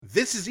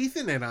This is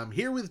Ethan, and I'm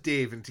here with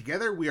Dave, and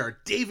together we are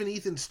Dave and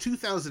Ethan's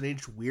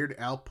 2000-inch Weird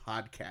Al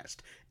podcast,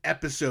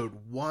 episode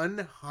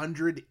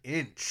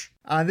 100-inch.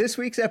 On this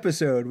week's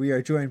episode, we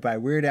are joined by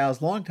Weird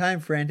Al's longtime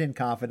friend and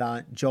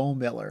confidant, Joel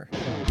Miller.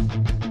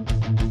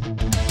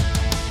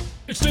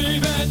 It's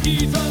Dave and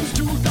Ethan's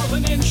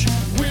 2000-inch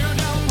Weird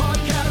Al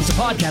podcast. It's a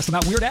podcast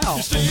about Weird Al.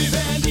 It's Dave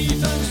and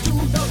Ethan's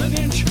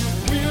 2000-inch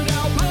Weird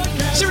Al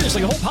podcast.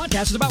 Seriously, the whole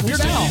podcast is about Weird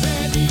It's Al. Dave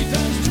and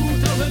Ethan's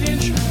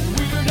 2000-inch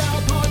Weird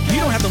Al podcast. You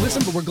don't have to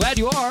listen, but we're glad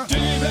you are.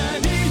 Dave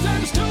and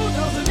Ethan's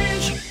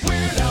 2000-inch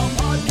Weird Al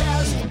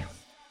podcast.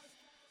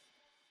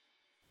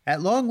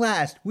 At long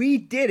last, we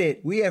did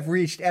it. We have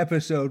reached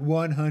episode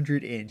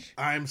 100-inch.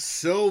 I'm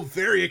so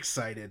very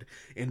excited,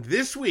 and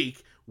this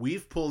week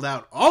we've pulled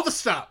out all the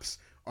stops.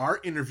 Our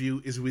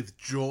interview is with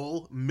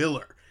Joel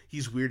Miller.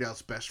 He's Weird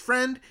Al's best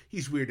friend.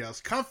 He's Weird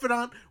Al's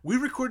confidant. We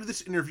recorded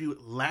this interview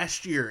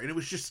last year, and it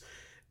was just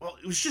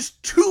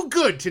too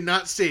good to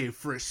not save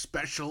for a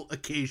special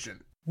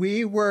occasion.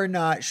 We were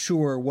not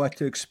sure what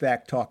to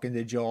expect talking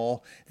to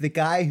Joel, the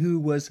guy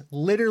who was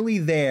literally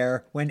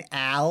there when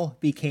Al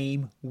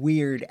became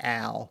Weird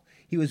Al.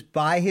 He was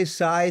by his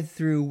side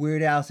through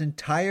Weird Al's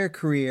entire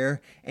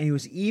career, and he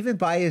was even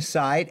by his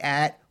side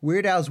at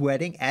Weird Al's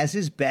wedding as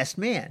his best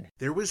man.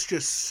 There was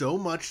just so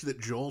much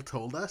that Joel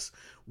told us.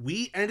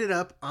 We ended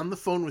up on the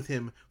phone with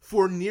him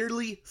for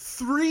nearly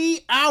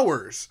 3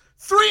 hours.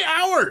 3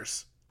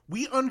 hours!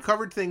 We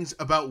uncovered things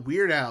about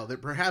Weird Al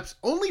that perhaps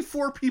only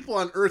 4 people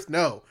on Earth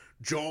know.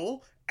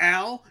 Joel,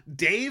 Al,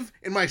 Dave,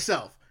 and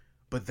myself.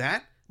 But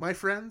that, my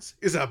friends,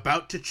 is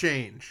about to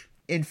change.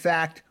 In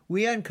fact,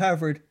 we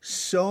uncovered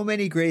so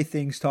many great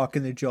things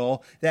talking to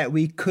Joel that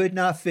we could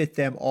not fit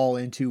them all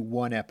into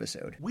one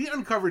episode. We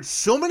uncovered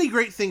so many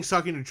great things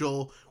talking to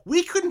Joel,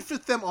 we couldn't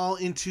fit them all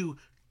into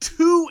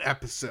 2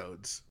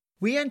 episodes.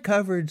 We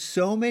uncovered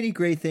so many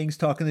great things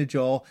talking to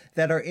Joel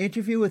that our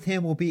interview with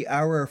him will be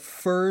our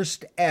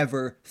first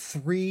ever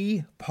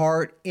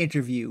 3-part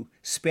interview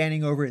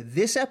spanning over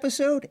this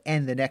episode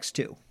and the next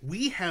 2.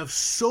 We have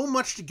so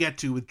much to get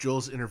to with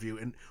Joel's interview,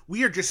 and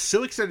we are just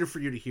so excited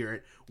for you to hear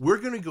it. We're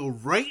going to go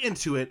right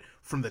into it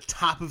from the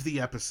top of the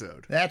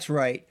episode. That's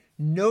right.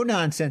 No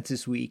nonsense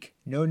this week.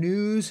 No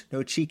news,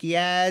 no cheeky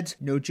ads,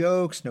 no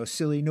jokes, no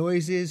silly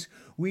noises.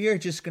 We are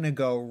just going to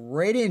go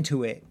right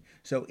into it.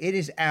 So it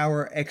is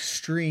our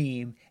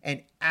extreme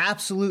and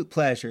absolute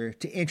pleasure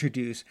to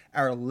introduce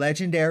our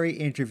legendary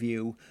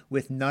interview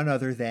with none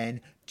other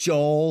than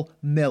Joel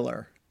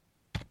Miller.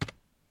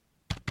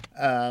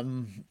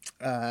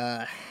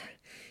 It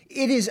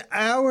is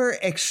our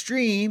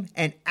extreme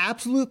and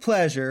absolute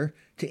pleasure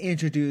to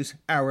introduce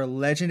our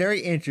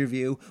legendary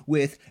interview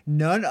with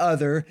none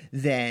other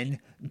than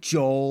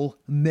Joel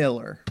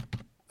Miller.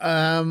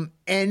 And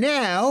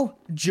now,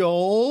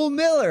 Joel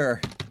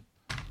Miller.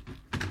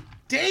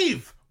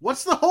 Dave,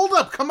 what's the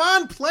holdup? Come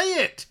on, play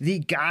it. The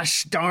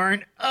gosh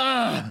darn,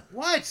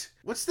 What?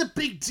 What's the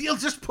big deal?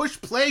 Just push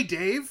play,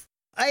 Dave.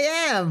 I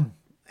am.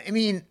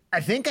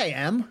 I think I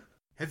am.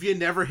 Have you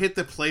never hit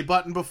the play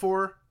button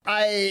before?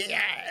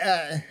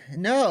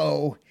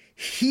 No.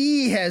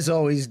 He has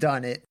always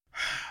done it.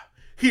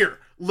 Here,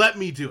 let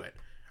me do it.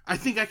 I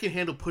think I can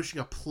handle pushing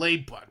a play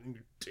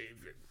button.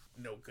 Dave, you're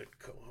no good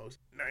co-host.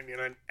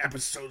 99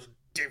 episodes,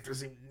 Dave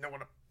doesn't even know how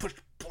to push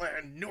play.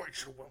 I knew I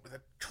should have went with a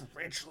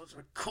tarantula as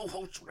a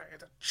co-host when I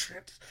had a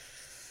chance.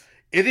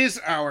 It is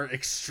our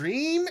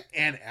extreme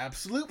and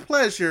absolute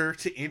pleasure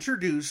to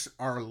introduce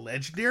our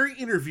legendary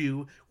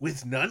interview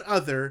with none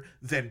other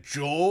than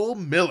Joel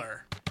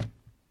Miller.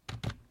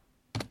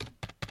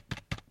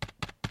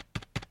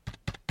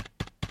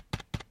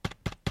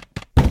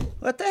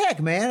 What the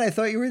heck, man? I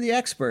thought you were the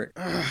expert.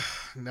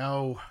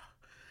 No.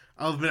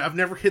 I've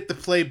never hit the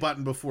play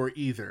button before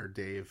either,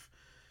 Dave.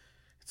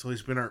 It's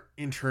always been our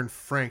intern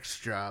Frank's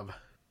job.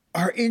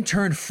 Our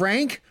intern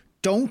Frank?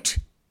 Don't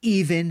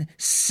even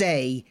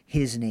say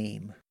his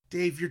name.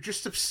 Dave, you're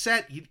just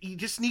upset. You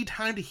just need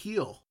time to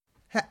heal.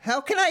 How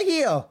can I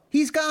heal?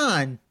 He's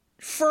gone.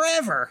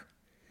 Forever.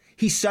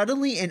 He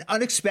suddenly and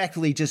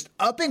unexpectedly just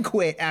up and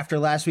quit after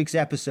last week's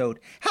episode.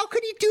 How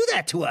could he do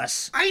that to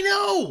us? I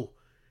know!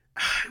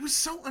 It was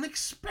so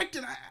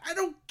unexpected. I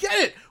don't get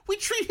it. We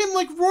treat him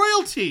like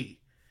royalty.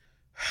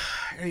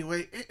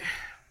 Anyway,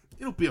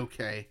 it'll be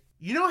okay.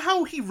 You know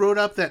how he wrote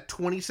up that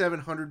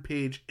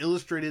 2,700-page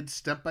illustrated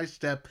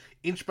step-by-step,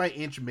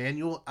 inch-by-inch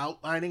manual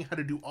outlining how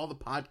to do all the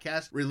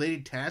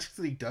podcast-related tasks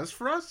that he does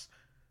for us?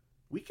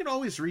 We can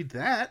always read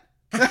that.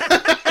 I'm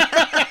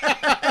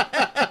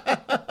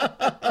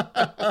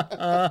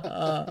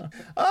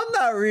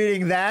not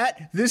reading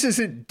that. This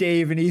isn't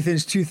Dave and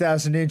Ethan's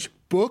 2000-inch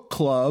book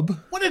club.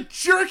 What a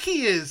jerk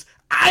he is!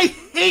 I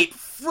hate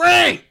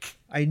Frank!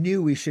 I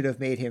knew we should have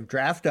made him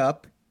draft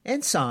up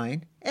and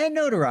sign and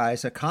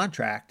notarize a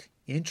contract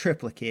in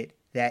triplicate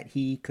that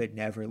he could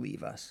never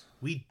leave us.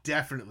 We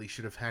definitely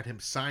should have had him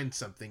sign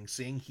something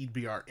saying he'd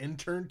be our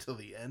intern till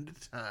the end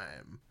of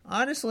time.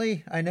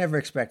 Honestly, I never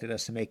expected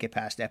us to make it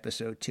past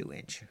episode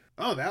 2-inch.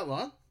 Oh, that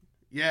long?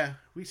 Yeah,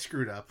 we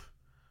screwed up.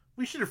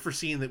 We should have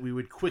foreseen that we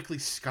would quickly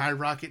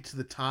skyrocket to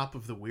the top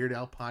of the Weird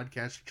Al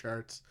podcast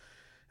charts.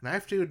 And I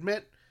have to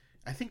admit,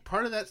 I think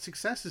part of that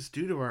success is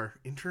due to our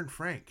intern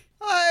Frank.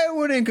 I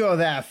wouldn't go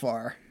that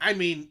far. I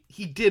mean,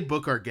 he did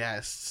book our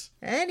guests.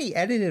 And he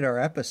edited our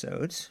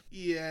episodes.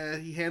 Yeah,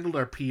 he handled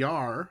our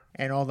PR.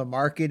 And all the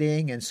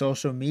marketing and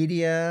social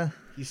media.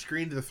 He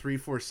screened the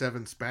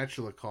 347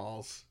 spatula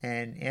calls.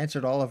 And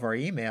answered all of our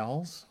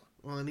emails.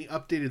 Well, and he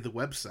updated the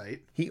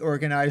website. He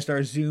organized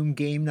our Zoom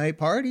game night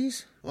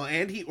parties. Well,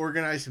 and he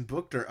organized and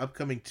booked our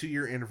upcoming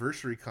 2-year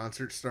anniversary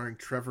concert starring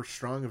Trevor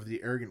Strong of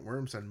the Arrogant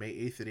Worms on May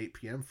 8th at 8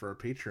 p.m. for our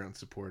Patreon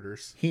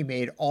supporters. He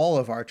made all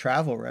of our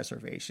travel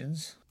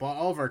reservations. Bought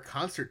all of our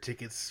concert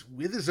tickets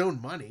with his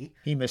own money.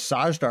 He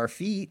massaged our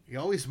feet. He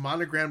always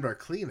monogrammed our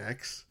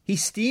Kleenex. He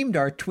steamed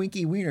our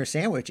Twinkie Wiener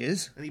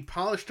sandwiches. And he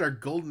polished our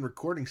golden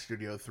recording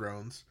studio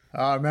thrones.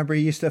 Remember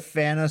he used to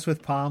fan us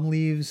with palm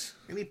leaves?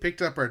 And he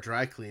picked up our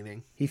dry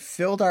cleaning. He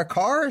filled our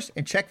cars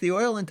and checked the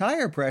oil and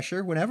tire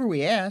pressure whenever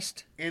we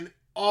asked. And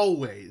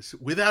always,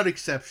 without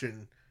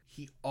exception,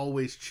 he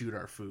always chewed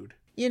our food.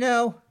 You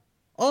know,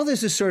 all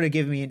this is sort of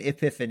giving me an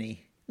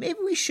epiphany. Maybe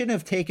we shouldn't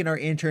have taken our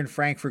intern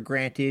Frank for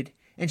granted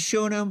and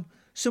shown him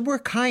some more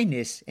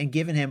kindness and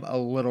given him a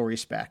little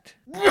respect.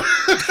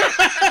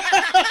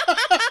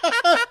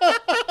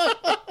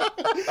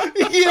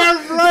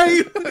 Yeah,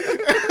 right.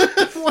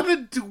 What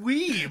a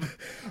dweeb.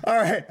 All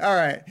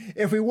right.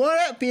 If we want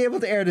to be able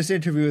to air this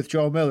interview with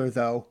Joe Miller,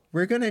 though,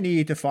 we're going to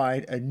need to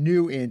find a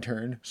new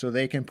intern so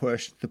they can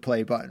push the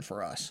play button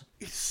for us.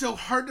 It's so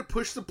hard to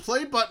push the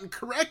play button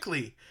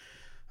correctly.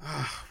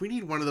 We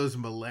need one of those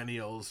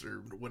millennials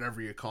or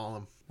whatever you call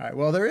them. All right,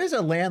 well, there is a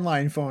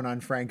landline phone on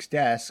Frank's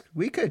desk.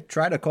 We could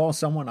try to call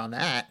someone on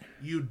that.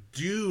 You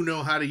do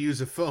know how to use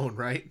a phone,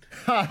 right?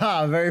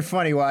 Haha, very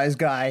funny, wise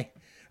guy.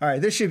 All right,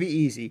 this should be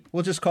easy.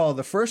 We'll just call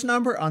the first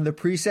number on the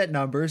preset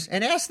numbers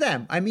and ask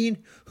them. I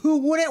mean, who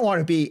wouldn't want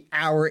to be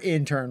our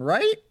intern,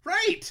 right?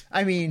 Right.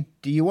 I mean,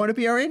 do you want to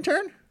be our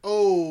intern?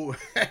 Oh,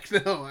 heck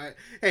no.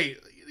 Hey,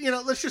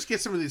 let's just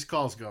get some of these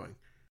calls going.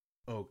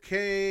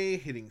 Okay,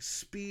 hitting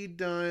speed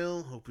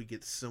dial. Hope we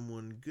get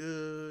someone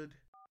good.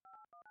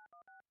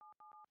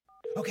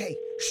 Okay,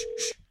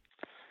 shh.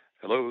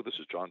 Hello, this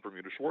is John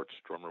Bermuda Schwartz,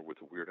 drummer with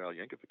Weird Al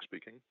Yankovic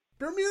speaking.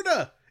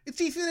 Bermuda! It's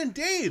Ethan and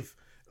Dave.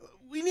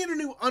 We need a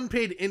new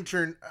unpaid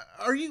intern.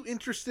 Are you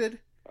interested?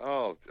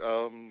 Oh,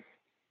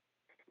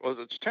 well,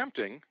 it's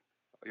tempting.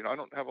 I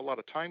don't have a lot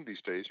of time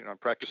these days. I'm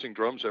practicing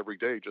drums every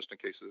day just in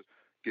case a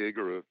gig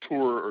or a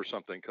tour or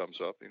something comes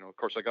up. Of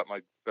course, I got my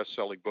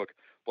best-selling book,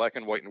 Black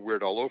and White and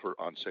Weird All Over,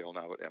 on sale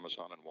now at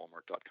Amazon and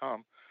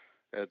Walmart.com,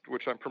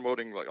 which I'm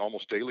promoting like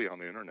almost daily on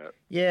the internet.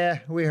 Yeah,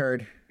 we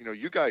heard.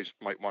 You guys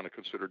might want to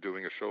consider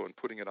doing a show and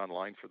putting it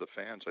online for the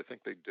fans. I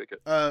think they'd dig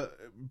it.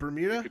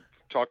 Bermuda? You could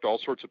talk to all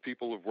sorts of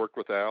people who've worked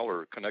with Al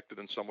or connected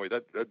in some way.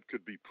 That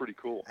could be pretty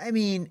cool. I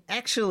mean,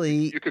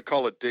 actually... You could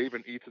call it Dave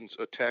and Ethan's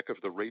Attack of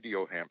the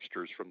Radio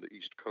Hamsters from the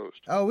East Coast.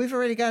 Oh, we've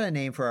already got a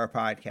name for our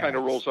podcast. Kind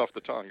of rolls off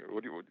the tongue.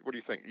 What do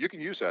you think? You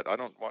can use that. I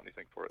don't want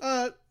anything for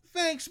it.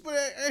 Thanks, but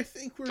I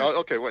think we're... Oh,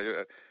 okay, wait.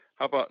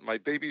 How about My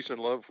Baby's in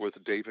Love with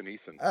Dave and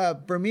Ethan?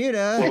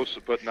 Bermuda. Close,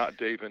 but not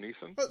Dave and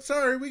Ethan. Oh,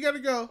 sorry, we gotta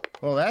go.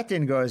 Well, that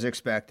didn't go as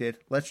expected.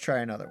 Let's try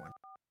another one.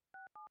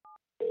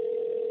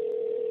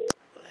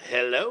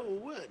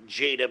 Hello,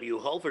 J.W.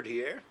 Halford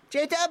here.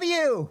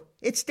 JW!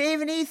 It's Dave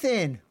and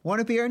Ethan. Want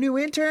to be our new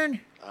intern?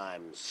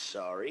 I'm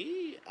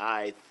sorry.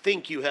 I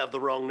think you have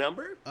the wrong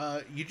number.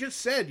 You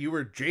just said you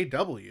were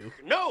JW.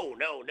 No.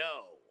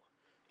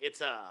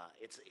 It's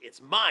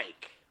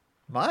Mike.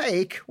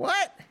 Mike?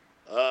 What?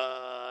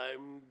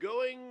 I'm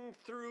going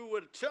through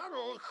a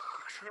tunnel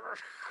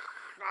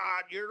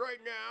here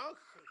right now.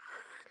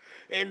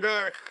 And,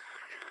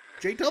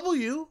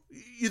 JW,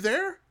 you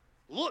there?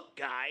 look,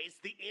 guys,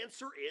 the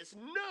answer is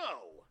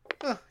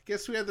no.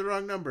 Guess we had the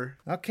wrong number.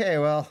 Okay,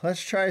 well,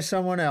 let's try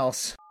someone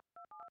else.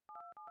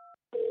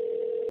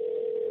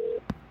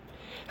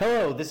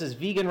 Hello, this is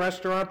Vegan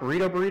Restaurant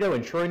Burrito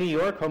in Troy, New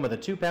York, home of the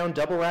 2-pound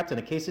double wrapped and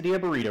a quesadilla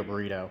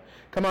burrito.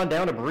 Come on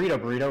down to Burrito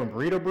and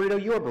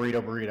Burrito your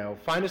burrito.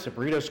 Find us at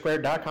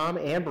burritosquared.com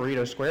and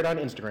Burrito Squared on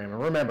Instagram. And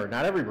remember,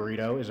 not every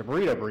burrito is a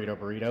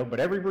burrito, but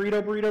every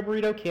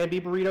burrito can be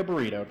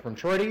burrito. From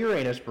Troy to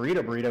Uranus,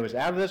 burrito is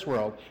out of this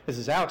world. This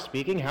is Alex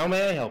speaking. How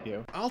may I help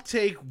you? I'll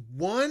take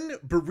one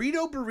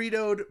burrito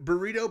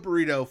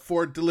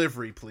for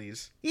delivery,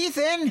 please.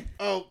 Ethan!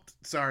 Oh,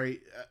 sorry.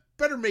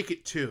 Better make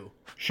it 2.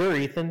 Sure,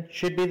 Ethan.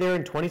 Should be there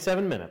in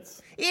 27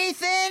 minutes.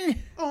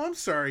 Ethan! Oh, I'm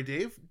sorry,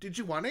 Dave. Did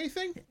you want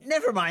anything?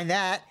 Never mind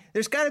that.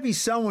 There's got to be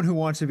someone who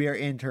wants to be our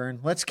intern.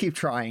 Let's keep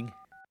trying.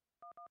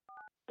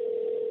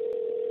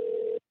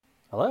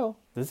 Hello,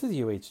 this is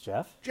UH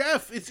Jeff.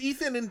 Jeff, it's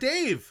Ethan and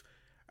Dave.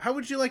 How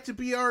would you like to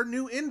be our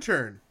new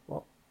intern?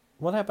 Well,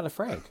 what happened to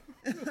Frank?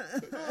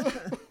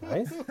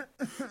 Nice?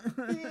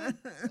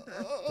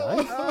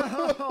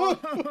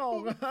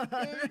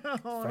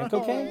 Frank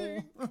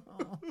okay?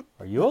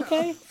 Are you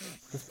okay?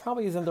 This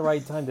probably isn't the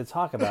right time to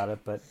talk about it,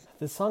 but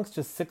this song's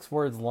just 6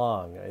 words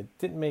long. It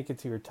didn't make it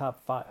to your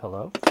top 5.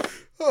 Hello?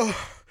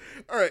 Oh,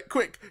 all right,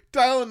 quick,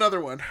 dial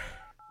another one.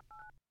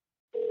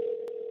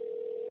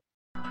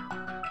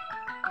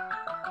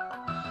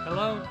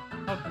 Hello?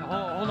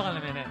 Oh, hold on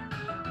a minute.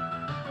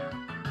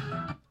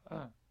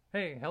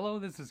 Hey, hello,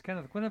 this is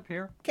Kenneth Quinnip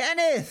here.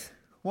 Kenneth,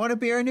 want to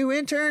be our new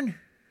intern?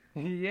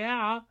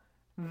 Yeah,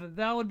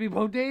 that would be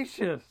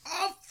bodacious.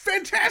 Oh,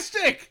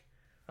 fantastic!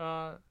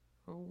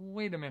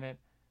 Wait a minute.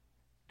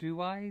 Do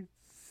I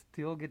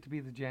still get to be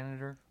the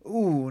janitor?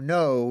 Ooh,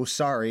 no,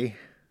 sorry.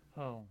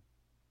 Oh,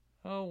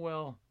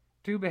 well,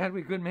 too bad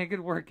we couldn't make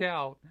it work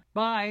out.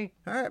 Bye.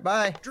 All right,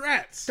 bye.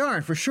 Drats!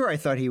 Darn, for sure I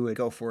thought he would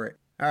go for it.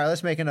 All right,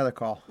 let's make another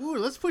call. Ooh,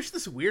 let's push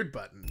this weird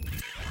button.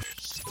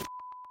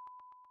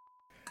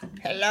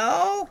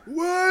 Hello?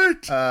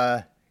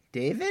 What?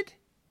 David?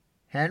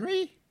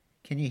 Henry?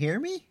 Can you hear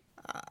me?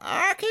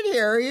 I can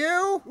hear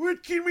you.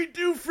 What can we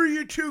do for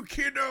you two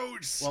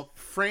kiddos? Well,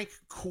 Frank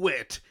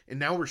quit, and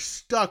now we're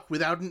stuck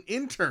without an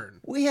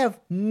intern. We have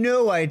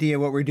no idea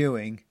what we're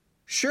doing.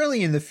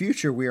 Surely in the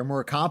future we are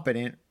more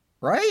competent,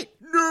 right?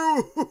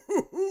 No!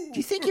 Do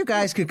you think you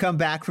guys could come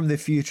back from the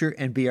future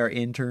and be our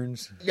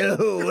interns? No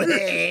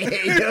way!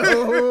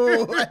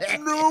 No!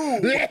 No!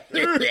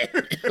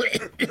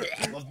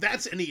 Well, if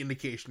that's any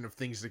indication of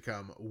things to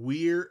come,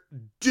 we're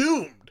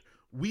doomed.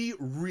 We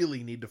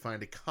really need to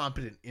find a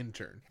competent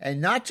intern. And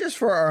not just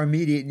for our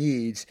immediate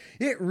needs.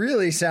 It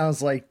really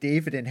sounds like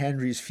David and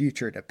Henry's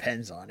future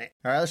depends on it.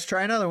 All right, let's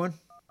try another one.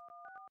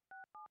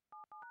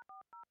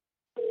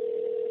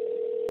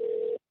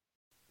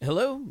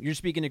 Hello, you're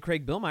speaking to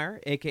Craig Billmeyer,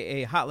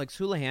 a.k.a. Hot Licks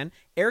Houlihan,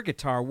 air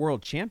guitar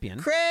world champion.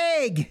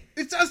 Craig!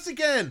 It's us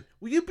again!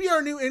 Will you be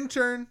our new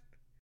intern?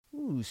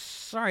 Ooh,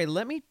 sorry,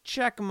 let me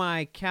check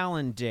my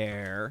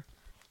calendar.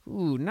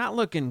 Ooh, not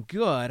looking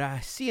good. I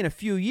see in a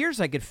few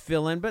years I could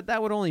fill in, but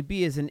that would only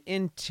be as an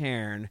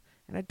intern.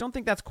 And I don't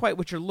think that's quite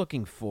what you're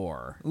looking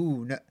for.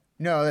 Ooh,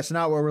 no, that's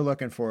not what we're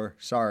looking for.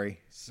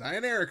 Sorry.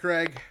 Sayonara,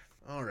 Craig.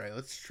 All right,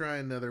 let's try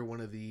another one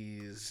of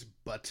these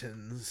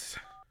buttons.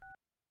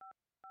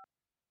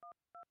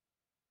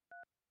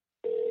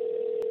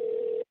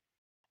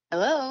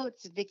 Hello,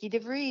 it's Vicky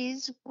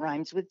DeVries.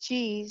 Rhymes with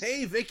cheese.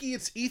 Hey, Vicky,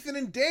 it's Ethan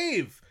and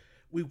Dave.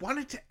 We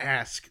wanted to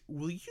ask,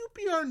 will you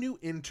be our new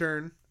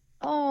intern?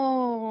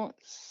 Oh,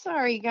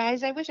 sorry,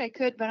 guys. I wish I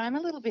could, but I'm a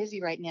little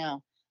busy right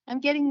now. I'm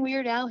getting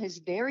Weird Al his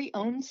very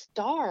own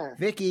star.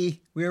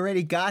 Vicky, we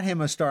already got him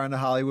a star on the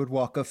Hollywood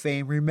Walk of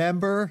Fame,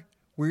 remember?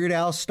 Weird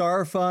Al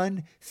Star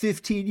Fund,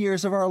 15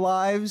 years of our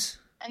lives.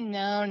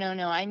 No.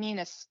 I mean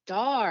a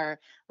star,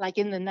 like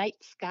in the night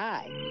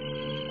sky.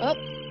 Oh,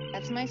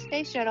 that's my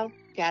space shuttle.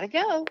 Gotta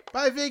go.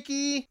 Bye,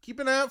 Vicky.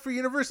 Keep an eye out for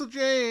Universal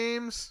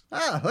James.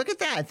 Ah, look at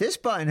that. This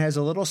button has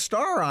a little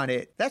star on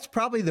it. That's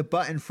probably the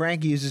button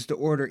Frank uses to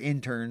order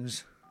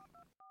interns.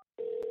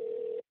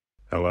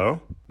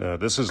 Hello?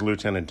 This is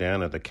Lieutenant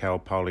Dan of the Cal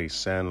Poly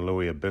San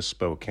Luis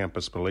Obispo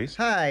Campus Police.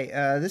 Hi,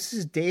 this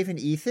is Dave and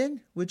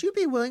Ethan. Would you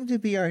be willing to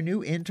be our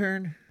new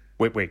intern?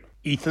 Wait.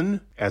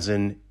 Ethan? As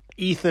in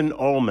Ethan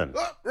Ullman.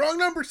 Oh, wrong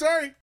number,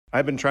 sorry.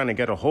 I've been trying to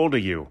get a hold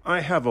of you. I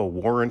have a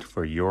warrant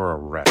for your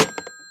arrest.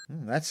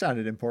 That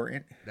sounded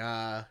important.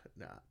 No.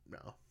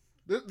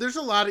 There's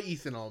a lot of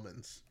Ethan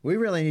Ullmans. We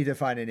really need to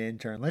find an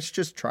intern. Let's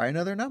just try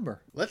another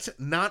number. Let's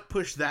not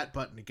push that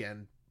button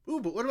again. Ooh,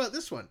 but what about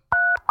this one?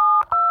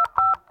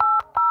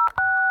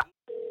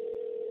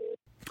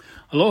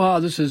 Aloha,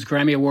 this is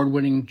Grammy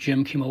Award-winning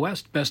Jim Kimo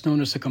West, best known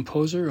as the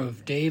composer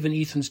of Dave and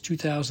Ethan's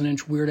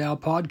 2000-inch Weird Al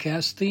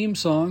podcast theme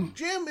song.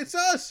 Jim, it's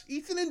us,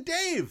 Ethan and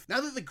Dave.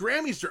 Now that the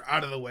Grammys are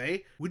out of the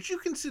way, would you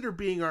consider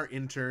being our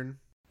intern?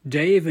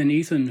 Dave and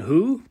Ethan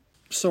who?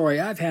 Sorry,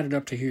 I've had it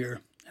up to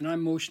here, and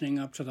I'm motioning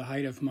up to the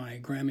height of my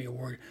Grammy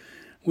Award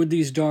with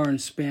these darn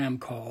spam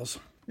calls.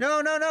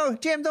 No.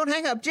 Jim, don't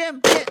hang up.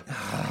 Jim.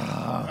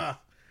 All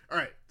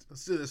right,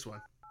 let's do this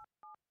one.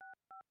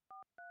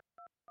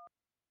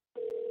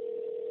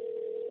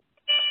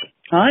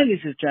 Hi, this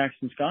is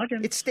Jackson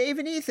Scoggins. It's Dave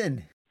and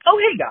Ethan. Oh,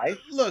 hey, guys.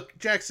 Look,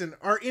 Jackson,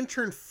 our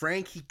intern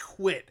Frank, he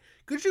quit.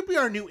 Could you be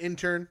our new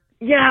intern?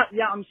 Yeah,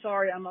 I'm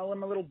sorry. I'm a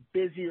little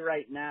busy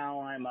right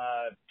now. I'm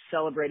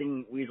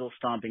celebrating Weasel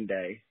Stomping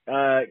Day.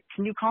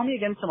 Can you call me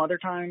again some other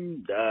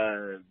time?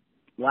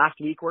 Last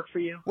week work for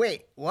you?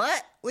 Wait,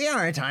 what? We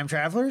aren't time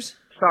travelers.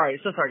 Sorry,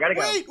 gotta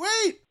go. Wait!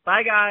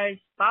 Bye, guys.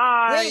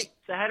 Bye. Wait.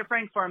 Say hi to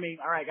Frank for me.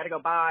 All right, gotta go.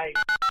 Bye.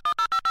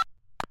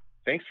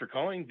 Thanks for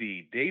calling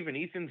the Dave and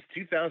Ethan's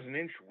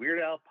 2000-inch Weird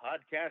Al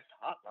podcast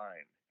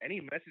hotline. Any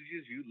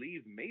messages you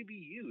leave may be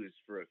used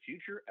for a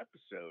future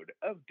episode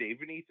of Dave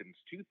and Ethan's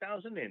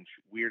 2000-inch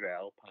Weird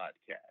Al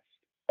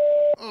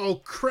podcast. Oh,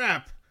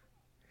 crap.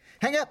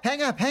 Hang up.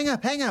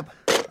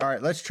 All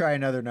right, let's try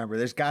another number.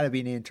 There's got to be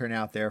an intern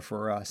out there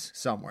for us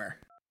somewhere.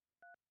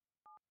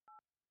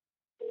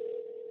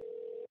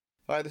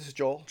 Hi, this is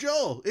Joel.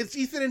 Joel, it's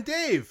Ethan and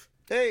Dave.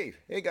 Hey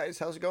guys,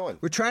 how's it going?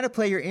 We're trying to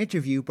play your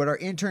interview, but our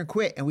intern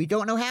quit, and we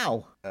don't know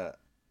how.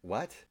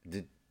 What?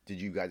 Did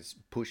you guys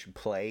push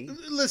play?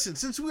 Listen,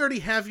 since we already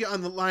have you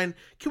on the line,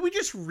 can we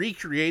just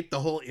recreate the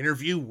whole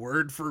interview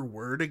word for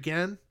word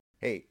again?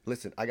 Hey,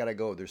 listen, I gotta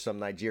go. There's some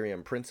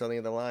Nigerian prince on the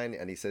other line,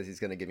 and he says he's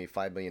gonna give me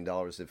 $5 million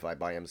if I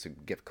buy him some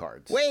gift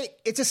cards. Wait,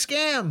 it's a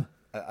scam!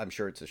 I'm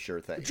sure it's a sure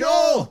thing.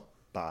 Joel!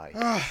 Bye.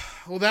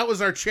 Well, that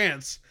was our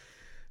chance.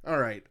 All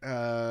right,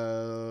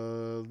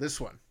 this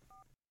one.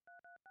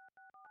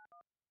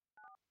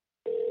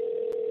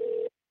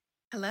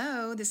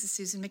 Hello, this is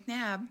Susan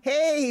McNabb.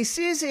 Hey,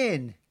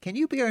 Susan! Can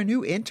you be our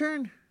new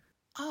intern?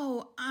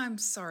 Oh, I'm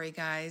sorry,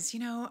 guys.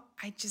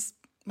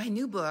 My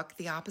new book,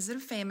 The Opposite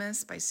of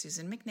Famous by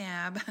Susan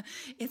McNabb,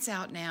 it's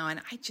out now,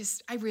 and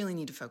I really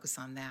need to focus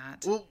on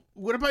that. Well,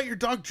 what about your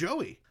dog,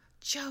 Joey?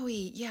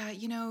 Joey, yeah,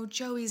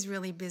 Joey's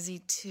really busy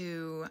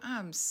too.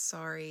 I'm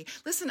sorry.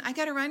 Listen, I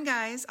gotta run,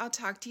 guys. I'll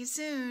talk to you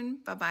soon.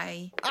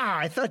 Bye-bye.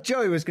 I thought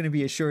Joey was going to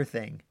be a sure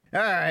thing.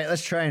 All right,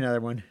 let's try another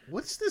one.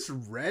 What's this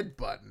red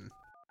button?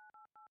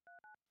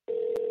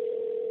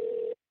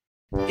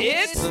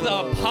 It's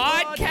the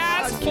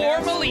podcast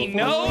formerly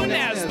known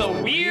as the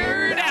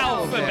Weird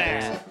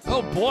Alphabet.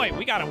 Oh boy,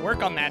 we gotta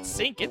work on that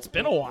sync. It's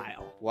been a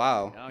while.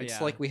 Wow, Oh, it's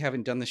yeah. like we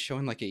haven't done this show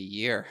in like a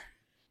year.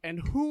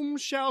 And whom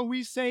shall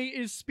we say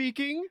is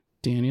speaking?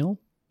 Daniel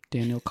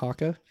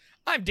Kaka.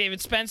 I'm David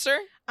Spencer.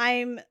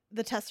 I'm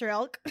the Tesser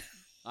Elk.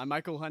 I'm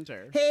Michael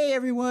Hunter. Hey,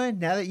 everyone.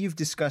 Now that you've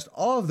discussed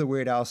all of the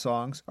Weird Al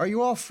songs, are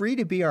you all free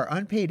to be our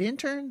unpaid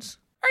interns?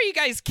 Are you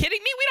guys kidding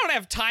me? We don't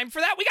have time for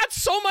that. We got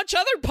so much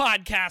other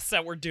podcasts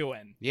that we're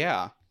doing.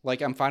 Yeah,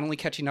 like I'm finally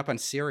catching up on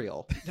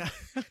Serial.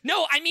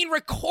 No, I mean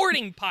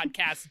recording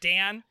podcasts,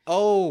 Dan.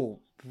 Oh,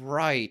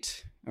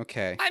 right.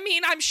 Okay. I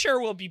mean, I'm sure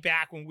we'll be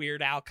back when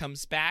Weird Al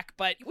comes back,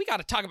 but we got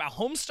to talk about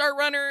Homestar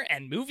Runner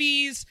and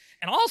movies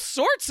and all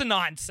sorts of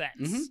nonsense.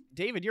 Mm-hmm.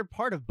 David, you're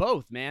part of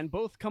both, man.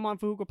 Both Come On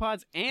Fahuka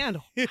Pods and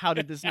How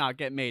Did This Not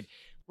Get Made?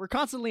 We're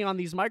constantly on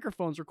these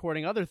microphones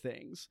recording other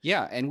things.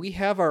 Yeah, and we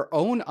have our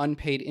own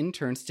unpaid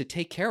interns to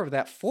take care of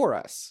that for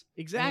us.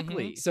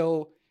 Exactly.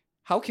 So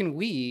how can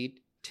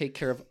we take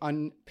care of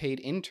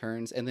unpaid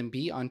interns and then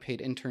be unpaid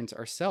interns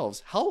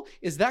ourselves? How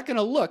is that going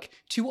to look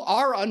to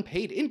our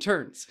unpaid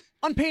interns?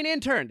 Unpaid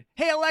intern.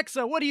 Hey,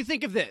 Alexa, what do you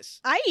think of this?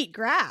 I eat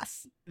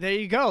grass. There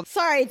you go.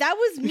 Sorry, that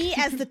was me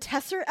as the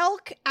Tesser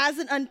Elk as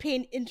an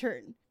unpaid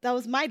intern. That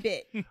was my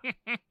bit.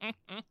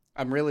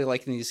 I'm really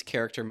liking these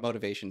character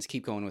motivations.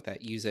 Keep going with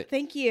that. Use it.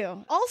 Thank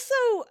you. Also,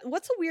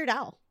 what's a Weird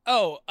Al?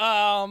 Oh,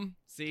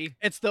 see,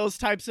 it's those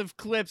types of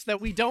clips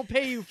that we don't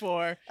pay you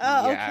for.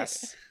 Oh,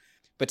 yes. okay.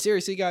 But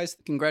seriously, guys,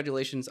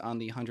 congratulations on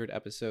the 100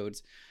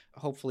 episodes.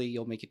 Hopefully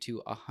you'll make it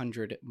to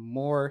 100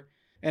 more.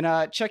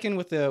 And check in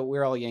with the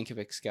We're All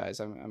Yankovics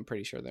guys. I'm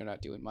pretty sure they're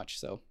not doing much,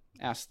 so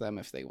ask them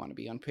if they want to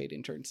be unpaid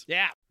interns.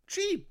 Yeah.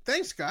 Gee,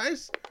 thanks,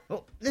 guys.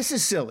 Well, this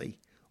is silly.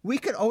 We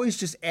could always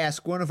just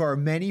ask one of our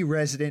many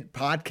resident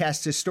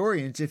podcast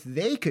historians if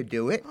they could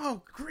do it.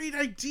 Oh, great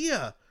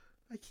idea.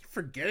 I keep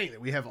forgetting that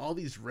we have all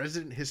these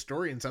resident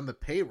historians on the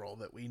payroll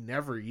that we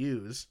never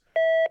use.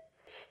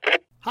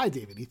 Hi,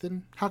 David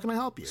Ethan. How can I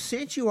help you?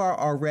 Since you are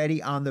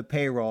already on the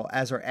payroll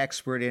as our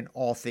expert in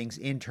all things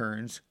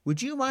interns,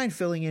 would you mind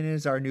filling in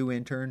as our new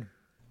intern?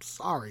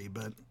 Sorry,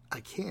 but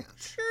I can't.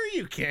 Sure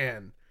you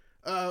can.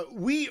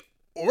 We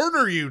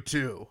order you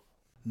to.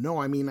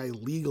 No, I mean I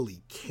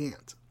legally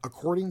can't.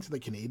 According to the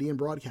Canadian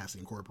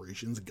Broadcasting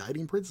Corporation's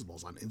Guiding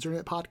Principles on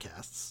Internet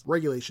Podcasts,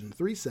 Regulation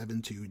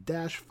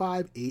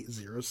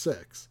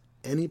 372-5806,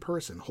 any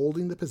person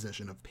holding the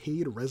position of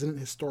paid resident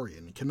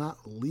historian cannot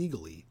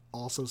legally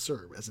also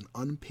serve as an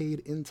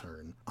unpaid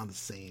intern on the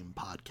same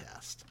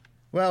podcast.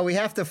 Well, we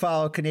have to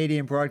follow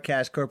Canadian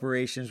Broadcast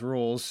Corporation's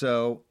rules,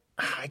 so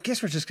I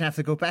guess we're just going to have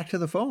to go back to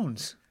the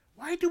phones.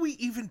 Why do we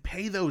even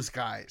pay those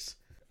guys?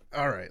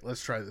 All right,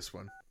 let's try this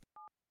one.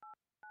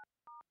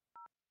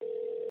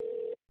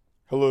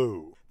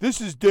 Hello, this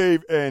is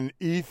Dave N.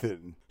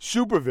 Ethan,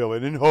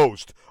 supervillain and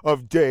host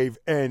of Dave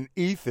N.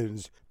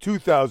 Ethan's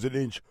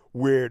 2000-inch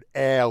Weird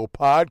Al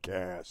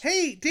podcast.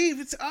 Hey,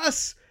 Dave, it's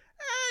us.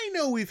 I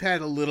know we've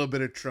had a little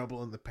bit of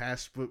trouble in the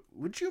past, but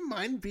would you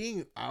mind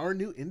being our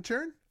new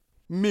intern?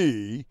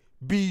 Me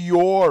be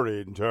your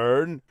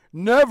intern?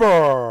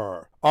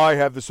 Never! I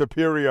have the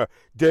superior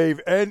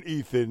Dave N.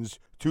 Ethan's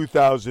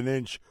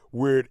 2000-inch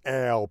Weird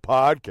Al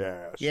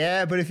podcast.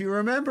 Yeah, but if you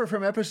remember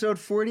from episode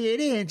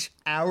 48-inch,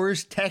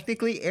 ours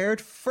technically aired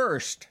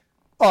first.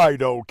 I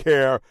don't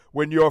care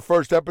when your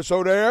first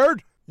episode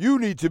aired. You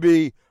need to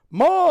be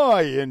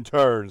my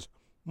interns.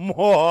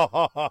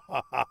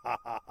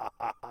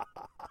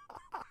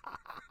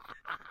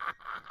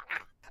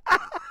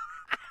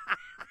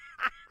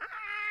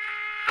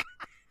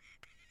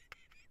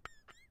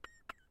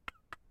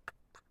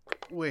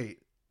 Wait,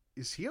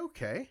 is he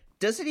okay?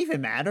 Does it even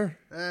matter?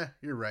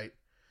 You're right.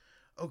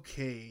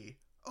 Okay.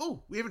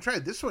 Oh, we haven't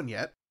tried this one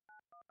yet.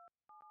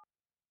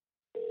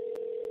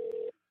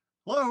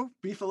 Hello,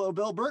 Beefalo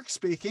Bill Burke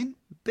speaking.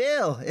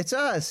 Bill, it's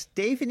us,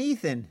 Dave and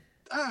Ethan.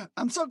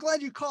 I'm so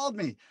glad you called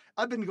me.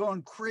 I've been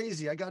going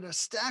crazy. I got a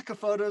stack of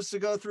photos to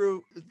go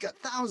through. Got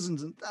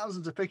thousands and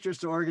thousands of pictures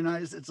to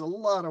organize. It's a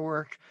lot of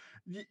work.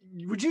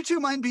 Would you two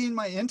mind being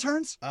my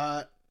interns?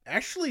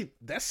 Actually,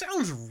 that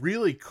sounds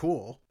really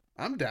cool.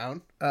 I'm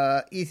down.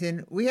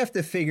 Ethan, we have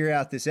to figure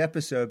out this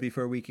episode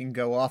before we can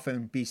go off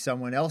and be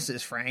someone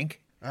else's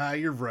Frank.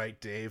 You're right,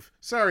 Dave.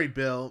 Sorry,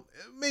 Bill.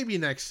 Maybe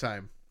next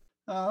time.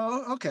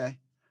 Oh, okay.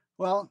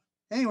 Well,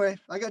 anyway,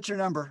 I got your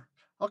number.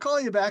 I'll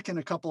call you back in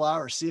a couple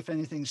hours, see if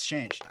anything's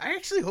changed. I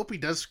actually hope he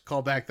does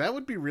call back. That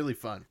would be really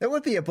fun. That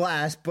would be a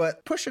blast,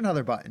 but push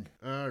another button.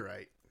 All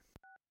right.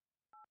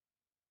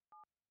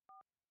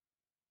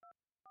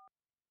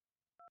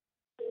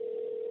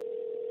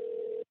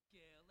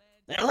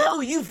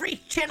 Hello, you've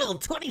reached channel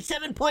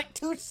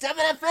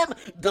 27.27 FM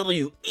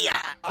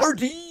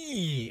WERD.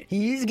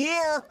 He's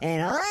Gil,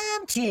 and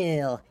I'm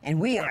Chill, and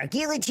we are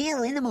Gil and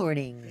Chill in the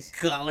mornings.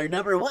 Caller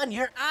number 1,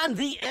 you're on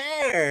the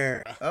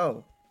air.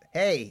 Oh,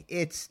 hey,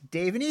 it's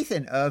Dave and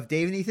Ethan of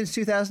Dave and Ethan's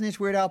 2000-inch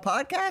Weird Al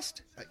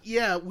podcast.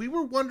 Yeah, we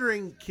were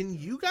wondering, can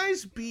you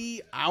guys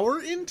be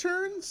our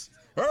interns?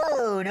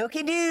 Oh, no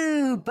can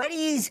do,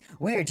 buddies.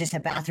 We're just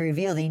about to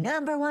reveal the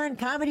 #1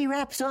 comedy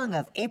rap song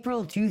of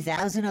April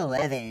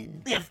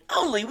 2011. If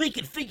only we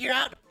could figure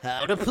out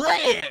how to play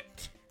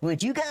it.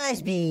 Would you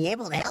guys be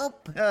able to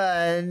help?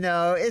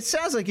 No, it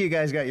sounds like you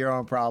guys got your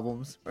own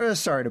problems. We're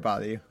sorry to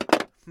bother you.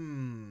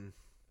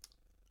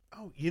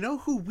 Oh, you know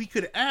who we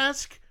could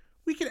ask?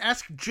 We could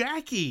ask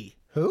Jackie.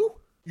 Who?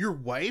 Your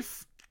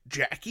wife,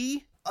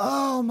 Jackie?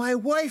 Oh, my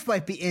wife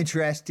might be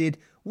interested.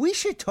 We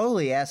should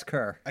totally ask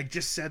her. I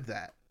just said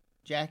that.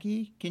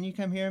 Jackie, can you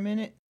come here a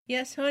minute?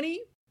 Yes, honey?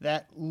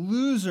 That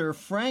loser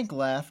Frank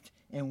left,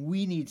 and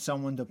we need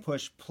someone to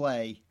push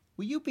play.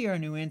 Will you be our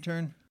new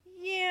intern?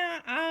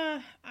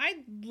 Yeah,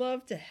 I'd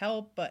love to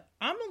help, but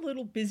I'm a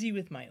little busy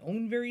with my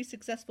own very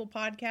successful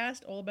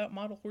podcast all about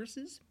model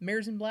horses,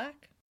 Mares in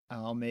Black.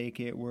 I'll make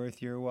it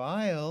worth your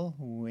while.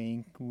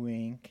 Wink,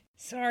 wink.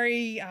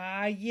 Sorry,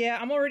 yeah,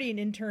 I'm already an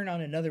intern on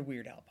another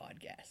Weird Al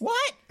podcast.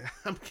 What?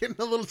 I'm getting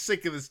a little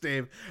sick of this,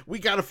 Dave. We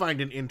gotta find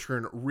an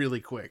intern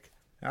really quick.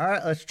 All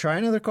right, let's try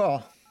another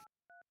call.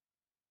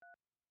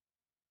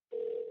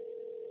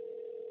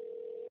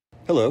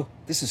 Hello,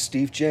 this is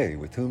Steve J.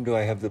 With whom do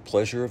I have the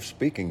pleasure of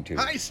speaking to?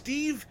 Hi,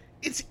 Steve.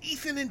 It's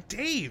Ethan and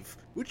Dave.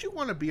 Would you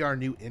want to be our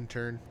new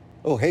intern?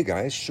 Oh, hey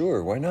guys,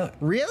 sure, why not?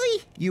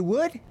 Really? You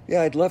would?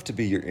 Yeah, I'd love to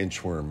be your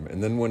inchworm,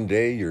 and then one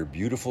day your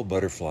beautiful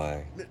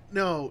butterfly.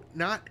 No,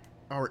 not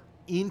our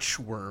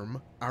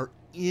inchworm, our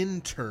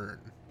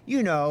intern.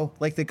 You know,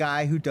 like the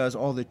guy who does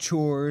all the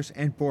chores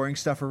and boring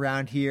stuff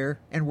around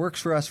here and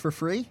works for us for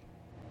free?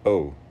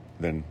 Oh,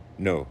 then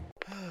no.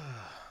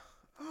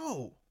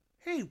 Oh,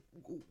 hey,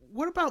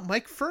 what about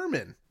Mike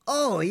Furman?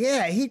 Oh,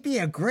 yeah, he'd be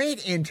a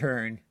great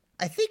intern.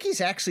 I think he's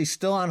actually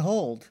still on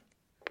hold.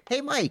 Hey,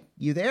 Mike,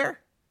 you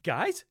there?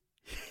 Guys?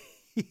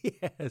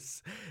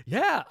 Yes.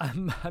 Yeah,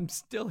 I'm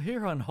still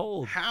here on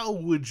hold. How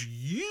would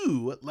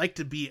you like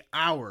to be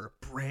our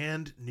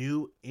brand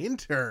new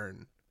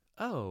intern?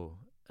 Oh,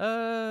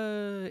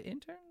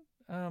 intern?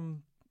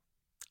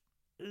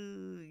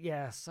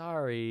 Yeah,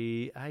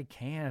 sorry, I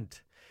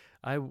can't.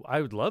 I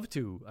would love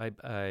to.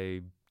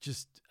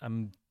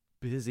 I'm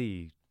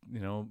busy,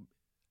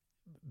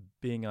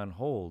 being on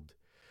hold.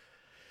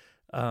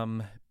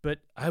 But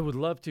I would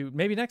love to.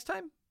 Maybe next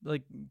time.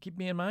 Like, keep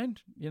me in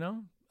mind,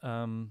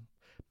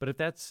 But if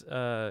that's,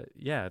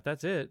 if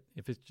that's it,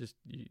 if it's just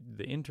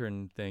the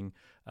intern thing,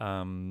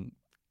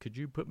 could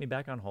you put me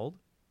back on hold,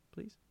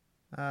 please?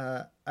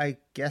 I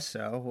guess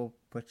so. We'll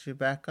put you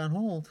back on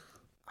hold.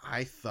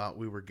 I thought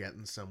we were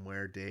getting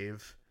somewhere,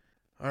 Dave.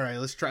 All right,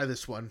 let's try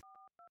this one.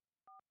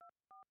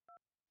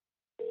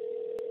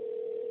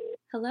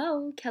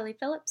 Hello, Kelly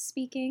Phillips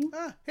speaking.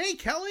 Hey,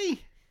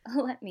 Kelly.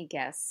 Let me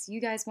guess.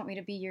 You guys want me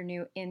to be your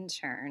new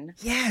intern?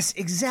 Yes,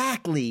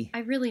 exactly. I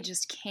really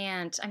just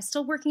can't. I'm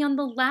still working on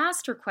the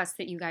last request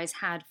that you guys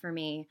had for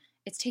me.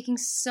 It's taking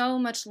so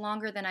much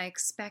longer than I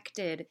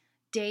expected.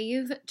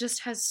 Dave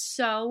just has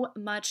so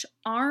much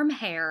arm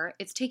hair.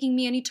 It's taking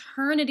me an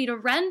eternity to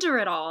render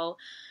it all.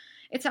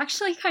 It's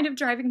actually kind of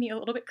driving me a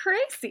little bit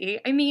crazy.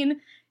 I mean,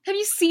 have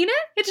you seen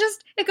it?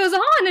 It goes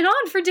on and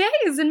on for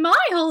days and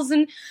miles,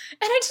 and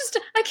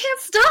I can't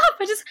stop.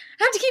 I just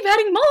have to keep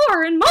adding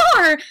more and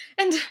more.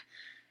 And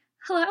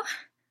hello?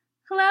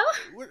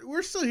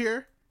 We're still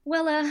here.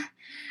 Well,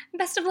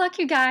 best of luck,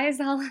 you guys.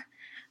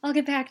 I'll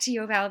get back to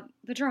you about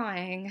the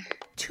drawing.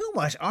 Too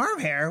much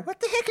arm hair?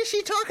 What the heck is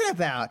she talking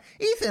about?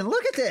 Ethan,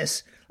 look at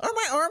this. Are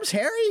my arms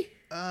hairy?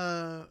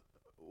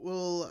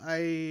 Well, I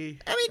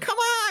mean, come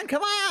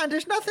on.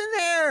 There's nothing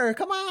there.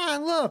 Come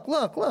on, look,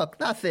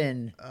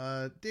 nothing.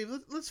 Dave,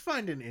 let's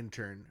find an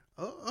intern.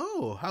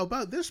 Oh, how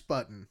about this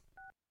button?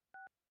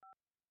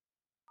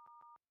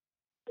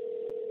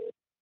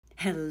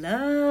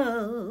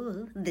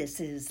 Hello, this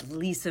is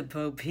Lisa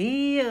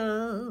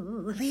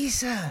Popio.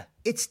 Lisa,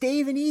 it's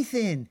Dave and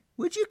Ethan.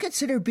 Would you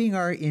consider being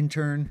our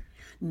intern?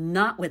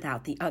 Not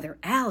without the other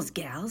Al's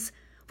gals.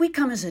 We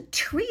come as a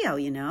trio,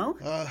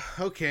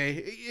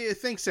 Okay.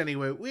 Thanks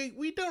anyway.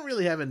 We don't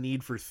really have a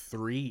need for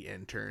 3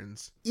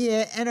 interns.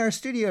 Yeah, and our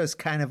studio is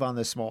kind of on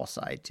the small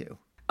side, too.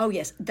 Oh,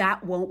 yes,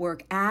 that won't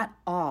work at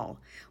all.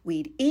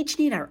 We'd each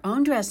need our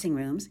own dressing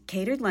rooms,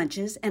 catered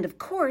lunches, and of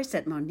course,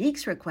 at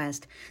Monique's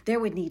request, there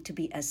would need to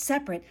be a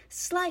separate,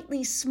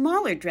 slightly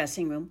smaller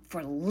dressing room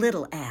for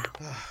little Al.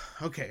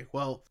 Okay,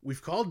 well,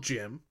 we've called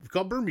Jim, we've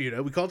called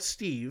Bermuda, we called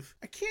Steve.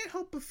 I can't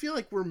help but feel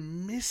like we're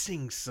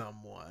missing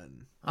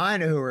someone. I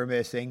know who we're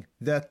missing.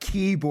 The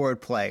keyboard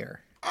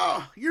player.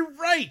 Oh, you're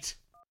right!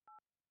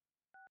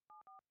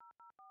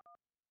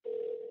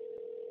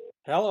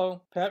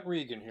 Hello, Pat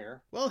Regan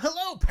here. Well,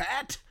 hello,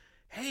 Pat.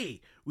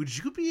 Hey, would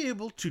you be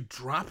able to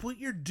drop what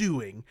you're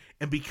doing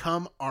and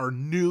become our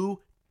new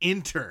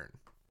intern?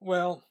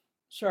 Well,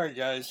 sorry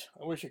guys,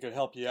 I wish I could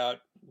help you out,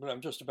 but I'm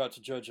just about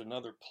to judge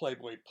another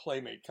Playboy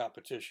Playmate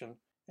competition.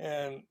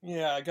 And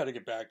yeah, I gotta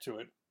get back to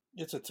it.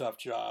 It's a tough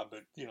job,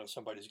 but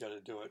somebody's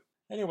gotta do it.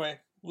 Anyway,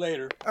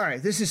 later. All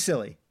right, this is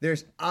silly.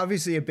 There's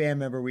obviously a band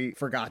member we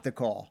forgot to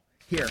call.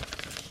 Here,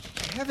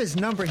 I have his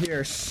number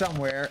here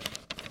somewhere.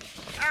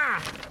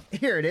 Ah,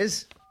 here it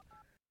is.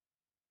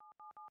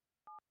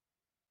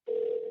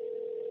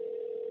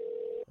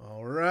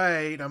 All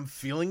right, I'm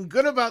feeling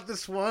good about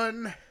this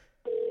one.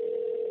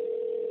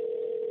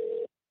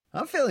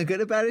 I'm feeling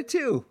good about it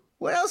too.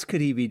 What else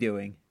could he be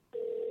doing?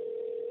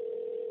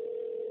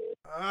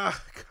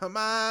 Come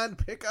on,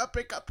 pick up.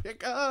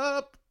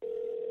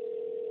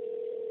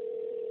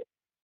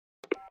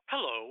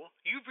 Hello,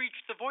 you've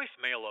reached the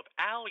voicemail of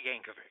Al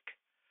Yankovic.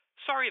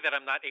 Sorry that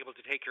I'm not able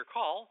to take your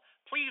call.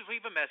 Please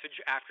leave a message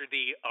after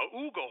the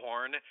Ooga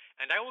horn,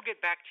 and I will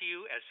get back to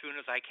you as soon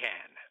as I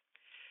can.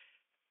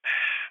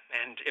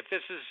 And if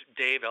this is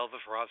Dave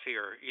Elvis Rossi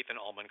or Ethan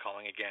Allman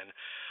calling again,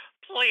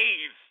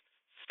 please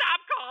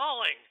stop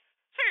calling.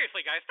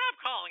 Seriously, guys, stop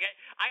calling.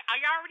 I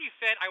already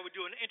said I would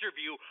do an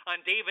interview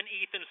on Dave and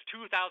Ethan's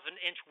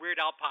 2000-inch Weird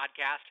Al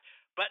podcast,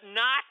 but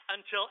not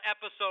until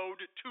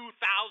episode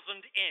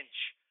 2000-inch.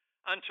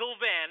 Until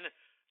then,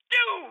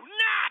 do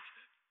not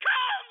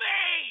call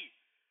me!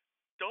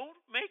 Don't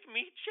make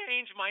me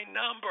change my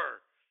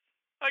number.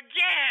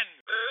 Again!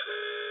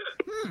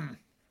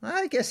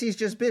 I guess he's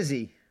just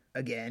busy.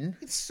 Again.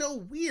 It's so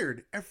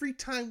weird. Every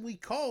time we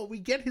call, we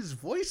get his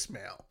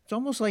voicemail. It's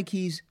almost like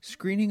he's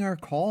screening our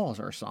calls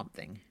or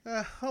something.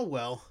 Oh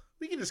well.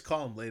 We can just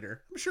call him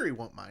later. I'm sure he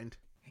won't mind.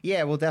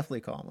 Yeah, we'll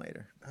definitely call him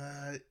later.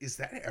 Is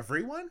that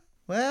everyone?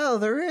 Well,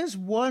 there is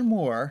one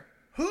more.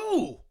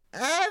 Who?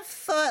 I've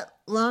thought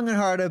long and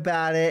hard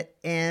about it,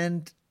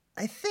 and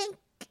I think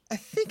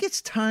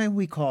it's time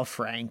we call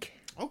Frank.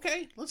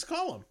 Okay, let's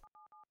call him.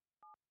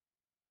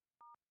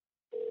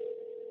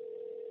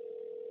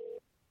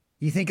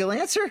 You think he'll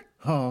answer?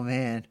 Oh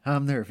man,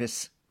 I'm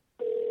nervous.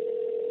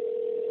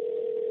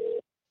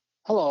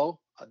 Hello,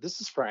 this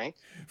is Frank.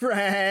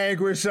 Frank,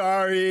 we're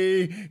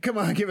sorry. Come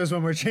on, give us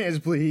one more chance,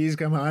 please.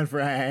 Come on,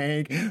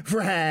 Frank.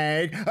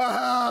 Frank.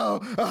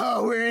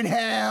 Oh, we're in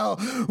hell.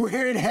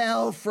 We're in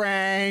hell,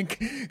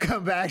 Frank.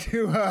 Come back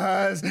to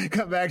us.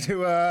 Come back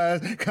to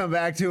us. Come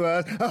back to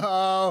us.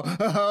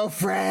 Oh,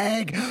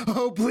 Frank.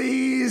 Oh,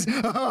 please.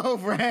 Oh,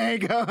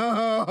 Frank.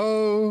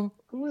 Oh.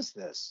 Who is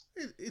this?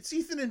 It's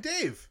Ethan and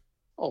Dave.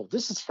 Oh,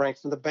 this is Frank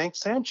from the Bank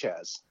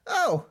Sanchez.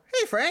 Oh,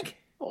 hey, Frank.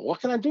 Oh,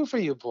 what can I do for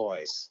you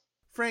boys?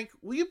 Frank,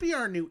 will you be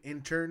our new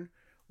intern?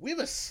 We have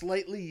a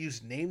slightly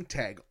used name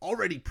tag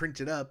already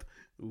printed up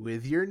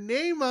with your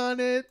name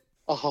on it.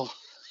 Oh,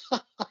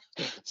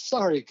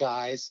 sorry,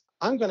 guys.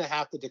 I'm going to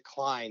have to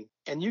decline,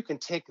 and you can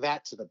take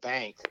that to the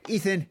bank.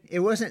 Ethan,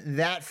 it wasn't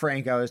that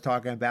Frank I was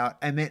talking about.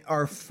 I meant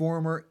our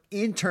former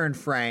intern,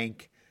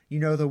 Frank. You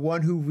know, the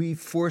one who we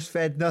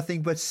force-fed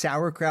nothing but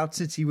sauerkraut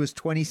since he was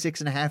 26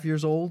 and a half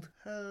years old?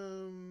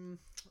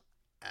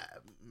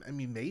 I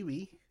mean,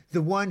 maybe.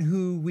 The one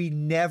who we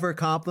never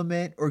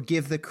compliment or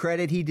give the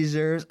credit he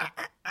deserves.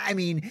 I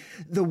mean,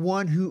 the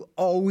one who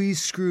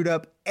always screwed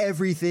up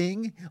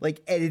everything,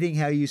 like editing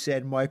how you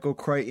said Michael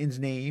Crichton's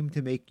name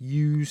to make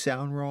you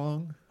sound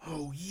wrong.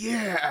 Oh,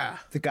 yeah.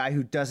 The guy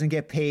who doesn't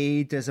get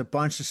paid, does a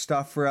bunch of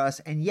stuff for us,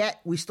 and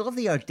yet we still have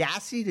the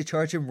audacity to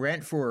charge him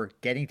rent for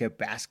getting to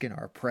bask in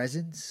our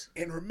presence.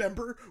 And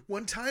remember,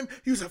 one time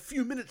he was a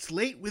few minutes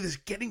late with his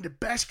getting to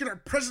bask in our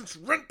presence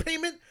rent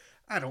payment?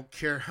 I don't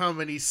care how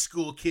many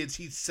school kids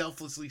he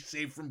selflessly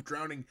saved from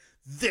drowning.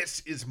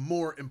 This is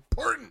more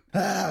important.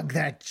 Ugh,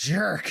 that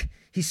jerk.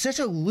 He's such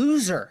a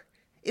loser.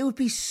 It would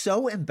be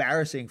so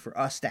embarrassing for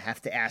us to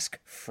have to ask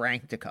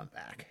Frank to come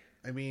back.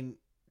 I mean,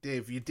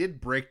 Dave, you did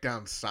break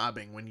down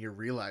sobbing when you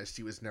realized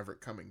he was never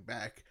coming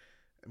back.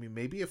 I mean,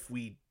 maybe if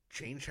we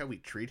change how we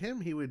treat him,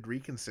 he would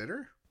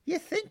reconsider? You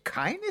think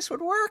kindness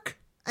would work?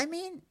 I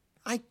mean,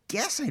 I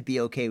guess I'd be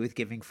okay with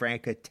giving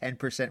Frank a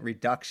 10%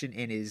 reduction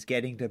in his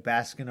getting to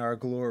bask in our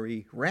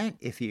glory rent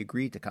if he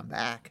agreed to come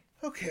back.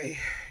 Okay,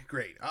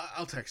 great.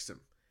 I'll text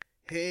him.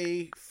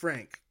 Hey,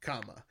 Frank,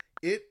 comma,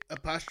 it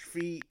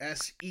apostrophe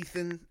S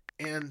Ethan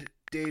and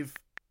Dave,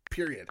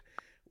 period.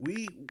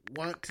 We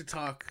want to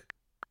talk,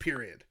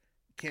 period.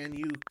 Can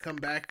you come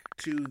back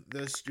to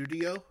the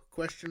studio?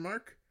 Question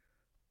mark.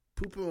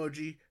 Poop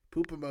emoji,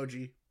 poop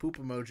emoji, poop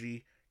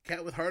emoji,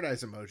 cat with hard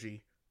eyes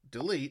emoji,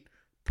 delete,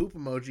 poop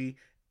emoji,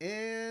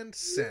 and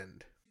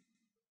send.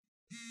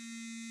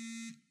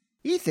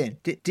 Ethan,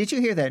 did you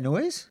hear that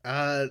noise?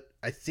 I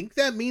think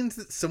that means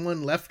that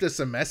someone left us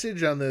a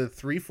message on the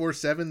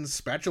 347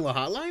 Spatula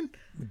hotline.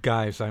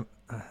 Guys, I'm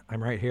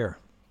right here.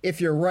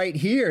 If you're right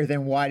here,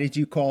 then why did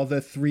you call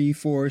the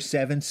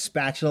 347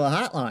 Spatula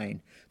hotline?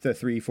 The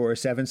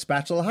 347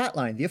 Spatula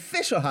hotline, the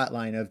official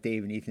hotline of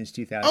Dave and Ethan's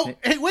 2000. Oh,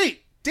 hey,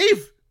 wait,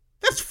 Dave,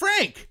 that's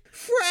Frank.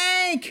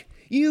 Frank!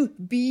 You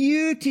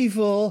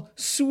beautiful,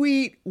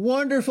 sweet,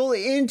 wonderful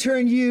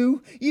intern,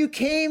 you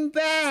came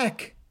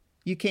back.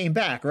 You came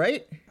back,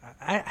 right?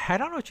 I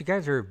don't know what you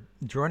guys are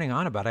droning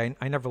on about. I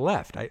never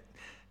left.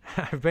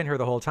 I've been here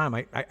the whole time.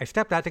 I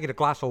stepped out to get a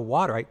glass of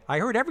water. I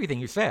heard everything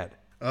you said.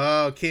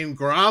 Oh, came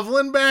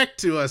groveling back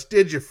to us,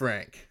 did you,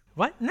 Frank?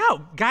 What?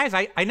 No, guys,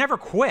 I never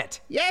quit.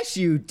 Yes,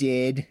 you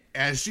did.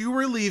 As you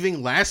were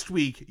leaving last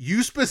week,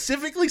 you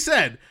specifically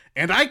said,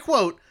 and I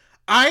quote,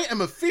 "I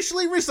am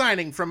officially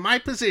resigning from my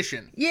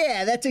position."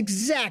 Yeah, that's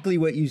exactly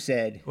what you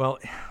said. Well,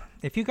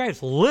 if you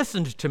guys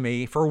listened to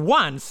me for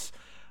once,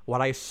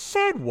 what I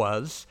said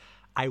was,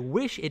 I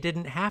wish it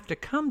didn't have to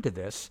come to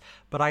this,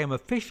 but I am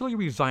officially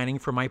resigning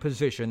from my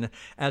position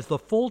as the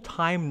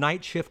full-time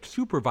night shift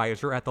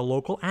supervisor at the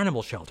local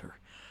animal shelter.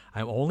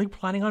 I'm only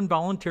planning on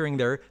volunteering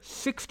there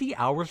 60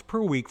 hours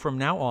per week from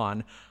now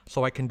on,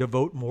 so I can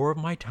devote more of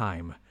my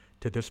time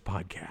to this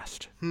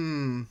podcast.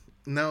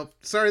 No,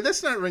 sorry,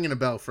 that's not ringing a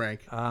bell,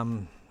 Frank.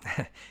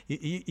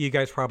 You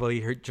guys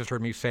probably just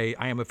heard me say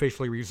I am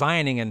officially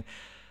resigning and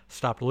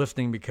stopped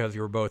listening because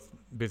you were both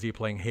busy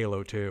playing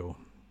Halo 2.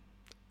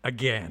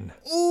 Again.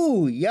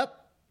 Ooh,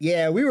 yep.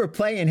 Yeah, we were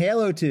playing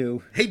Halo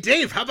 2. Hey,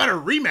 Dave, how about a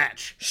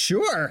rematch?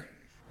 Sure.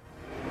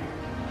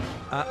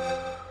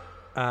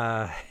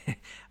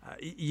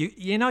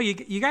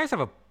 You guys have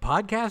a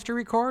podcast to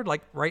record,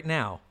 like, right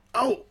now?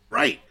 Oh,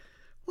 right.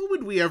 What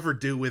would we ever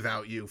do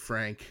without you,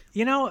 Frank?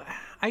 You know,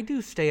 I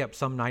do stay up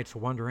some nights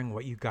wondering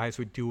what you guys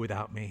would do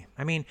without me.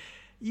 I mean,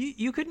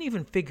 you couldn't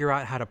even figure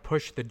out how to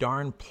push the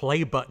darn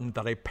play button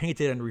that I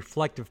painted in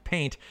reflective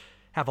paint,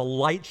 have a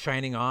light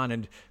shining on,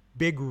 and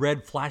big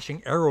red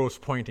flashing arrows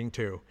pointing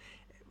to.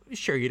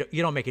 Sure, you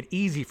don't make it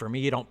easy for me.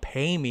 You don't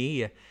pay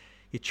me.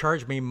 You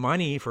charge me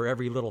money for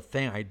every little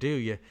thing I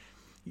do.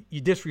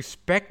 You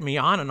disrespect me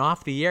on and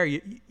off the air.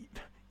 You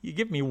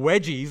give me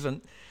wedgies,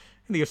 and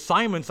the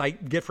assignments I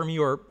get from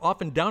you are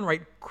often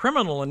downright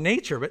criminal in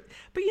nature. But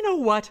you know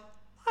what?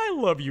 I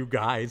love you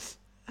guys.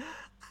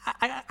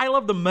 I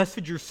love the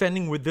message you're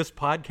sending with this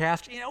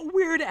podcast. You know,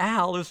 Weird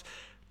Al is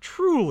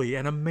truly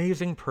an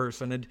amazing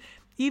person, and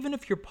even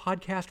if your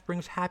podcast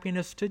brings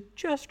happiness to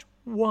just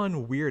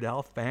one Weird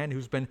Al fan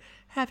who's been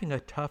having a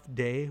tough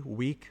day,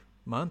 week,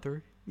 month,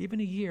 or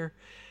even a year,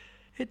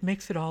 it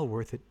makes it all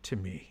worth it to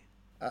me.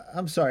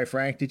 I'm sorry,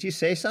 Frank. Did you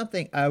say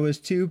something? I was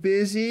too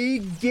busy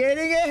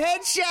getting a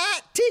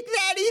headshot. Take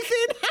that,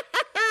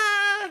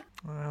 Ethan.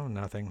 Well,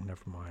 nothing.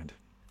 Never mind.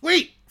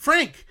 Wait,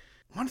 Frank.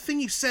 One thing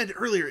you said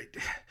earlier,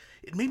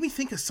 it made me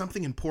think of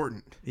something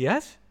important.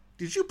 Yes?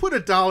 Did you put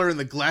 $1 in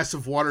the glass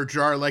of water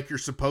jar like you're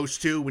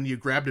supposed to when you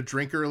grabbed a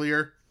drink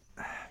earlier?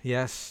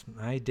 Yes,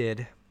 I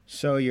did.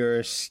 So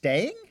you're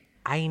staying?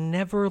 I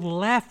never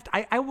left.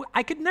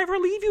 I could never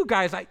leave you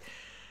guys. I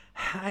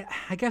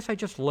guess I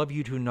just love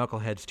you two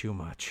knuckleheads too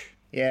much.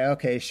 Yeah,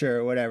 okay,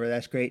 sure, whatever.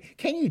 That's great.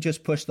 Can you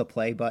just push the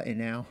play button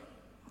now?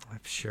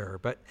 Sure,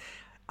 but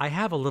I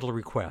have a little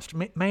request.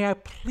 May I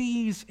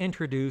please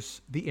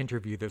introduce the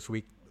interview this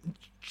week?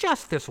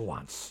 Just this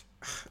once.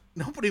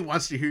 Nobody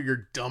wants to hear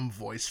your dumb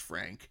voice,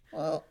 Frank.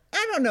 Well,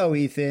 I don't know,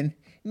 Ethan.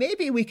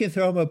 Maybe we can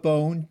throw him a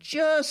bone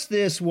just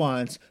this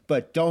once,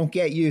 but don't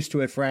get used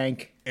to it,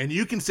 Frank. And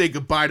you can say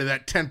goodbye to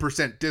that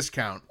 10%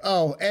 discount.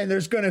 Oh, and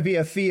there's going to be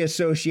a fee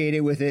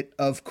associated with it,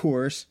 of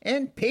course,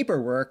 and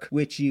paperwork,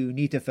 which you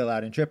need to fill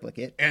out in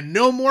triplicate. And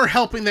no more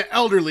helping the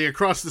elderly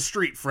across the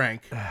street,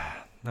 Frank.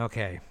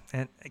 Okay.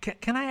 And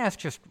can I ask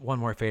just one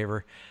more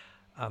favor?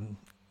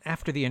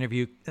 After the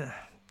interview,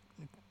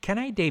 can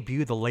I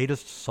debut the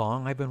latest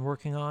song I've been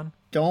working on?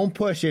 Don't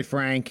push it,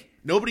 Frank.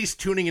 Nobody's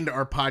tuning into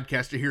our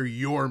podcast to hear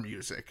your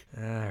music.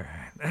 All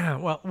right.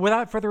 Well,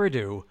 without further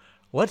ado,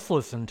 let's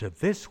listen to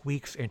this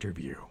week's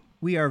interview.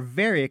 We are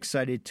very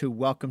excited to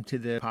welcome to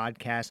the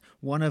podcast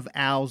one of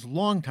Al's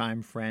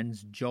longtime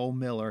friends, Joel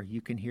Miller.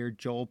 You can hear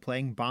Joel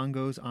playing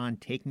bongos on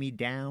Take Me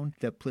Down,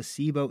 the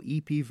Placebo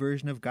EP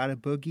version of Gotta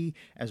Boogie,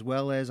 as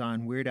well as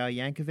on Weird Al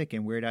Yankovic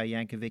and Weird Al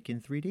Yankovic in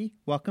 3D.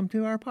 Welcome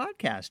to our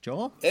podcast,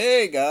 Joel.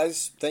 Hey,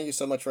 guys. Thank you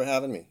so much for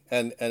having me.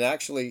 And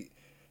actually,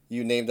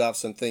 you named off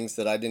some things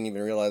that I didn't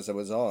even realize I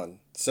was on.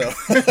 So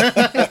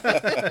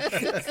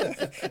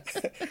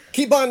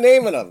keep on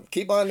naming them.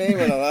 Keep on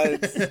naming them.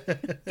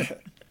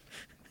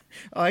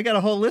 Oh, I got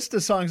a whole list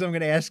of songs I'm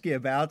going to ask you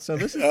about, so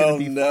this is going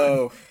to be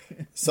fun.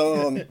 Some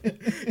of them.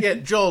 Yeah,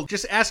 Joel,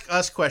 just ask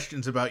us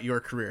questions about your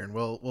career, and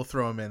we'll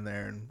throw them in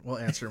there, and we'll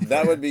answer them.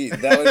 That would be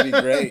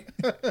great.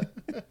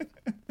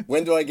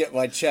 When do I get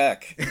my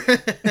check?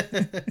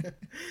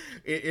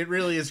 It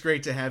really is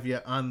great to have you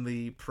on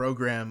the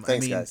program.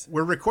 Thanks, I mean, guys.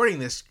 we're recording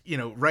this,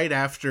 right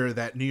after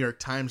that New York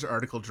Times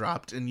article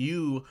dropped, and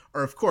you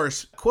are, of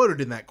course, quoted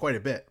in that quite a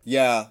bit.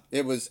 Yeah,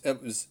 it was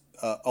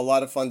a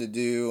lot of fun to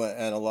do,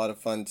 and a lot of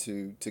fun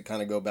to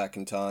kind of go back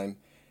in time,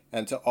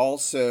 and to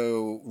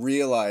also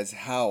realize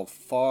how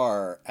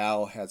far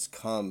Al has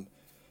come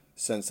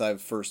since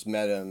I've first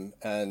met him.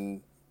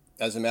 And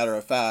as a matter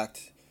of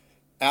fact,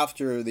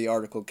 after the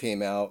article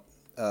came out,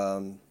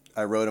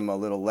 I wrote him a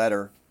little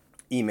letter.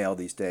 Email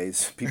these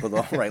days, people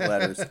don't write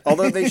letters,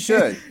 although they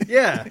should.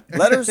 Yeah,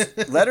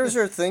 letters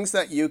are things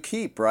that you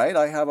keep, right?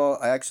 I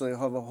actually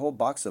have a whole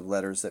box of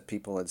letters that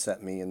people had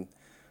sent me, and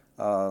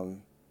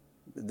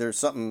there's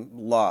something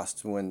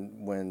lost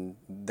when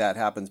that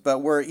happens. But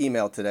we're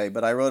email today.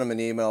 But I wrote him an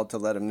email to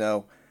let him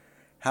know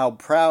how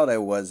proud I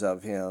was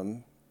of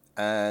him.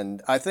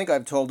 And I think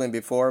I've told him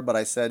before, but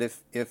I said,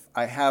 if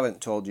I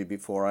haven't told you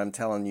before, I'm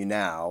telling you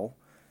now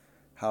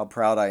how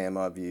proud I am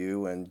of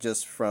you. And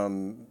just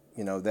from,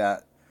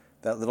 that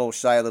little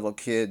shy little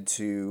kid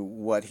to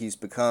what he's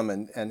become,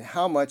 and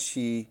how much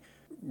he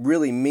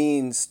really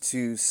means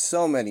to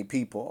so many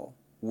people,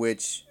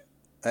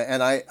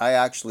 and I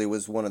actually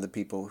was one of the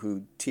people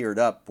who teared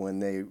up when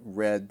they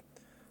read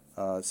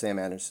Sam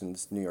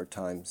Anderson's New York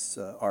Times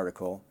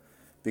article,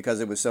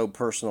 because it was so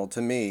personal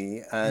to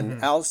me.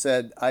 And Al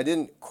said, I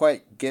didn't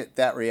quite get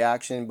that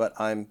reaction, but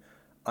I'm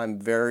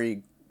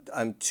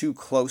too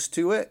close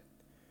to it,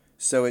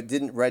 so it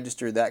didn't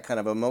register that kind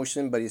of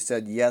emotion. But he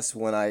said, yes,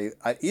 when I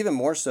even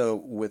more so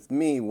with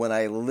me, when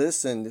I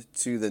listened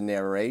to the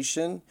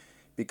narration,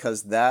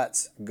 because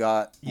that's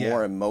got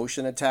more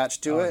emotion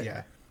attached to it.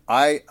 Yeah.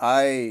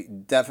 I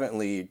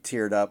definitely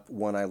teared up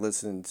when I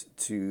listened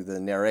to the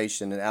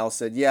narration. And Al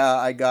said, yeah,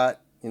 I got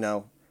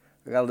a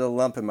little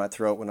lump in my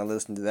throat when I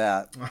listened to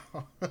that.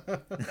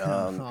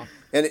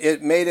 And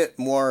it made it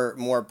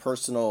more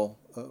personal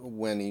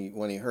when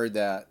he heard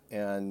that.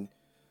 And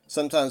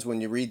sometimes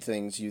when you read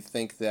things, you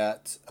think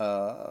that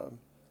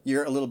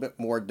you're a little bit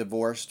more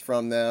divorced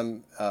from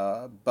them.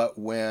 But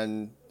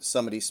when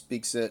somebody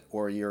speaks it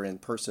or you're in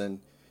person,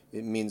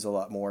 it means a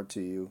lot more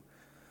to you.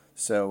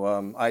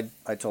 So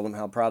I told him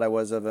how proud I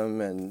was of him,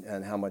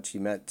 and how much he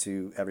meant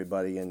to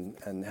everybody,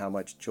 and how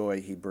much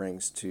joy he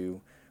brings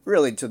to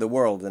the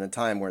world in a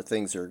time where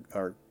things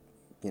are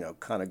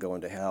kind of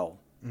going to hell.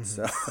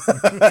 So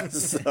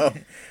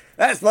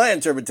that's my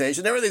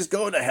interpretation. Everything's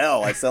going to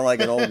hell. I sound like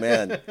an old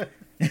man.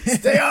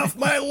 Stay off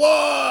my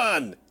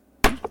lawn!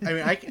 I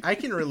mean, I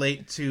can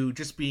relate to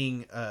just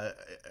being a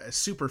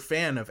super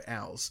fan of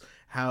Al's,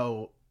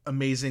 how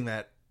amazing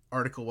that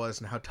article was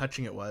and how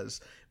touching it was.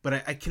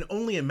 But I can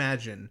only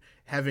imagine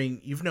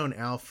you've known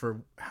Al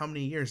for how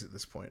many years at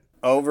this point?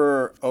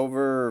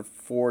 Over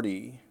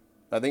 40.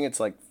 I think it's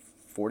like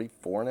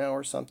 44 now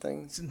or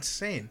something. It's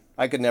insane.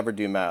 I could never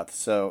do math.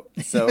 So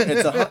it's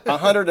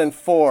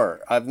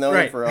 104. I've known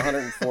him for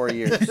 104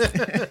 years.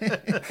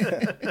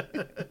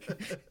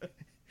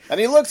 And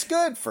he looks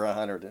good for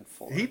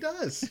 104. He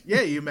does.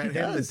 Yeah, you met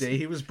him the day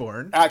he was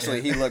born. Actually,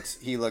 he looks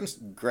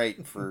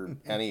great for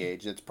any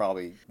age. It's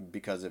probably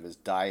because of his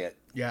diet.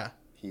 Yeah.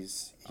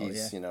 He's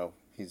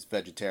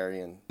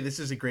vegetarian. This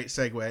is a great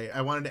segue.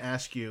 I wanted to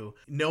ask you,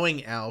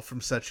 knowing Al from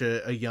such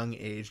a young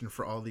age and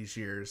for all these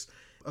years,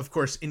 of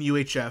course, in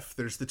UHF,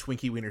 there's the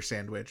Twinkie Wiener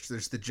sandwich.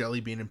 There's the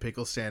jelly bean and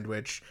pickle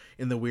sandwich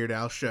in the Weird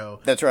Al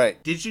show. That's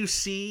right. Did you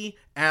see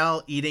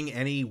Al eating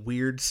any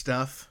weird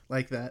stuff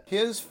like that?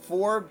 His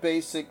 4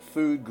 basic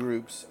food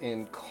groups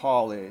in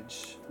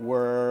college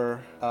were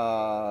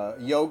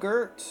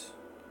yogurt,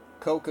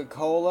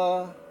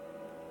 Coca-Cola,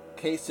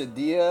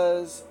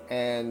 quesadillas,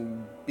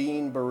 and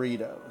bean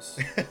burritos.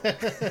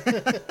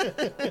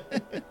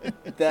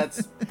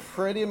 That's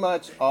pretty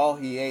much all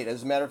he ate.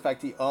 As a matter of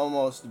fact, he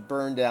almost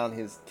burned down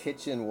his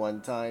kitchen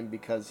one time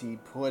because he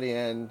put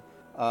in,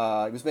 he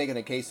was making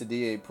a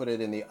quesadilla, he put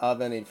it in the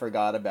oven, and he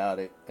forgot about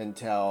it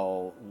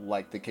until,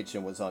 the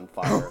kitchen was on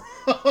fire.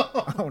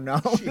 Oh, no.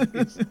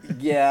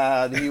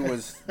 Yeah, he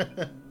was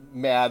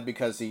mad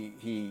because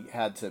he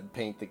had to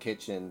paint the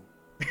kitchen.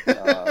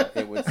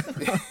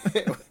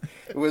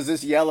 It was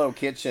this yellow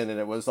kitchen, and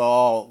it was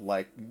all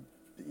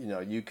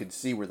you could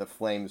see where the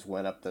flames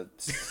went up the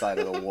side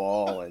of the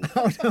wall, and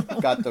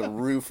got the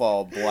roof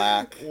all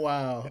black.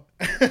 Wow.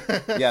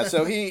 Yeah,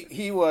 so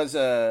he was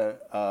a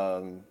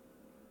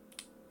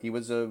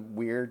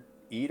weird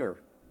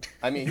eater.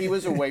 I mean, he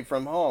was away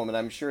from home, and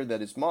I'm sure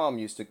that his mom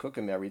used to cook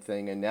him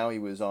everything, and now he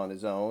was on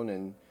his own,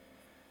 and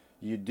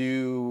you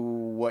do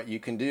what you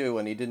can do,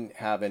 and he didn't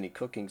have any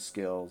cooking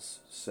skills,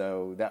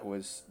 so that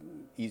was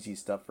easy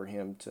stuff for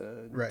him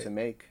to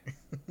make.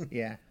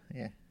 Yeah.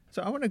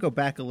 So I want to go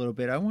back a little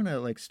bit. I want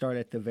to start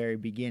at the very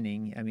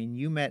beginning. I mean,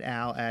 you met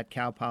Al at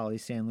Cal Poly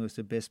San Luis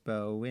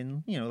Obispo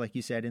in, like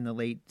you said, in the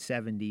late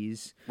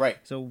 70s. Right.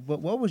 So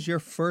what was your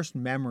first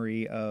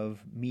memory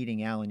of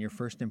meeting Al and your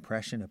first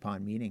impression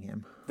upon meeting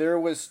him? There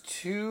was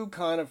 2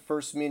 kind of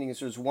first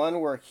meetings. There's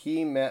one where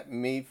he met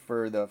me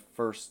for the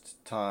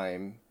first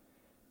time,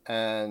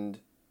 and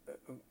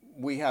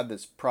we had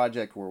this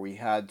project where we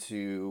had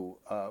to,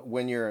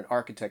 when you're in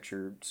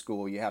architecture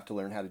school, you have to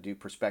learn how to do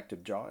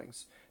perspective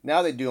drawings.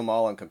 Now they do them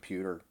all on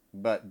computer,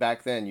 but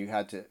back then you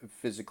had to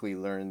physically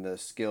learn the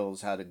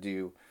skills how to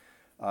do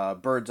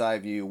bird's eye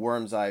view,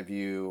 worm's eye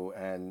view,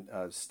 and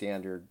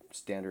standard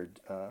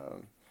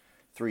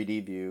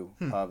 3D view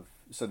of.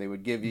 So they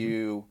would give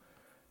you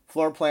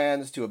floor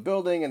plans to a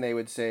building, and they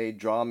would say,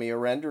 draw me a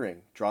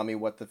rendering, draw me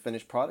what the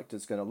finished product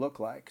is going to look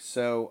like.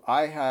 So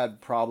I had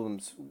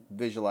problems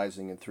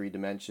visualizing in 3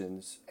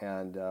 dimensions,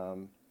 and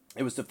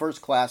it was the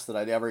first class that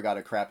I'd ever got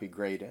a crappy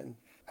grade in.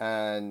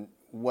 And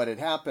what had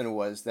happened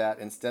was that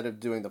instead of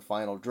doing the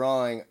final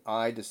drawing,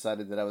 I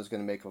decided that I was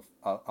going to make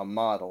a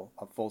model,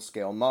 a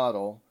full-scale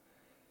model,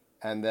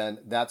 and then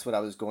that's what I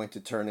was going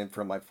to turn in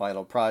for my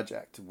final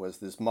project, was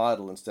this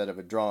model instead of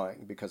a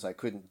drawing, because I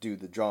couldn't do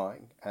the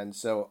drawing. And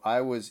so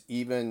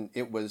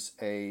it was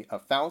a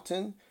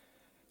fountain,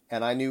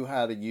 and I knew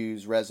how to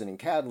use resin and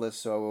catalyst,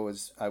 so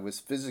I was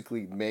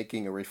physically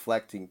making a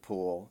reflecting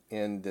pool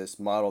in this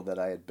model that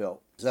I had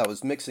built. So I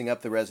was mixing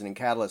up the resin and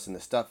catalyst, and the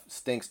stuff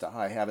stinks to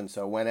high heaven,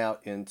 so I went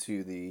out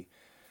into the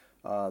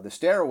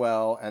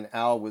stairwell, and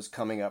Al was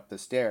coming up the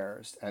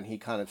stairs, and he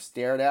kind of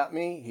stared at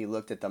me, he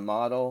looked at the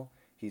model,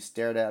 he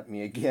stared at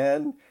me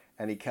again,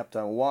 and he kept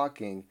on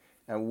walking.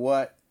 And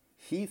what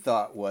he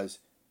thought was,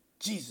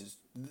 Jesus,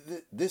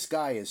 this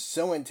guy is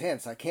so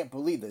intense. I can't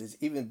believe that he's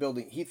even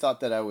building. He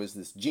thought that I was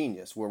this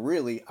genius, where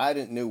really I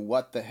didn't know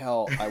what the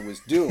hell I was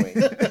doing.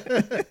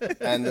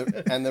 and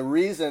the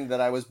reason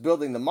that I was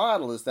building the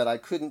model is that I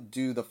couldn't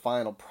do the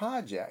final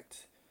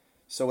project.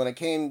 So when it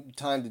came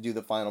time to do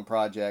the final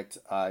project,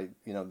 the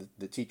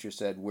teacher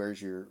said,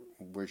 where's your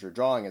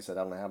drawing? I said,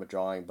 I don't have a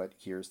drawing, but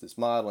here's this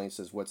model. And he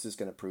says, what's this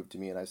going to prove to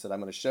me? And I said, I'm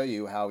going to show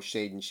you how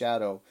shade and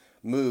shadow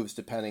moves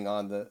depending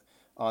on the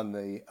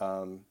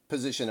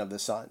position of the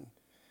sun.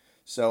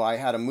 So I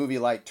had a movie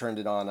light, turned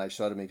it on. I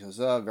showed him. He goes,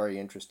 oh, very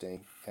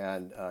interesting.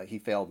 And he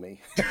failed me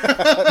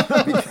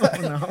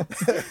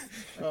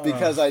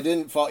because I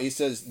didn't fall. He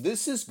says,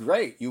 this is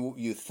great.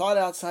 You thought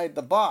outside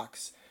the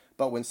box.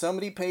 But when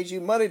somebody pays you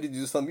money to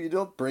do something, you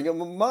don't bring them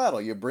a model.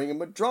 You bring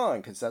them a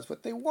drawing because that's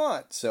what they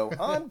want. So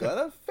I'm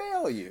going to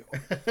fail you.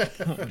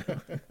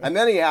 And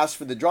then he asked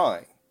for the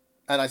drawing.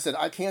 And I said,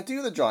 I can't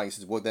do the drawing. He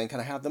says, well, then can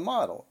I have the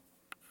model?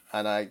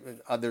 And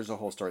there's a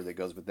whole story that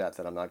goes with that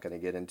I'm not going to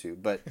get into.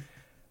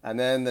 And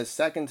then the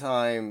second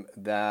time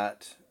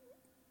that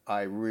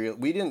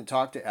we didn't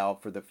talk to Al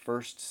for the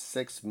first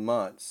 6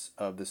 months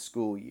of the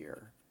school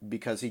year,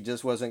 because he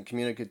just wasn't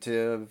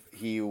communicative.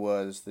 He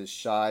was this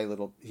shy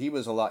he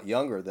was a lot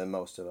younger than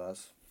most of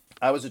us.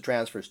 I was a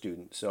transfer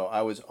student, so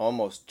I was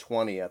almost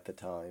 20 at the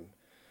time.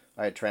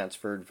 I had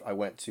transferred. I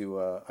went to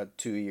a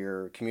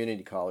 2-year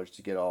community college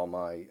to get all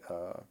my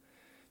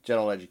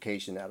general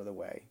education out of the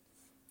way,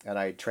 and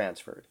I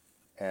transferred.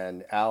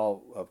 And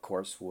Al, of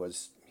course,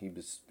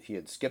 he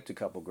had skipped a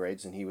couple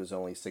grades, and he was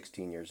only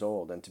 16 years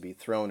old. And to be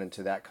thrown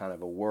into that kind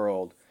of a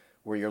world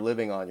where you're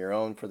living on your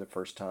own for the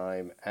first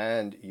time,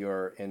 and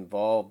you're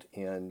involved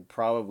in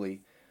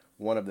probably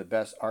one of the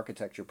best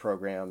architecture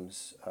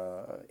programs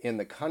in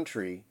the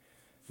country.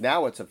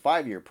 Now it's a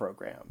 5-year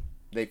program.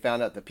 They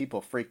found out that people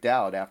freaked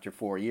out after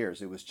 4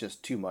 years. It was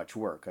just too much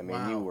work. I mean,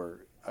 wow.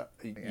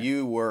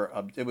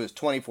 It was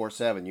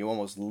 24/7. You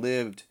almost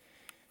lived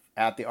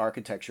at the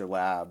architecture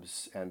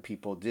labs, and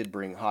people did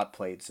bring hot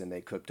plates, and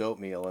they cooked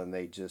oatmeal, and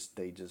they just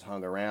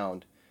hung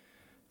around.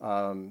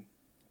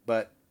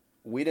 But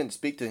we didn't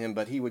speak to him,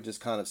 but he would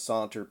just kind of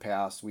saunter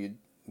past.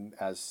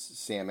 As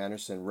Sam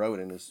Anderson wrote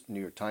in his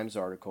New York Times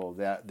article,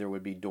 that there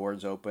would be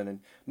doors open, and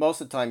most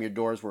of the time your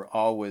doors were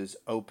always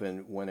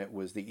open when it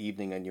was the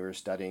evening and you were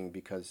studying,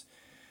 because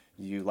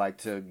you like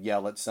to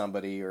yell at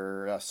somebody,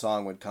 or a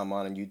song would come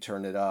on and you'd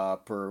turn it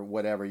up, or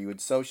whatever. You would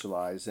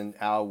socialize, and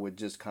Al would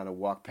just kind of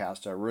walk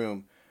past our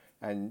room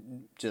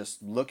and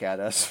just look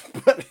at us,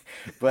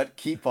 but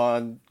keep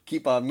on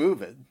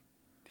moving.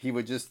 He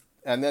would just.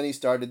 And then he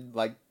started,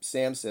 like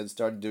Sam said,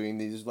 doing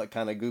these like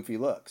kind of goofy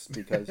looks,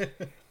 because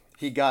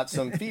he got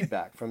some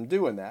feedback from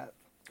doing that.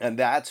 And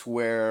that's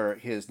where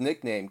his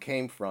nickname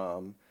came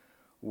from,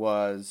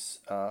 was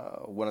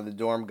one of the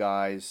dorm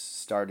guys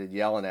started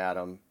yelling at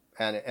him.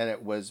 And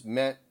it was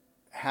meant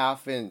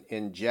half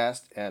in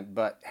jest,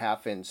 but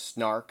half in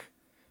snark.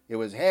 It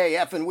was, hey,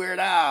 effing Weird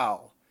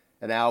Al.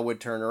 And Al would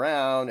turn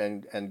around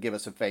and give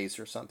us a face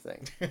or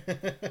something.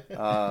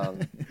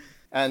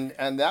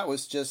 And that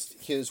was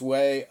just his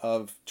way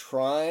of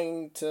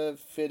trying to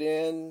fit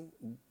in,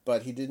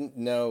 but he didn't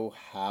know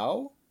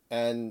how.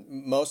 And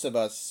most of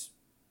us,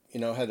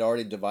 had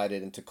already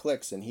divided into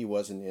cliques, and he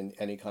wasn't in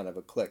any kind of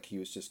a clique. He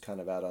was just kind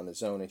of out on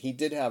his own. And he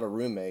did have a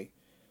roommate,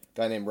 a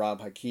guy named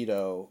Rob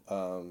Hakido,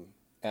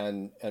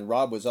 and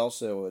Rob was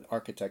also an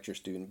architecture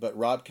student, but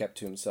Rob kept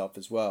to himself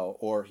as well,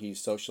 or he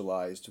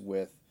socialized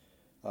with,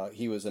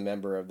 he was a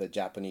member of the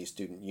Japanese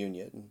Student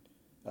Union,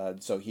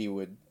 so he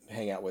would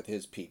hang out with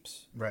his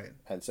peeps. Right.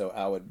 And so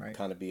Al would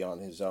kind of be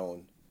on his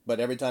own. But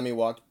every time he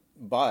walked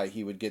by,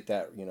 he would get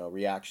that,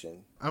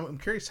 reaction. I'm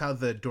curious how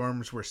the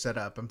dorms were set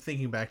up. I'm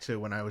thinking back to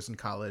when I was in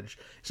college.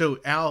 So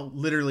Al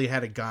literally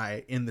had a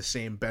guy in the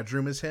same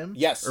bedroom as him?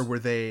 Yes. Or were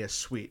they a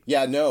suite?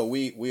 Yeah, no,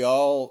 we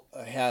all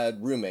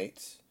had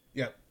roommates.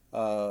 Yep.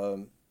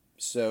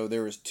 So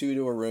there was 2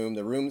 to a room.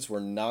 The rooms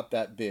were not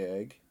that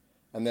big.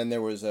 And then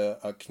there was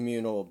a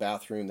communal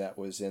bathroom that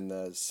was in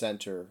the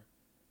center.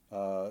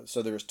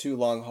 So there was 2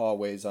 long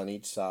hallways on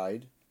each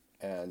side,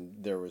 and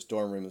there was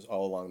dorm rooms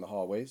all along the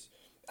hallways.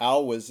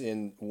 Al was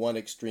in one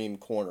extreme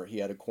corner. He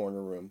had a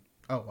corner room.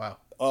 Oh, wow.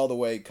 All the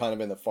way kind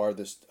of in the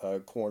farthest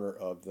corner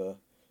of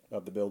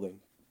the building.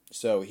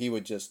 So he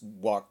would just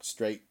walk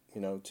straight,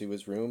 to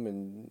his room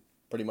and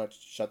pretty much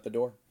shut the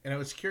door. And I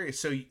was curious.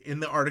 So in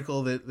the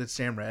article that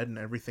Sam read and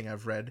everything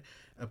I've read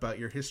about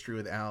your history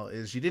with Al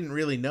is you didn't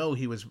really know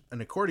he was an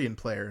accordion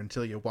player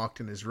until you walked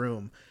in his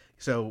room.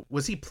 So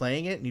was he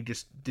playing it and you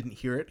just didn't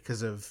hear it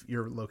because of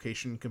your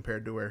location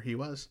compared to where he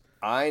was?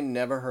 I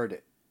never heard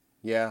it.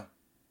 Yeah.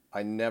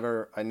 I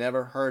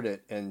never heard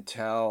it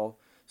until,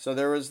 so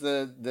there was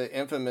the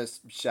infamous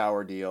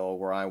shower deal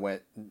where I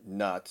went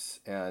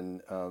nuts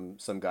and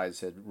some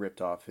guys had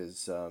ripped off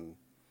his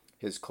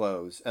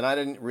clothes, and I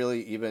didn't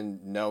really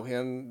even know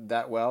him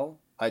that well.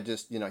 I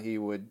just, he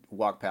would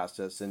walk past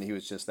us and he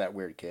was just that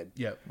weird kid.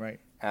 Yep, right.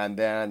 And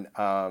then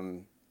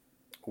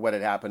what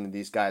had happened,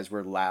 these guys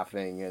were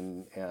laughing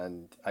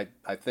and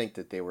I think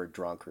that they were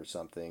drunk or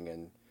something,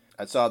 and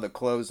I saw the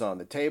clothes on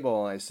the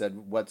table and I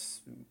said, what's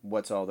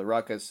all the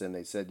ruckus? And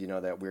they said,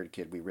 that weird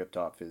kid, we ripped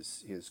off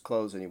his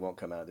clothes and he won't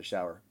come out of the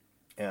shower.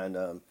 And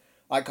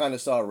I kind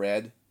of saw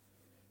red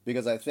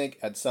because I think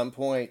at some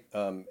point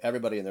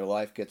everybody in their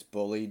life gets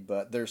bullied,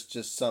 but there's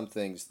just some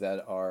things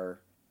that are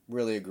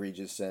really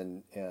egregious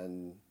and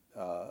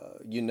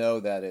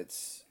that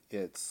it's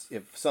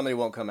if somebody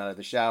won't come out of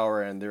the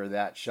shower and they're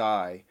that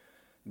shy,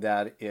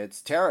 that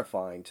it's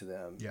terrifying to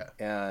them. Yeah.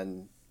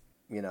 And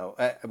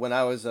when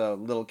I was a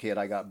little kid,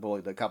 I got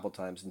bullied a couple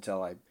times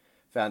until I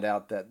found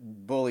out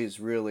that bullies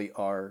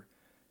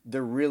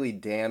they're really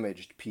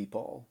damaged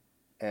people.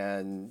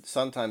 And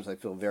sometimes I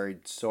feel very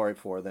sorry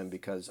for them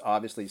because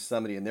obviously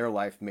somebody in their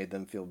life made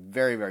them feel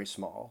very, very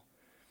small.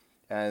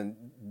 And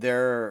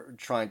they're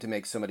trying to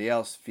make somebody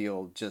else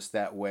feel just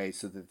that way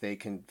so that they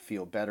can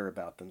feel better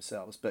about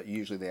themselves. But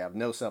usually they have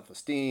no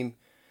self-esteem,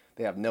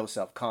 they have no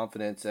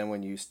self-confidence, and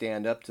when you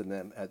stand up to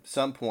them, at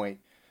some point,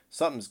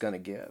 something's going to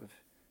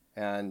give.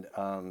 And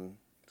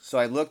so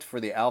I looked for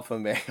the alpha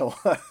male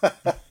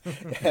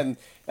and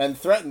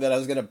threatened that I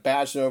was going to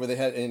bash him over the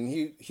head. And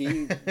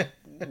he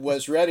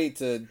was ready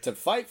to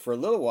fight for a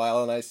little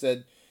while. And I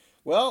said,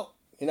 well,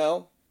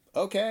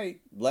 okay,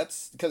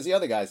 because the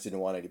other guys didn't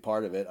want any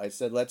part of it. I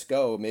said, let's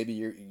go. Maybe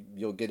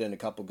you'll get in a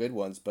couple good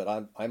ones,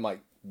 but I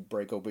might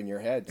break open your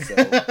head.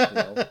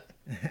 So,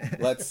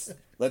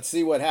 let's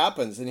see what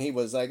happens. And he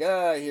was like,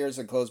 here's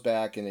a close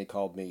back. And he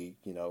called me,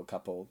 a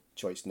couple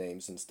choice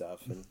names and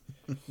stuff. And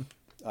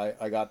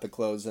I got the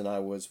clothes and I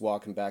was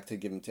walking back to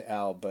give them to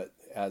Al. But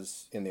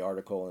as in the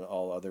article and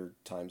all other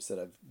times that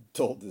I've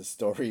told this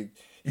story,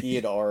 he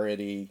had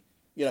already,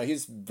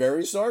 he's very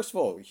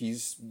resourceful.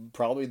 He's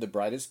probably the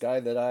brightest guy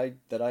that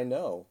I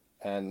know.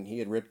 And he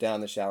had ripped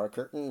down the shower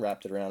curtain,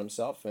 wrapped it around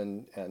himself,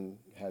 and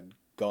had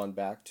gone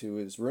back to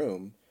his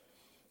room.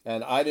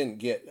 And I didn't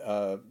get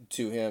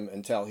to him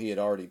until he had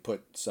already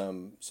put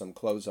some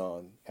clothes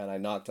on. And I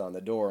knocked on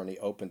the door and he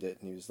opened it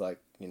and he was like,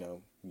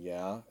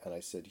 yeah. And I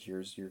said,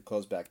 here's your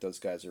clothes back. Those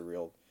guys are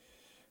real.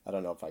 I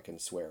don't know if I can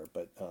swear,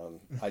 but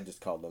I just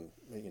called them,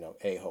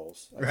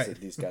 a-holes. I said,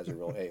 these guys are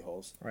real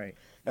a-holes. Right.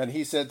 And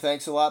he said,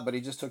 thanks a lot, but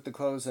he just took the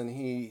clothes and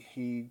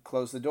he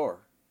closed the door.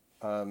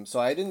 So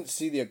I didn't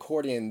see the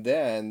accordion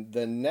then.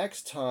 The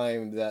next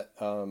time that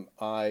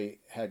I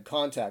had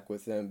contact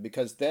with him,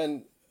 because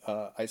then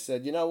I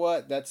said, you know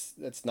what,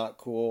 that's not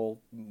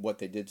cool what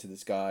they did to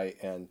this guy,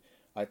 and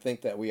I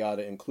think that we ought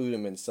to include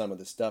him in some of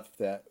the stuff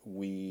that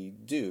we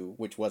do,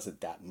 which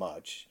wasn't that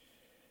much.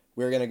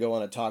 We were going to go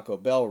on a Taco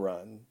Bell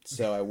run,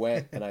 so I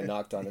went and I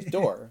knocked on his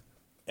door.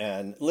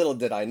 And little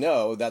did I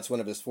know, that's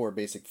one of his 4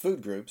 basic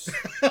food groups.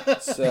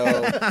 So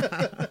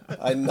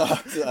I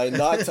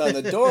knocked on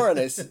the door and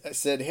I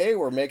said, hey,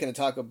 we're making a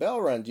Taco Bell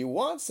run. Do you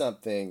want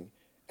something?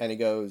 And he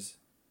goes,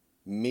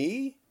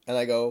 me? And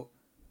I go,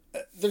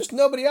 there's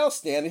nobody else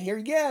standing here.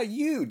 Yeah,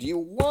 you. Do you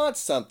want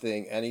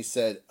something? And he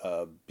said,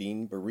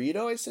 bean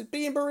burrito? I said,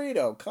 bean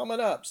burrito,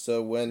 coming up.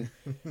 So when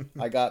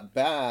I got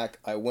back,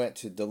 I went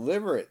to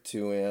deliver it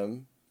to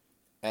him.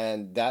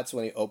 And that's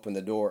when he opened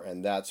the door,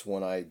 and that's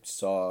when I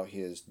saw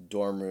his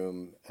dorm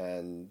room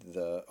and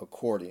the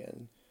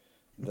accordion.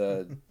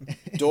 The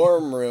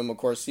dorm room, of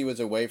course, he was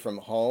away from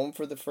home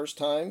for the first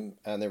time,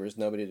 and there was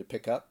nobody to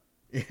pick up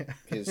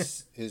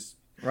his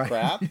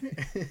crap.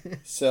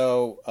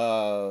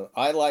 So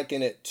I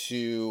liken it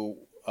to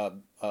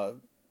a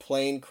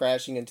plane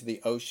crashing into the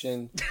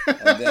ocean,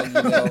 and then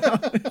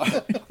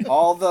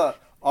all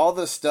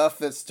the stuff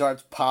that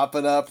starts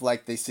popping up,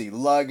 like they see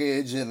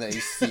luggage and they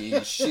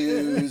see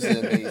shoes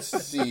and they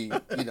see,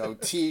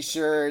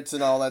 T-shirts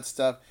and all that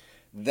stuff.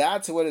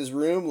 That's what his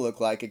room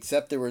looked like,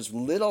 except there was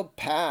little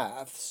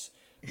paths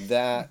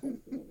that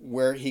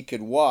where he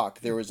could walk.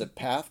 There was a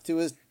path to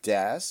his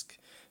desk,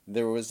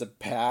 there was a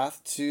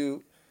path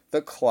to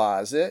the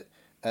closet,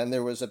 and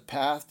there was a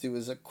path to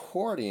his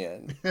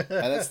accordion.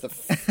 And that's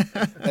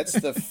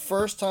the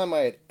first time I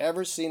had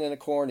ever seen an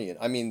accordion.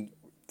 I mean,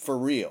 for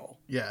real.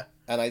 Yeah.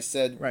 And I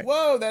said,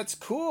 "Whoa, that's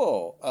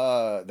cool.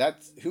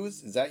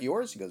 Is that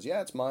yours?" He goes,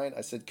 "Yeah, it's mine."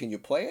 I said, "Can you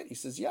play it?" He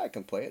says, "Yeah, I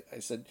can play it." I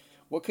said,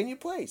 "What can you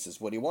play?" He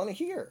says, "What do you want to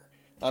hear?"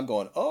 I'm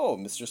going, "Oh,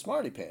 Mr.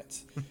 Smarty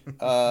Pants.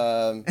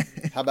 How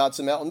about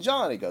some Elton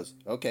John?" He goes,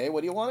 "Okay, what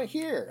do you want to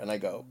hear?" And I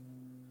go,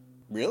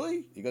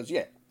 "Really?" He goes,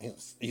 "Yeah."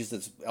 He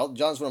says, "Elton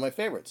John's one of my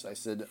favorites." I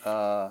said,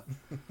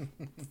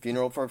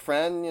 "Funeral for a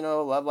Friend,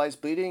 Love Lies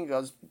Bleeding." He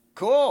goes,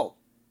 "Cool."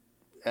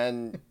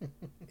 And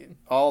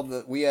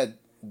we had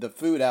the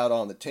food out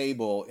on the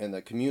table in the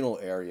communal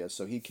area,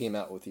 so he came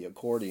out with the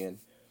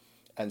accordion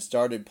and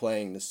started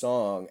playing the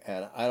song,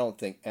 and I don't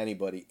think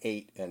anybody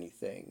ate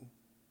anything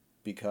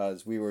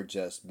because we were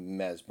just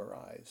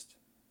mesmerized.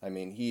 I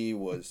mean, he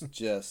was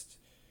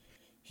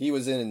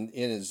in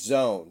his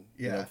zone.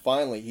 Yeah.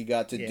 Finally, he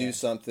got to do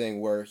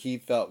something where he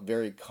felt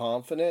very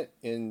confident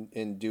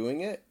in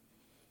doing it,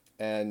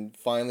 and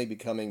finally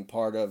becoming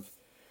part of,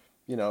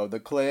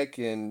 the clique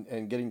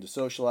and getting to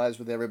socialize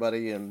with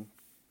everybody and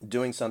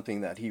doing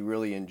something that he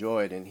really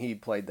enjoyed. And he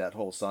played that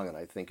whole song, and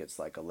I think it's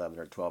like 11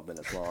 or 12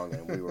 minutes long,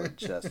 and we were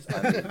just,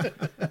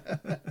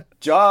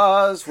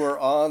 jaws were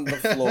on the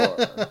floor.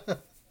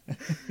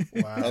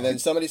 Wow. And then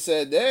somebody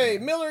said, "Hey,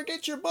 Miller,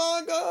 get your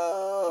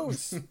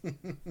bongos."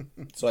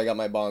 So I got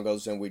my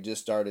bongos, and we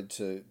just started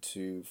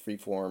to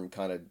freeform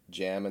kind of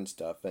jam and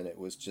stuff, and it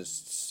was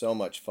just so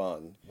much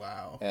fun.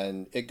 Wow.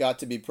 And it got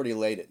to be pretty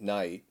late at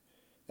night,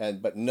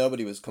 but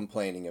nobody was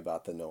complaining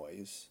about the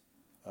noise.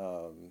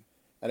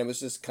 And it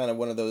was just kind of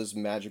one of those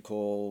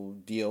magical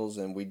deals,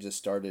 and we just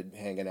started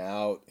hanging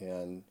out,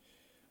 and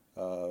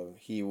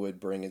he would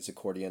bring his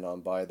accordion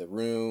on by the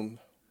room,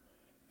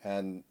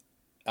 and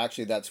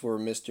actually that's where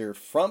Mr.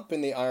 Frump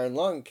in the Iron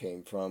Lung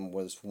came from,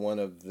 was one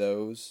of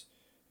those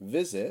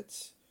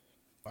visits.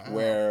 Wow.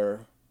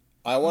 Where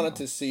I wanted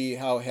to see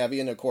how heavy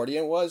an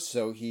accordion was,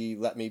 so he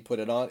let me put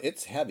it on.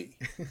 It's heavy.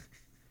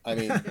 I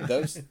mean,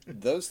 those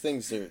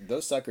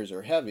suckers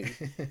are heavy,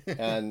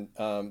 and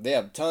they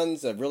have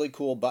tons of really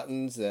cool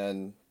buttons.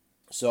 And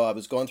so I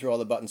was going through all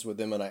the buttons with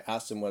him, and I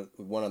asked him what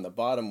one on the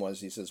bottom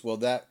was. He says, "Well,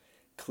 that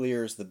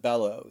clears the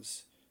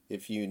bellows.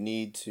 If you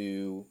need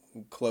to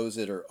close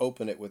it or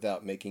open it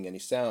without making any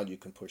sound, you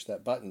can push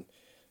that button."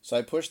 So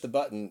I pushed the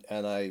button,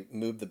 and I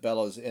moved the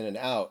bellows in and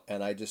out,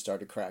 and I just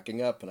started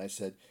cracking up, and I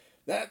said,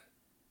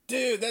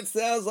 "Dude, that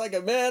sounds like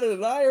a man in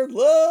an iron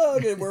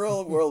lung." And we're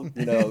all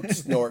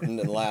snorting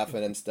and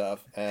laughing and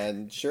stuff.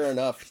 And sure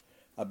enough,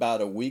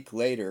 about a week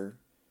later,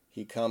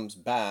 he comes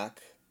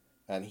back,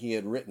 and he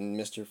had written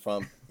Mr.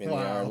 Frump in the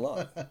Iron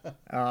Lung.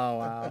 Oh,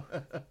 wow.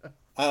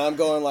 And I'm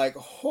going like,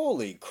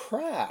 holy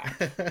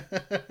crap.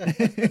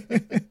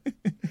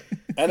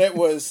 And it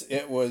was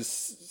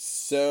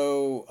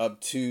so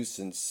obtuse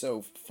and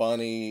so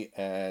funny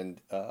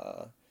and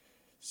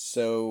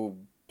so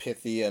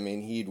pithy. I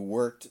mean, he'd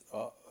worked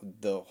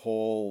the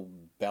whole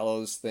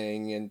bellows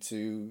thing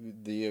into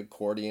the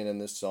accordion and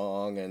the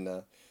song, and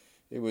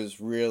it was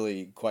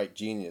really quite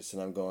genius.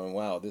 And I'm going,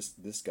 wow,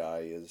 this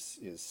guy is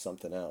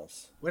something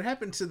else. What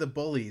happened to the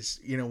bullies?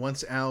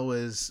 Once Al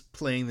was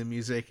playing the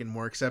music and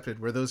more accepted,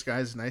 were those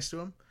guys nice to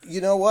him?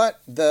 You know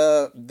what?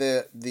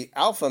 The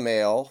alpha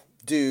male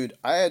dude,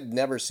 I had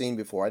never seen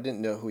before. I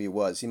didn't know who he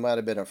was. He might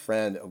have been a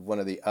friend of one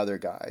of the other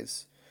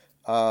guys.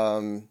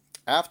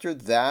 After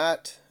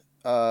that,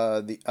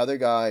 the other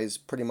guys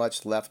pretty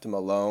much left him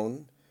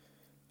alone.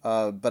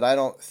 But I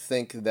don't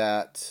think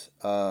that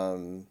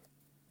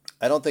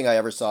I don't think I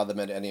ever saw them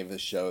at any of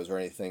his shows or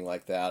anything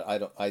like that.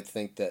 I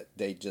think that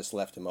they just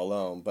left him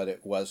alone, but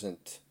it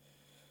wasn't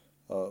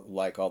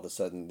like all of a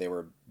sudden we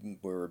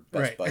were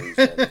best buddies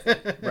or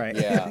anything. Right.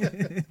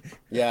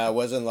 Yeah. It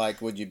wasn't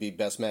like, would you be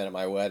best man at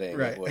my wedding?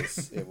 Right. It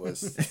was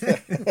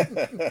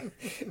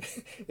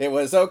it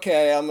was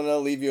okay. I'm gonna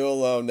leave you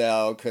alone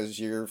now because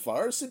you're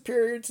far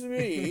superior to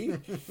me.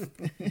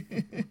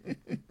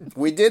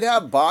 We did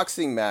have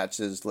boxing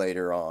matches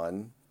later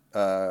on.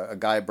 A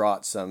guy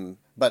brought some,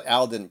 but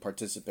Al didn't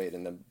participate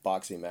in the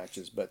boxing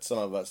matches. But some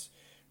of us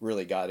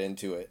really got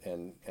into it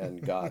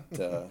and got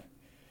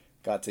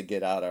to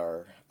get out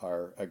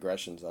our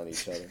aggressions on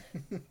each other.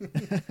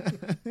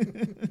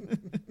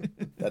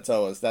 That's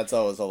always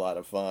a lot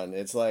of fun.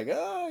 It's like,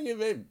 oh, you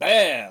made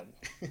bam.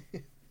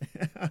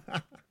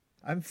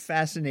 I'm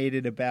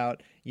fascinated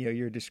about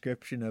your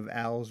description of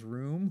Al's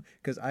room,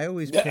 because I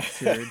always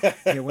pictured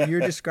when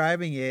you're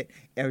describing it,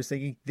 I was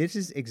thinking this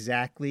is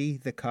exactly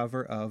the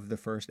cover of the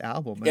first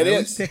album. And I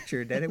always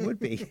pictured that it would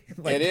be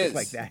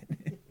like that.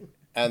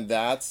 And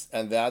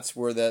that's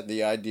where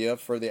the idea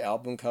for the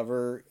album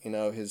cover,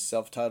 his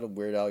self-titled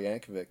Weird Al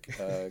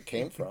Yankovic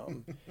came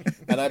from.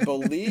 And I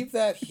believe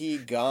that he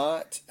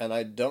got, and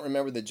I don't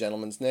remember the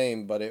gentleman's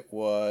name, but it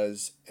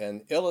was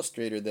an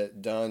illustrator that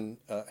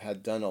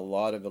had done a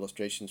lot of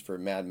illustrations for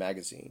Mad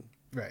Magazine.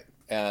 Right.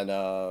 And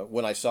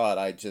when I saw it,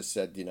 I just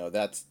said,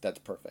 that's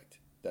perfect.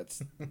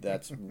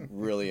 That's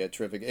really a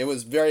terrific. It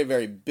was very,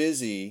 very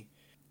busy,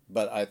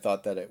 but I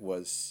thought that it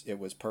was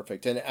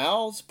perfect. And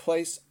Al's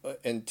place,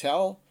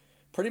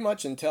 pretty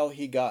much until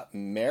he got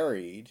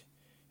married,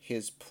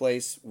 his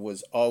place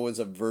was always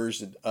a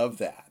version of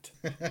that.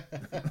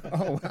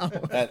 Oh, wow.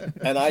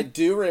 And I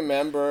do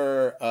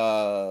remember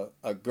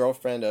a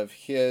girlfriend of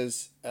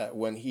his,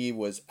 when he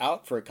was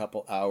out for a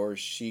couple hours,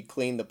 she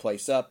cleaned the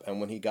place up. And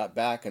when he got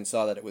back and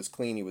saw that it was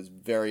clean, he was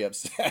very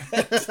upset.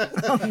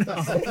 Oh,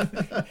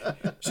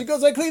 no. She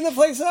goes, I cleaned the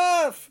place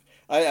up.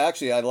 I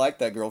liked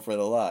that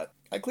girlfriend a lot.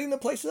 I cleaned the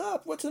place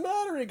up. What's the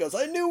matter? He goes,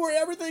 I knew where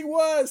everything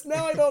was.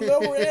 Now I don't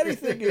know where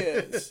anything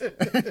is.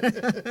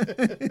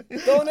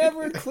 Don't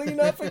ever clean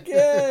up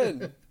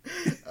again.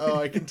 Oh,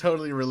 I can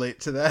totally relate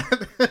to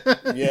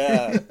that.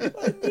 Yeah.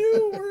 I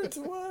knew where it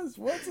was.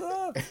 What's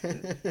up?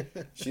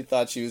 She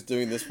thought she was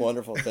doing this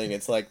wonderful thing.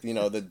 It's like,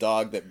 the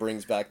dog that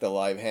brings back the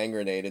live hand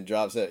grenade and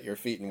drops it at your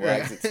feet and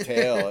wags its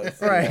tail.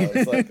 It's, right.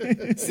 It's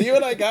like, see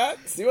what I got?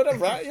 See what I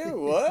brought you?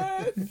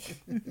 What?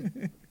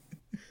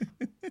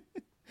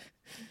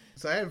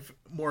 So I have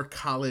more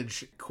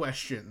college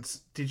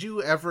questions. Did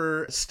you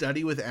ever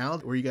study with Al?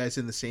 Were you guys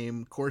in the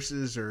same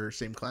courses or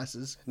same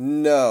classes?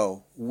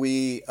 No,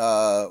 we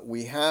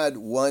had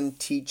one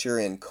teacher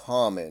in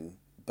common,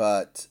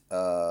 but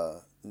a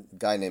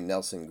guy named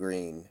Nelson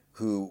Green,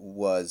 who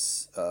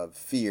was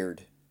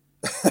feared.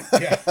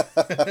 Yeah.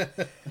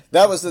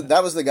 That was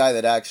the guy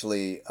that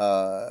actually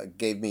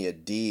gave me a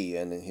D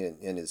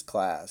in his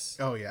class.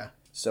 Oh yeah.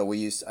 So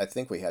I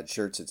think we had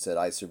shirts that said,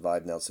 I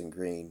survived Nelson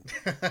Green.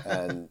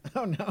 And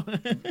oh, no.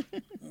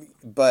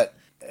 But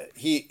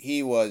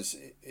it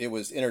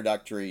was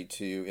introductory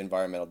to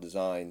environmental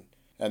design.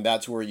 And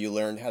that's where you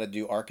learned how to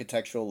do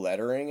architectural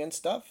lettering and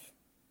stuff.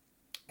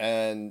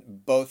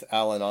 And both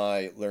Al and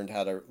I learned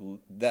how to,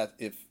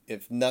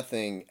 if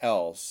nothing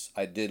else,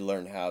 I did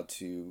learn how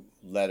to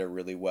letter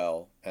really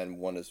well. And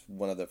one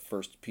of the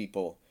first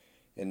people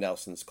in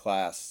Nelson's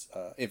class,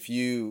 if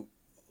you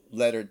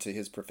lettered to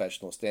his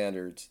professional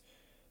standards,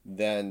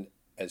 then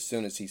as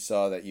soon as he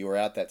saw that you were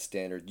at that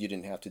standard, you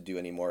didn't have to do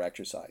any more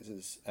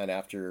exercises. And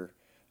after,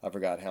 I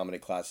forgot how many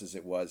classes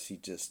it was, he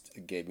just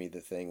gave me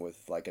the thing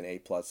with like an A+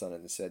 on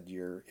it and said,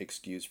 you're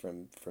excused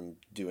from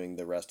doing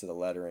the rest of the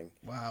lettering.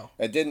 Wow.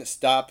 It didn't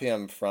stop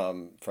him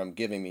from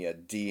giving me a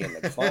D in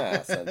the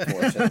class,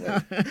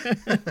 unfortunately.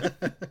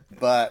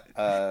 But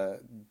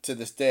to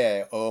this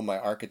day, I owe my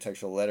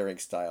architectural lettering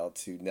style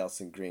to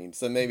Nelson Green.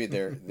 So maybe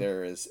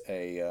there is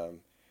a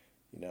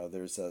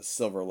there's a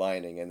silver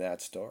lining in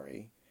that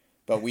story.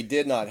 But we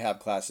did not have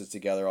classes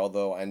together,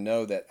 although I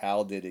know that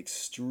Al did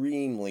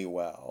extremely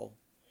well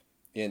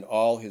in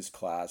all his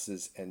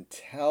classes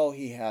until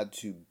he had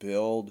to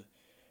build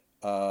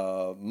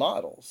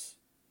models,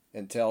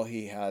 until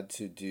he had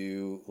to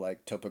do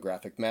like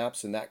topographic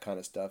maps and that kind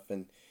of stuff.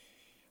 And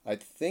I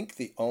think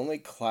the only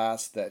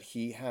class that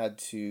he had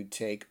to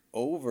take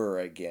over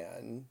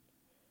again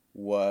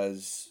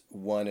was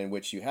one in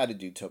which you had to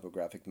do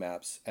topographic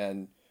maps.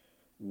 And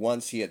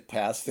once he had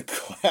passed the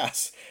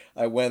class,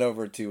 I went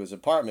over to his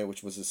apartment,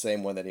 which was the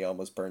same one that he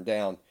almost burned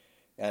down.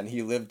 And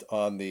he lived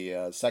on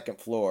the second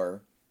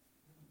floor.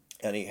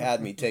 And he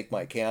had me take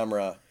my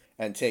camera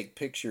and take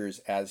pictures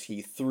as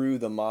he threw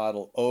the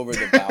model over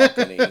the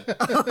balcony.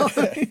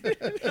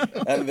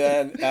 And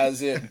then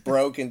as it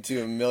broke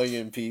into a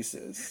million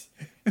pieces.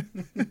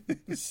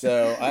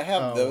 So I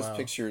have those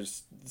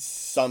pictures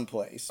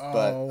someplace,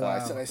 but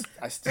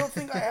I still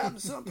think I have them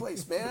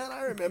someplace, man.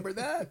 I remember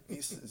that.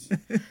 He says,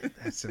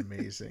 that's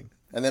amazing.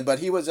 And then, but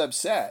he was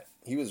upset.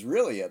 He was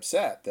really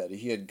upset that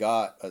he had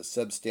got a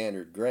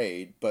substandard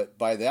grade, but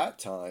by that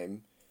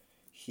time,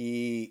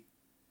 he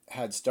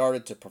had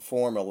started to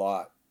perform a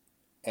lot,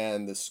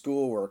 and the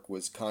schoolwork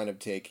was kind of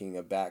taking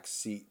a back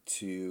seat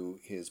to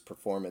his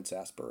performance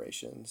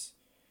aspirations.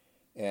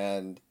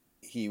 And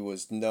he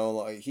was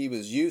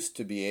used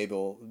to be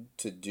able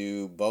to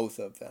do both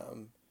of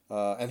them.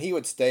 And he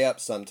would stay up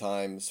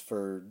sometimes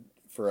for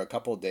a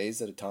couple of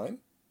days at a time.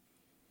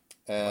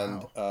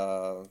 And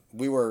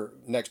we were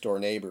next door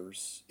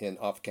neighbors in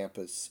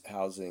off-campus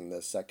housing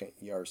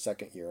our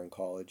second year in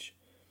college.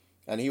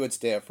 And he would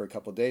stay up for a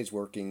couple of days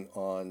working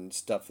on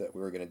stuff that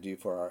we were going to do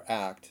for our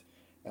act.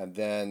 And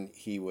then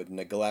he would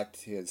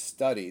neglect his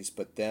studies,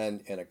 but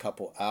then in a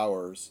couple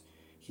hours,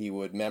 he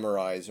would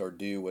memorize or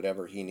do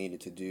whatever he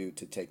needed to do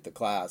to take the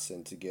class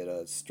and to get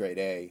a straight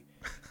A.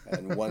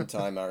 And one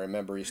time I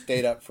remember he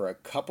stayed up for a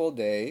couple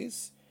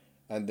days,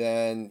 and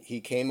then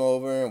he came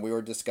over and we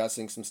were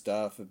discussing some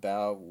stuff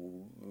about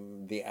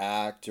the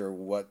act or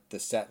what the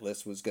set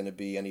list was going to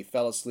be, and he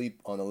fell asleep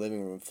on the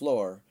living room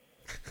floor.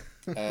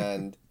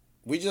 And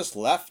we just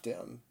left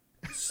him.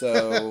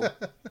 So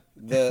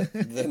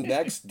the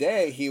next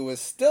day he was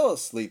still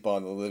asleep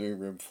on the living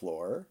room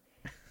floor.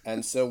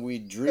 And so we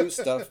drew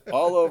stuff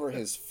all over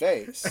his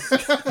face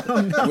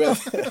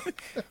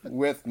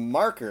with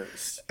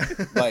markers,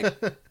 like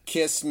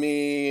 "kiss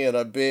me" and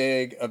a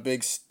big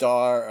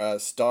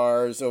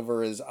stars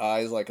over his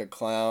eyes like a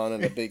clown,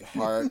 and a big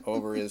heart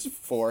over his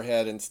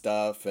forehead and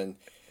stuff. And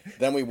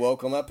then we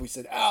woke him up. We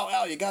said,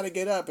 Al, you got to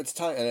get up. It's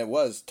time. And it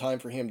was time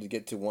for him to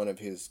get to one of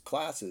his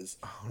classes.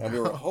 And we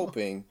were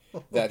hoping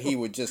that he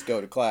would just go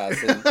to class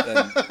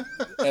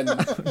and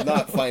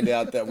not find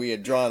out that we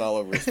had drawn all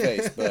over his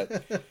face.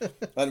 But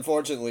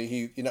unfortunately,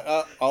 he,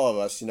 all of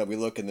us, we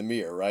look in the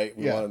mirror, right?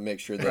 We want to make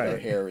sure that our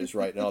hair is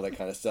right and all that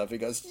kind of stuff. He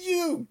goes,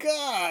 "You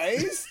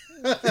guys,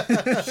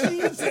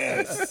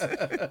 Jesus."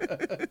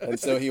 And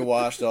so he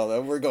washed all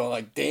that. We're going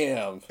like,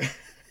 damn.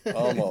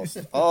 Almost.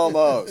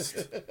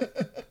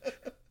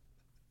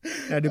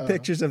 Now, do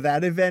pictures of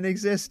that event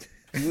exist?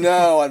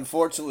 No,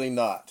 unfortunately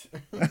not.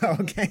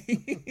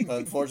 Okay.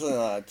 Unfortunately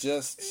not.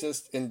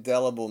 Just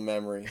indelible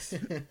memories.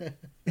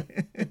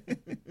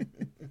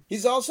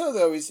 He's also,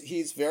 though,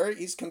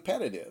 he's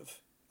competitive.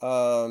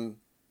 In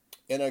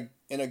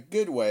a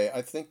good way.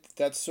 I think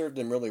that served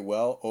him really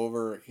well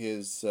over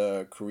his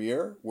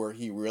career, where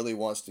he really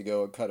wants to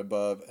go a cut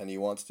above and he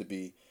wants to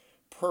be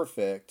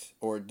perfect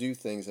or do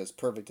things as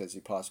perfect as he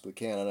possibly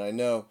can. And I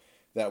know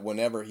that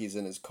whenever he's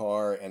in his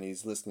car and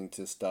he's listening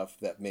to stuff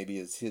that maybe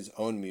is his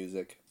own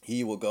music,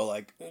 he will go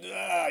like,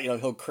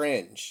 he'll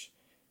cringe.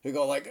 He'll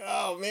go like,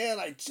 "Oh man,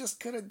 I just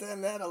could have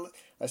done that."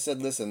 I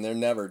said, "Listen, they're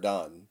never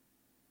done.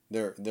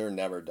 They're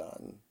never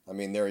done. I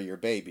mean, they're your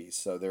babies,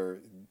 so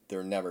they're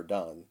never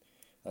done."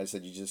 I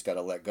said, "You just got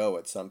to let go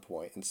at some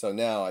point." And so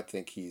now I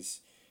think he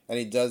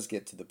does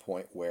get to the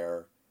point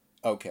where,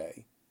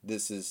 okay,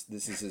 this is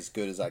as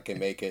good as I can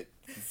make it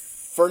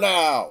for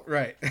now.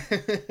 Right.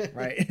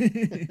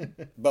 Right.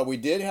 But we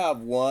did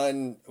have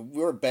one,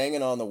 we were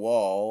banging on the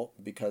wall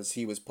because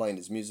he was playing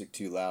his music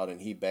too loud,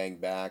 and he banged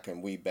back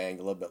and we banged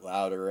a little bit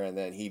louder, and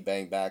then he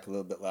banged back a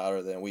little bit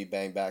louder, then we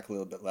banged back a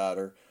little bit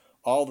louder.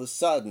 All of a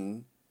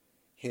sudden,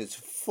 his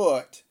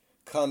foot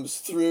comes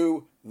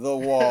through the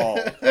wall.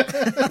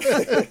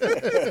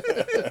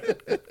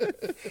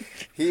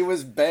 He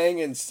was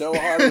banging so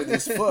hard with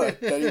his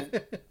foot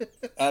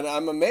and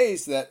I'm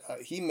amazed that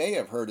he may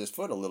have hurt his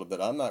foot a little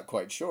bit. I'm not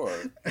quite sure,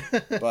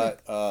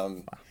 but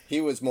he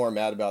was more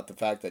mad about the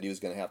fact that he was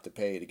going to have to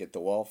pay to get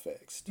the wall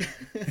fixed.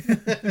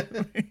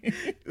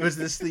 Was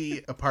this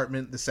the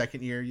apartment the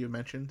second year you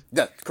mentioned?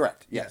 That's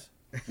correct. Yes.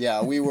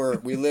 Yeah, we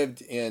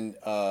lived in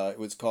it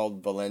was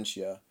called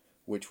Valencia,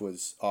 which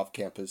was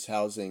off-campus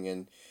housing,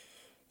 and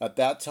at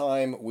that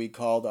time, we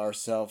called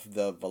ourselves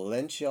the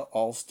Valencia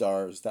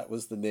All-Stars. That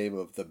was the name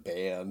of the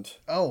band.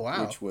 Oh,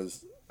 wow. Which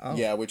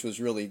was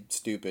really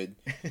stupid.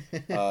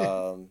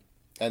 And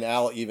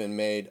Al even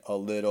made a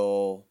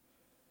little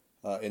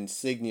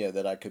insignia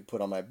that I could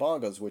put on my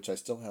bongos, which I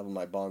still have on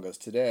my bongos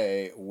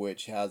today,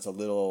 which has a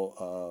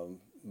little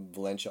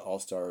Valencia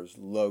All-Stars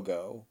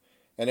logo.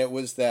 And it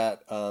was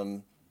that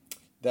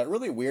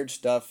really weird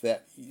stuff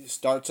that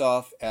starts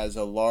off as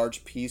a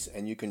large piece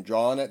and you can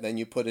draw on it, then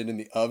you put it in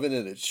the oven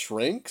and it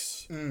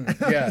shrinks.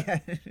 Yeah.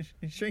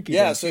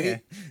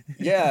 Shrinky.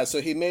 Yeah,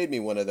 so he made me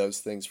one of those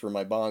things for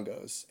my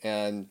bongos,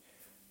 and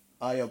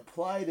I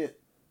applied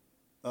it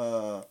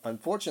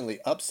unfortunately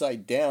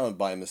upside down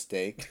by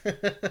mistake.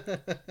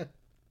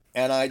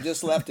 And I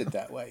just left it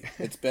that way.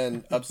 It's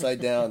been upside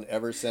down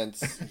ever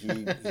since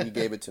he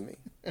gave it to me.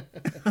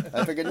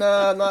 I figured, no,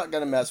 I'm not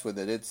gonna mess with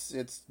it.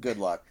 It's good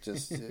luck.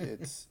 Just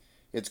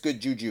it's good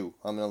juju.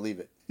 I'm gonna leave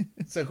it.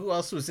 So who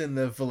else was in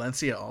the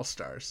Valencia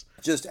All-Stars?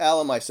 Just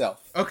Al and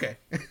myself. Okay.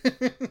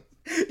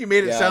 You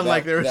made it sound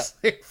like there was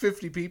like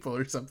 50 people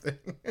or something.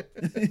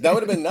 That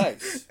would have been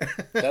nice.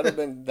 That would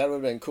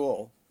have been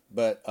cool.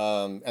 But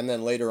and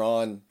then later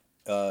on,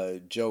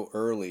 Joe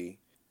Early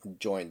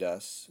joined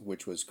us,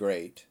 which was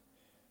great.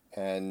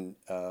 And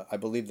I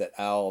believe that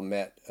Al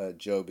met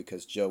Joe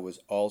because Joe was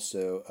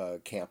also a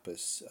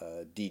campus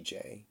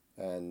DJ.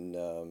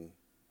 And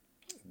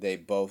they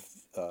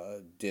both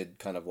did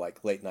kind of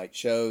like late night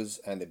shows,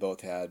 and they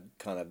both had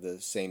kind of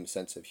the same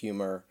sense of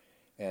humor.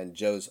 And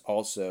Joe's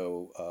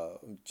also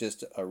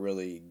just a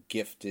really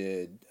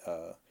gifted,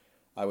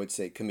 I would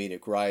say,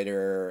 comedic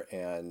writer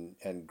and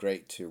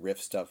great to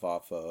riff stuff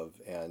off of.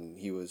 And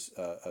he was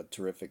a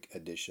terrific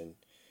addition.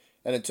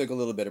 And it took a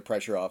little bit of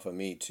pressure off of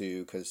me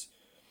too, because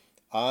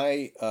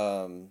I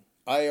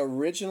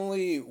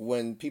originally,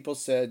 when people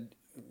said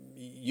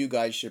you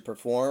guys should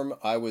perform,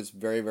 I was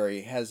very,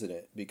 very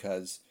hesitant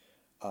because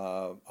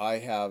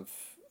I have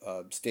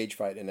stage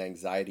fright and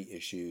anxiety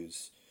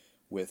issues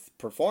with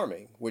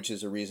performing, which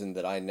is a reason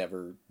that I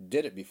never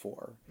did it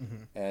before.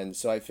 Mm-hmm. And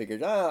so I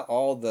figured,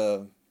 all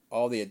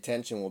the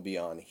attention will be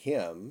on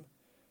him.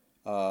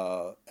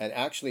 And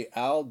actually,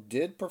 Al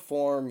did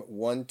perform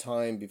one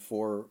time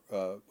before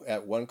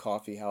at one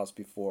coffee house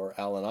before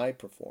Al and I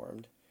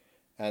performed,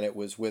 and it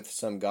was with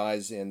some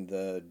guys in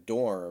the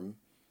dorm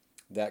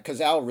because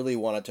Al really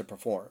wanted to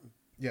perform.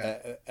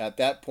 Yeah. At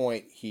that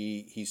point,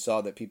 he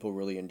saw that people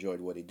really enjoyed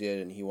what he did,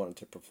 and he wanted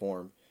to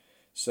perform.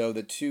 So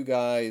the two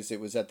guys, it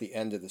was at the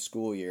end of the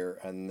school year,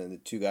 and then the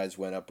two guys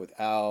went up with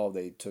Al.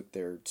 They took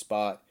their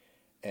spot,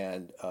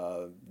 and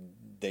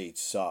they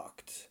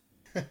sucked.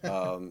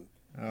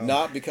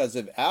 Not because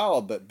of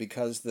Al, but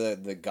because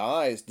the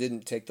guys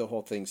didn't take the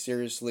whole thing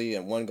seriously,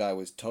 and one guy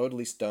was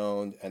totally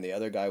stoned, and the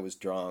other guy was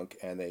drunk,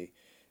 and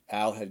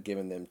Al had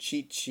given them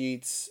cheat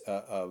sheets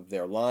of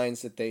their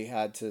lines that they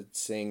had to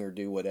sing or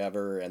do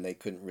whatever, and they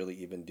couldn't really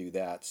even do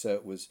that. So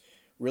it was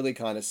really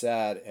kind of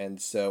sad.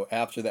 And so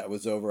after that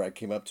was over, I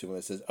came up to him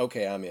and says,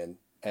 okay, I'm in.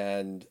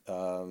 And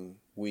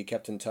we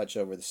kept in touch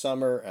over the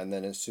summer, and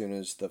then as soon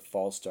as the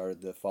fall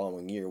started the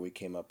following year, we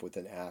came up with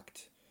an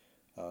act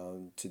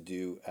to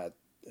do at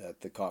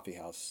the coffee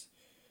house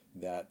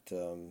that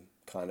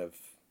kind of,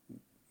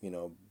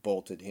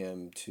 bolted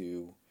him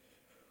to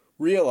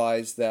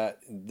realize that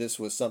this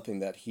was something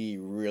that he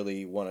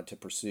really wanted to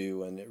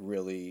pursue, and it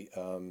really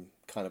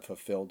kind of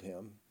fulfilled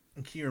him.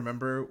 And can you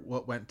remember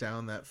what went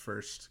down that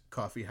first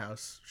coffee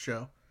house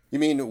show? You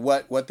mean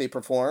what they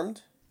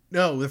performed?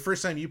 No, the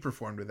first time you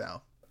performed with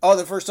Al. Oh,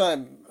 the first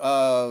time.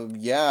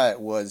 Yeah, it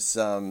was.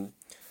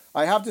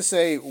 I have to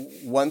say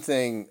one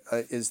thing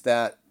is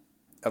that,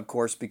 of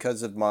course,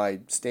 because of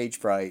my stage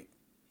fright,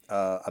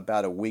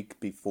 about a week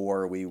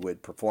before we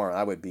would perform,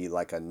 I would be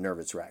like a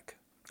nervous wreck.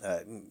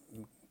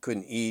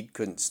 Couldn't eat,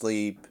 couldn't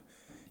sleep.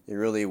 It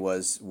really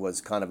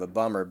was kind of a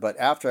bummer. But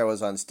after I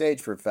was on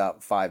stage for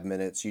about 5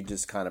 minutes, you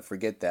just kind of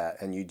forget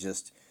that, and you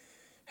just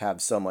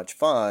have so much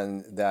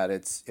fun that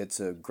it's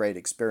a great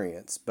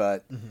experience.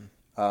 But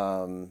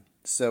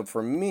so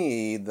for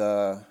me,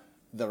 the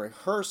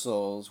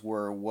rehearsals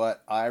were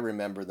what I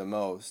remember the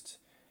most,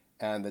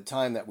 and the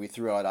time that we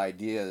threw out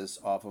ideas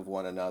off of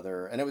one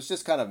another, and it was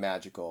just kind of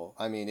magical.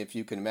 I mean, if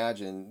you can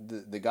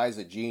imagine, the guy's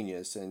a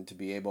genius, and to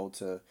be able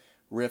to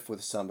riff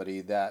with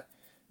somebody that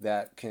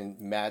can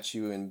match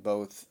you in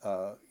both,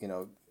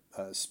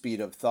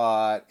 speed of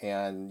thought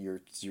and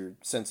your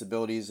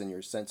sensibilities and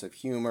your sense of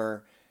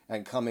humor,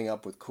 and coming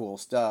up with cool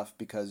stuff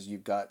because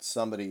you've got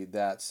somebody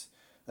that's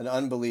an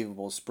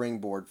unbelievable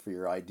springboard for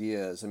your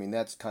ideas. I mean,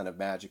 that's kind of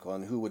magical,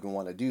 and who wouldn't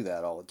want to do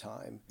that all the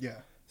time? Yeah.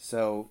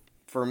 So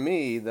for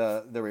me,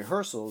 the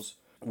rehearsals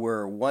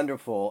were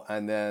wonderful,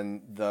 and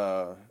then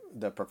the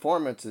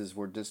performances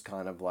were just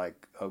kind of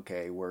like,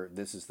 okay,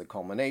 this is the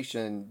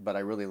culmination, but I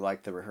really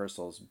liked the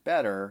rehearsals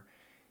better.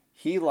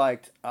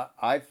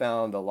 I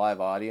found the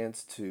live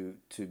audience to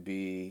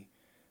be,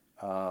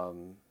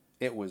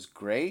 it was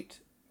great,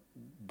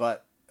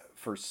 but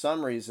for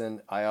some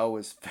reason I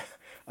always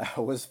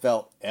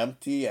felt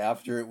empty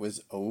after it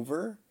was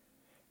over,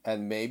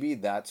 and maybe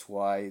that's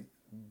why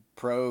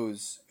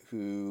pros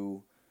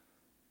who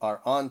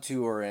are on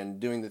tour and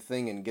doing the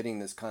thing and getting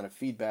this kind of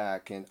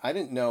feedback, and I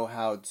didn't know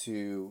how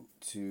to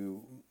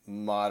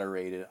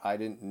moderate it. I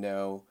didn't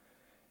know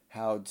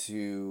how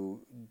to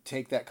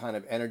take that kind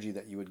of energy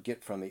that you would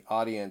get from the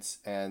audience,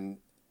 and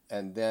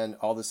then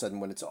all of a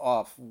sudden when it's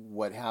off,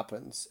 what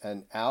happens?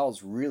 And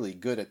Al's really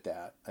good at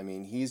that. I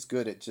mean, he's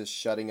good at just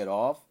shutting it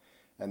off,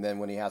 and then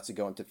when he has to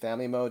go into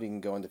family mode, he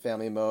can go into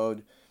family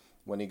mode.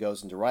 When he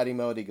goes into writing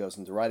mode, he goes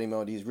into writing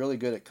mode. He's really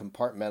good at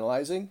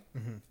compartmentalizing.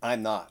 Mm-hmm.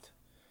 I'm not.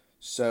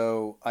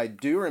 So I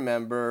do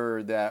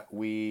remember that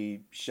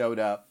we showed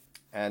up,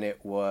 and it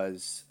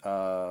was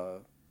a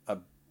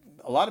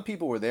lot of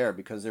people were there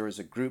because there was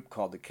a group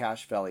called the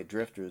Cache Valley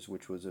Drifters,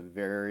 which was a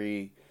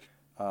very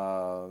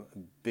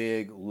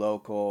big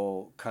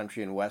local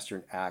country and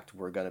western act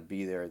were going to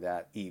be there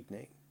that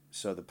evening.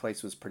 So the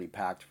place was pretty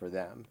packed for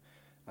them.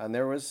 And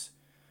there was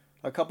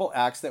a couple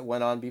acts that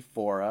went on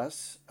before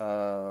us,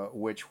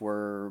 which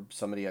were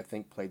somebody I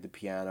think played the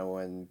piano,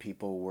 and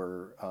people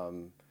were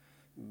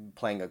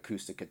playing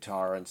acoustic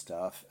guitar and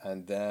stuff,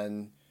 and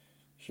then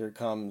here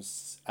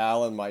comes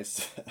Al and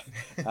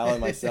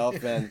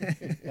myself,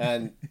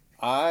 and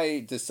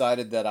I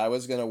decided that I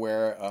was going to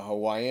wear a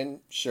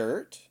Hawaiian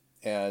shirt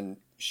and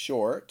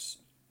shorts,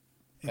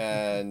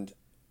 and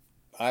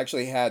I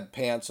actually had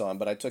pants on,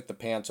 but I took the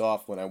pants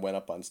off when I went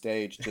up on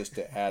stage just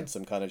to add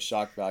some kind of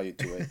shock value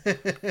to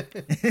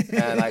it.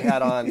 And I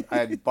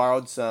had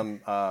borrowed some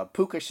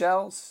puka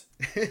shells,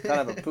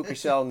 kind of a puka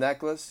shell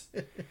necklace.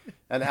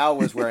 And Al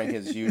was wearing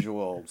his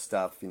usual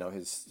stuff,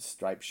 his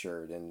striped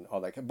shirt and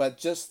all that. But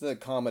just the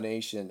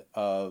combination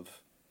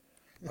of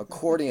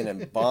accordion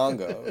and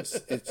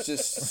bongos, it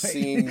just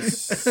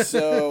seems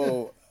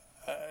so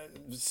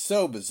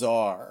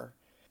bizarre.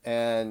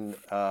 And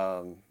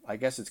I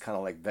guess it's kind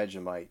of like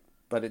Vegemite,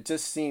 but it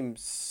just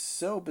seems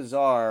so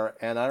bizarre.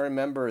 And I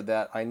remember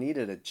that I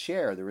needed a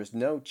chair. There was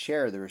no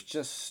chair. There was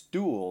just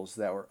stools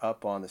that were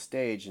up on the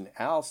stage. And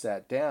Al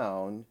sat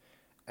down,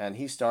 and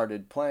he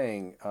started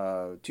playing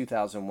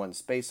 2001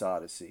 Space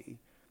Odyssey.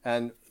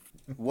 And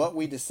what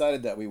we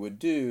decided that we would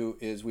do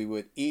is we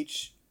would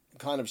each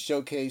kind of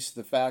showcase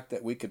the fact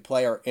that we could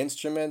play our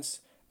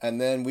instruments,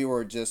 and then we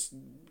were just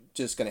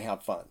going to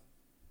have fun.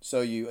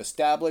 So you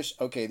establish,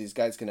 okay, these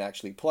guys can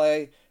actually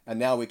play, and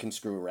now we can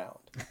screw around.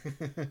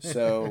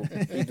 So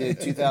he did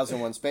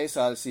 2001 Space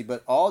Odyssey,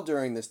 but all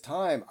during this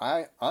time,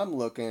 I'm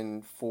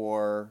looking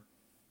for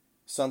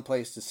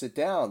someplace to sit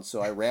down.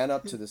 So I ran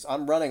up to this.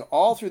 I'm running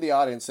all through the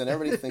audience, and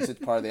everybody thinks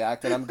it's part of the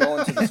act. And I'm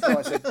going to this girl.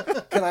 I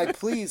said, "Can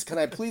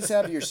I please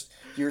have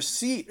your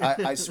seat?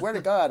 I swear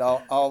to God,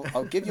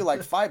 I'll give you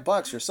like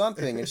 $5 or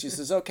something." And she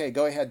says, "Okay,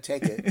 go ahead,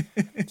 take it."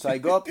 So I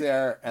go up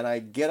there and I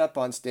get up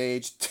on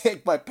stage,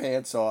 take my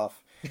pants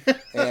off,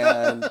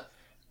 and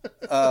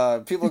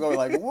people go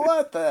like,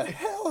 "What the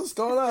hell is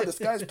going on? This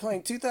guy's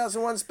playing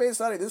 2001 Space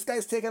Odyssey. This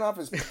guy's taking off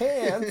his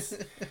pants."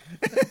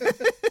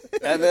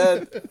 And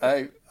then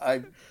I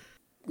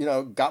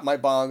got my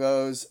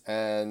bongos,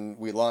 and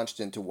we launched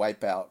into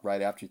Wipeout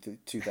right after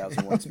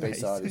 2001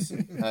 Space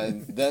Odyssey.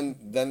 And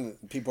then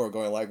people are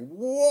going like,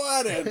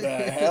 "What in the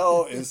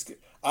hell is..."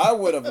 I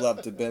would have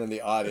loved to have been in the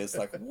audience,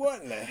 like,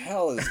 what in the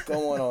hell is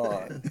going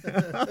on?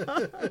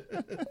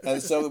 And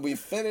so we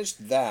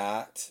finished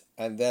that,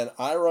 and then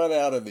I run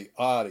out of the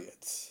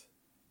audience,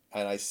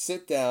 and I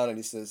sit down, and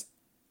he says,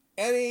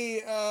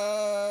 "Any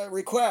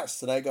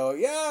requests?" And I go,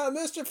 "Yeah,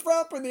 Mr.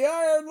 Frump and the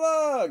Iron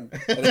Lung."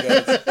 And he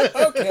goes,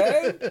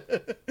 "Okay."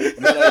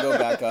 And then I go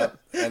back up,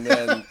 and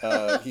then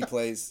he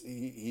plays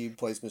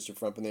Mr.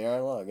 Frump and the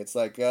Iron Lung. It's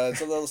like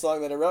it's a little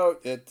song that I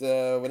wrote. It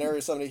whenever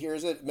somebody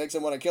hears it, it makes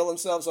them want to kill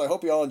themselves. So I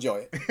hope you all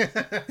enjoy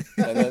it.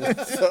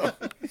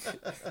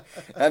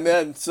 And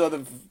then so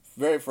the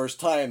very first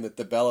time that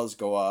the bellows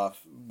go off,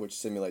 which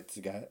simulates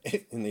the guy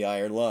in the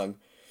Iron Lung,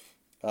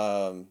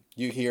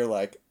 you hear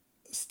like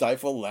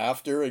stifle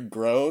laughter and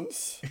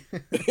groans.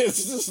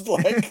 It's just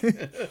like,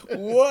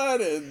 what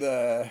in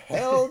the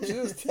hell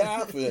just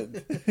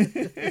happened?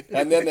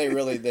 And then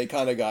they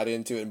kind of got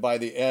into it, and by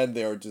the end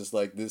they were just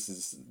like, this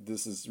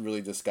is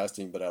really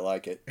disgusting, but I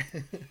like it.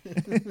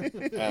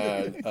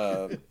 And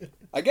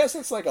I guess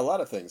it's like a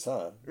lot of things,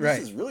 huh? Right.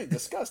 This is really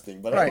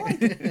disgusting, but I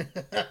like it.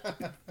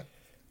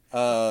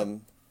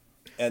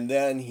 And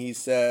then he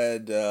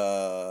said,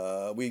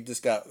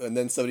 and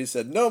then somebody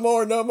said, no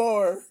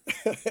more.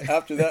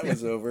 After that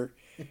was over.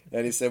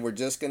 And he said, we're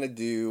just going to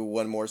do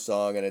one more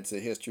song, and it's a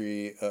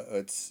history.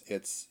 I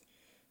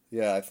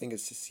think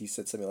he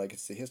said something like,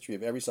 it's the history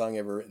of every song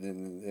ever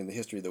written in the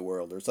history of the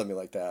world, or something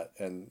like that.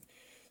 And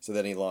so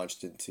then he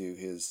launched into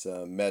his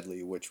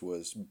medley, which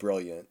was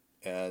brilliant.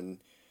 And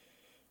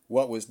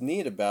what was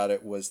neat about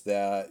it was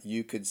that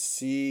you could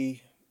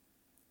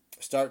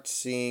start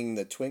seeing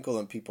the twinkle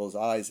in people's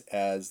eyes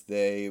as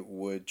they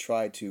would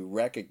try to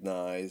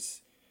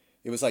recognize.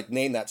 It was like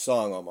name that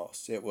song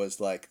almost. It was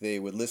like they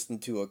would listen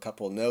to a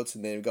couple of notes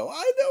and they would go,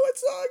 I know what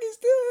song he's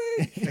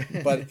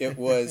doing. But it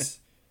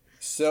was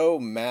so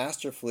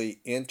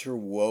masterfully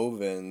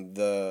interwoven.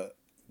 The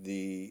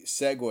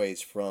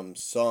segues from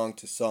song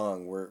to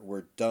song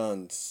were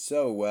done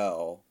so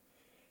well.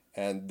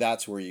 And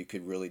that's where you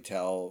could really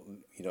tell,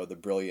 the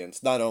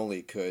brilliance. Not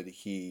only could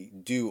he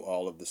do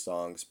all of the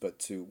songs, but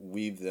to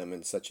weave them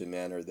in such a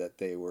manner that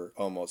they were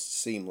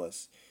almost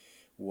seamless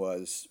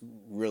was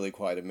really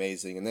quite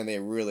amazing. And then they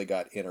really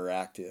got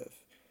interactive.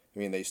 I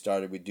mean,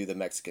 we'd do the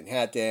Mexican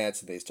hat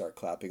dance, and they start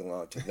clapping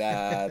along to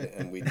that,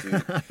 and we do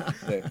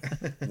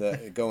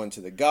go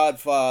into the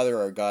Godfather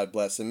or God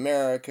Bless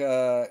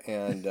America.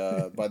 And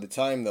by the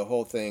time the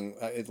whole thing,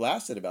 it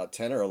lasted about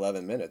 10 or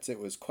 11 minutes. It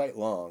was quite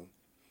long.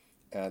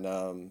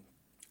 And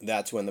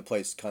that's when the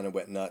place kind of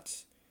went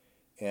nuts.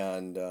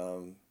 And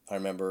I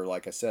remember,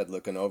 like I said,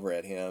 looking over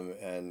at him,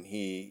 and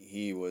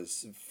he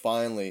was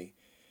finally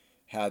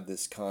had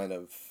this kind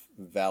of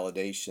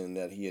validation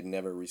that he had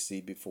never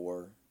received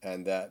before,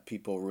 and that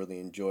people really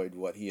enjoyed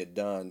what he had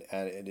done,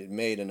 and it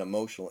made an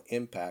emotional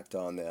impact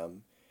on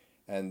them.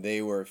 And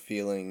they were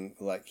feeling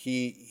like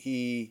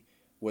he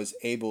was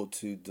able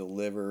to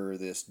deliver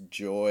this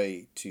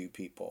joy to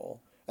people.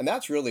 And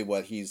that's really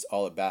what he's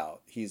all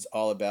about. He's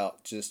all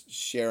about just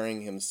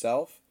sharing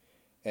himself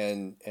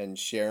and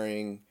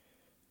sharing.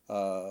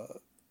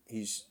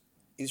 He's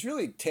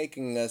really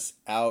taking us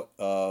out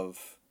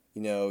of,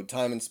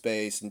 time and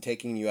space, and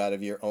taking you out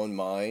of your own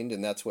mind.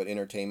 And that's what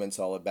entertainment's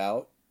all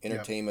about.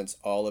 Entertainment's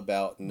all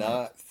about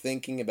not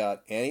thinking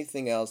about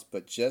anything else,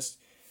 but just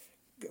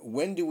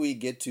when do we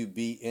get to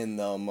be in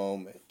the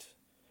moment?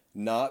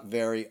 Not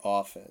very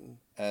often.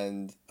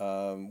 And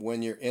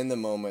when you're in the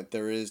moment,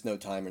 there is no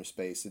time or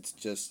space. It's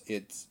just,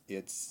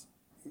 it's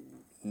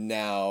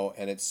now,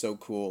 and it's so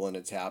cool, and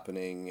it's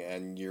happening,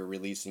 and you're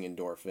releasing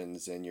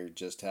endorphins, and you're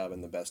just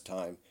having the best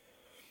time.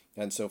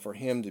 And so for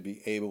him to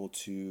be able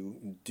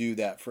to do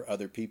that for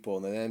other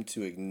people, and then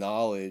to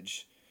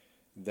acknowledge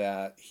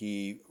that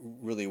he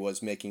really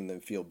was making them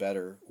feel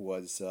better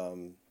was,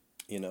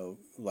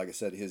 like I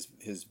said, his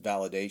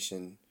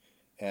validation.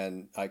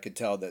 And I could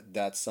tell that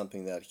that's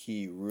something that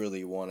he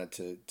really wanted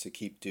to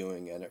keep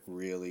doing, and it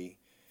really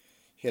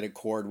hit a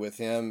chord with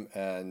him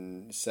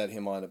and set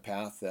him on a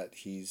path that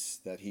he's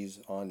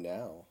on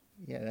now.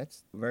 Yeah,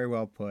 that's very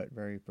well put,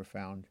 very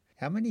profound.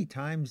 How many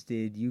times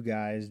did you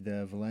guys,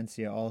 the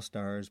Valencia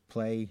All-Stars,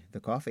 play the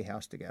coffee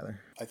house together?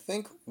 I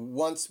think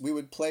we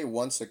would play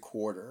once a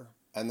quarter.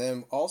 And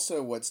then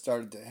also what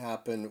started to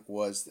happen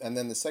was, and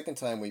then the second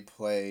time we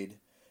played,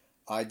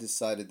 I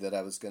decided that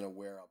I was going to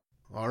wear up.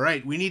 All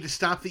right, we need to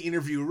stop the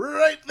interview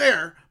right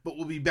there, but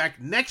we'll be back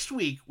next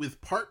week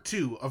with part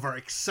 2 of our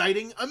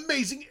exciting,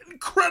 amazing,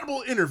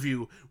 incredible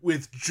interview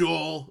with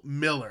Joel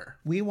Miller.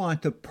 We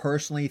want to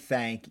personally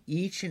thank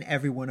each and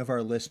every one of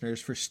our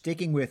listeners for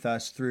sticking with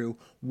us through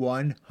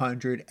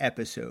 100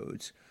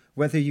 episodes.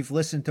 Whether you've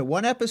listened to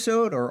one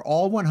episode or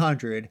all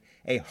 100,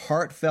 a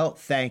heartfelt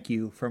thank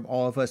you from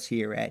all of us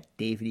here at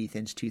Dave and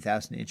Ethan's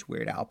 2000-inch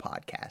Weird Al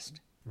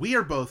podcast. We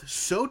are both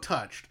so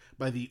touched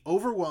by the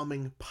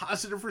overwhelming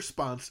positive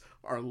response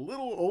our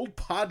little old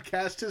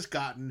podcast has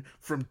gotten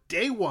from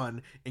day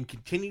one and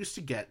continues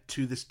to get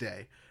to this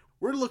day.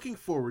 We're looking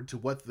forward to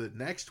what the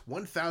next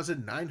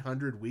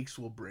 1,900 weeks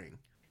will bring.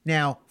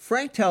 Now,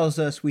 Frank tells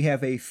us we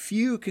have a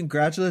few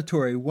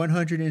congratulatory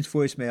 100-inch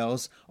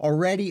voicemails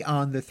already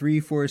on the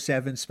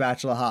 347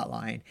 Spatula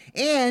hotline,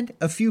 and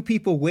a few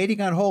people waiting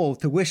on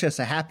hold to wish us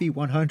a happy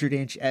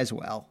 100-inch as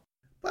well.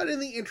 But in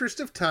the interest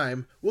of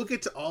time, we'll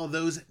get to all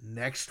those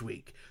next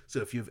week.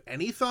 So if you have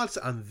any thoughts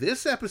on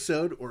this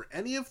episode or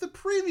any of the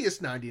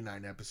previous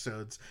 99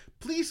 episodes,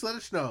 please let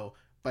us know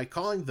by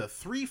calling the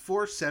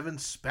 347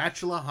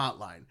 Spatula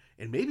hotline,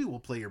 and maybe we'll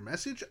play your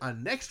message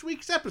on next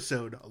week's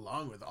episode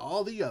along with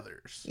all the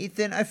others.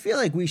 Ethan, I feel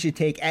like we should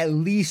take at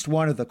least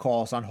one of the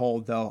calls on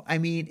hold, though. I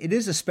mean, it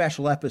is a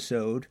special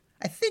episode.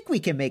 I think we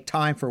can make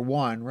time for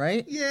one,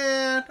 right?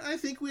 Yeah, I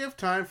think we have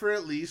time for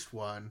at least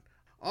one.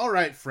 All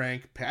right,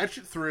 Frank, patch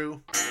it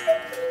through.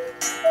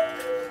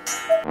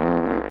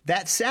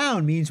 That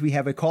sound means we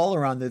have a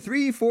caller on the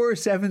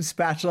 347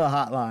 Spatula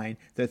hotline.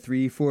 The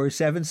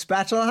 347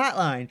 Spatula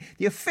hotline,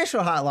 the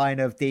official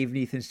hotline of Dave and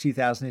Ethan's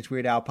 2000-inch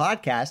Weird Al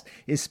podcast,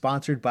 is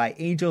sponsored by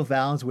Angel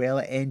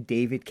Valenzuela and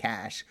David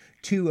Cash,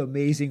 two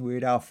amazing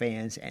Weird Al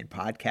fans and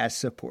podcast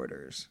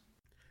supporters.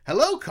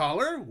 Hello,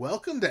 caller.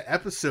 Welcome to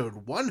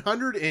episode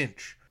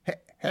 100-inch.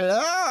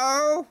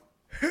 Hello?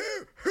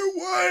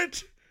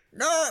 What?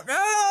 No,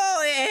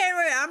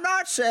 Henry, I'm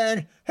not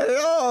saying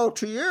hello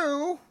to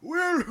you.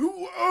 Well,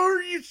 who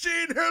are you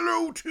saying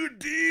hello to,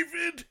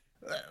 David?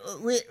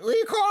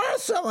 We call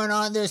someone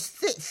on this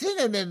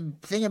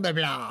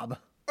thingamablob.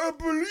 I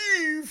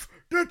believe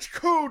that's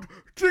called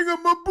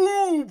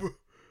thingamaboob.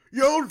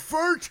 You old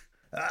fart.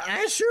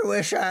 I sure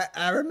wish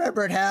I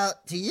remembered how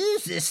to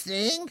use this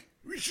thing.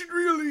 We should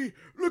really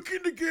look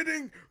into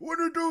getting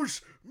one of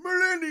those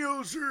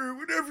millennials or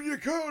whatever you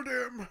call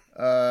them.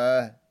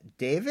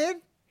 David?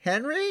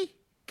 Henry?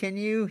 Can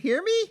you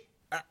hear me?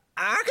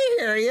 I can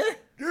hear you.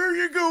 There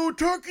you go,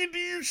 talking to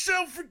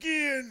yourself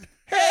again.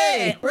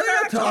 Hey, we're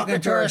not talking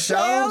to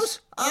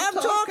ourselves. I'm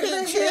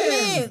talking to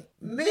him.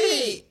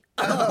 Me.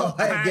 Oh,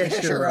 I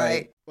guess you're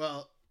right.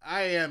 Well,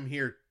 I am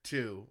here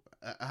too.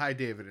 Hi,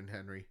 David and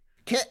Henry.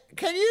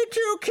 Can you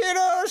two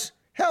kiddos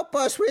help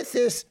us with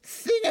this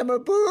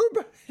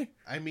thingamaboob?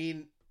 I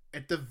mean,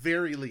 at the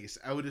very least,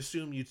 I would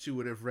assume you two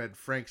would have read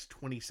Frank's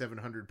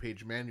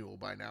 2,700-page manual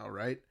by now,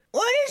 right?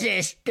 What is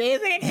this,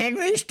 David and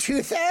Henry's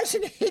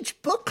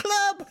 2000-inch book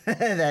club?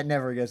 That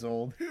never gets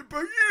old.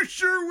 But you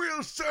sure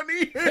will,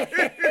 Sonny.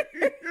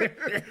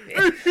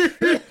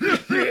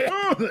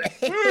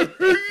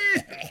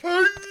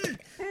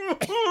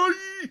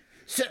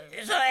 So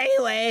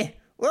anyway,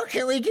 what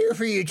can we do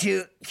for you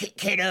two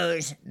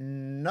kiddos?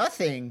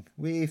 Nothing.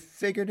 We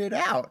figured it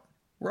out.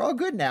 We're all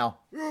good now.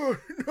 Oh,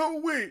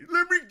 no, wait.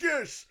 Let me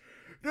guess.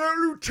 Now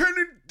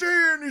Lieutenant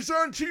Dan is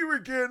on to you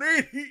again,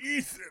 ain't he,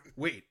 Ethan?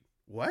 Wait,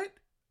 what?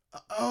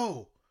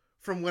 Oh,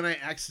 from when I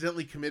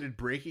accidentally committed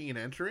breaking and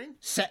entering?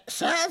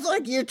 Sounds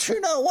like you two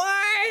know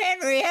why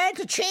Henry had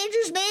to change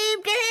his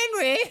name to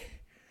Henry.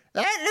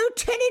 That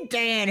Lieutenant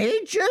Dan,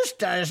 he just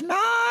does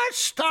not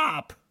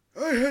stop.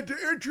 I had to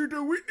enter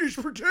the Witness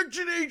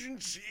Protection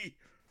Agency.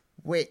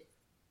 Wait,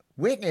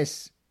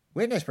 Witness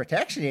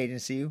Protection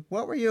Agency?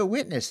 What were you a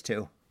witness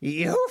to?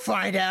 You'll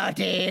find out,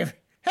 Dave.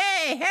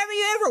 Hey, have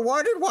you ever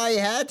wondered why you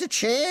had to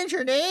change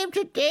your name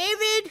to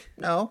David?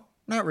 No,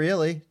 not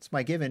really. It's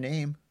my given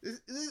name.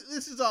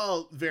 This is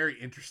all very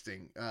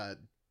interesting,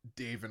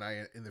 Dave and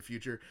I in the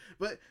future.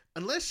 But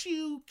unless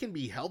you can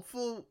be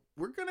helpful,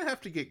 we're going to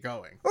have to get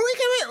going. We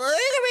can be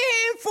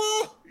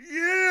helpful.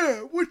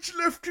 Yeah, what's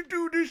left to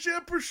do this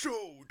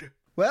episode?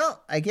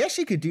 Well, I guess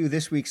you could do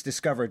this week's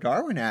Discover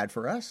Darwin ad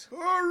for us.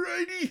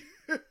 Alrighty.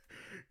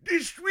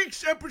 This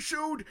week's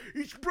episode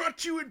is brought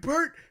to you in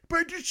part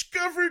by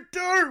Discover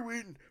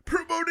Darwin,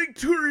 promoting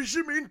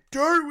tourism in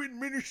Darwin,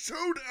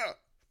 Minnesota.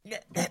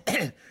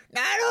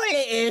 Not only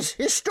is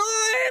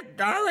historic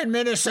Darwin,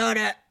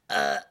 Minnesota,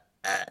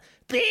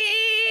 beautiful,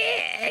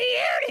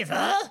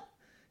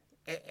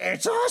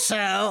 it's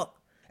also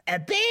a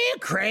big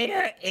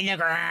crater in the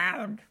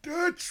ground.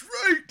 That's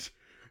right.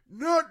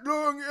 Not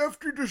long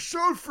after the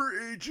Sulfur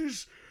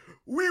Ages,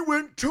 we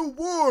went to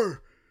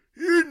war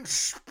in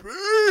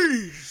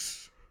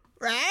space.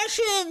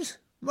 Rations?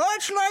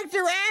 much like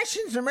the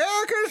rations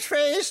Americans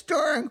faced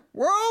during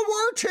World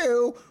War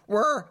II,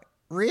 were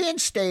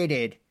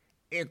reinstated,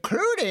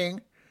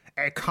 including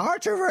a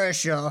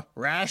controversial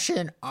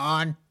ration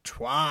on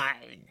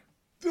twine.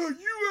 The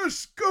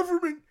U.S.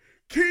 government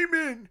came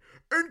in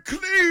and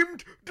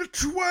claimed the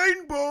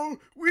twine ball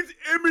with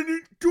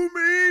eminent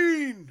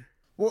domain.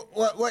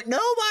 What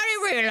nobody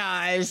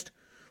realized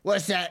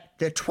was that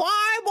the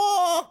twine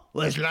ball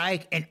was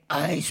like an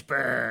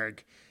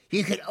iceberg.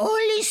 You could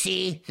only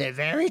see the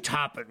very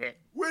top of it.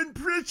 When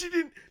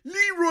President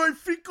Leroy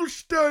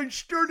Finkelstein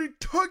started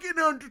tugging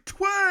on the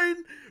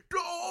twine, the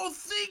whole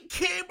thing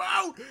came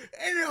out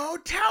and the whole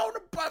town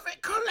above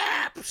it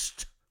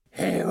collapsed.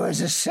 It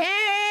was a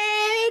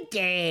sad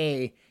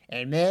day,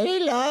 and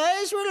many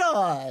lives were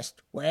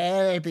lost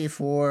well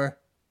before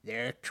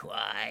their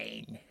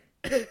twine.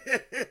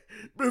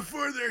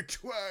 Before their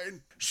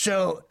twine.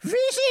 So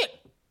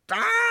visit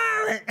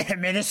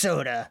Darwin,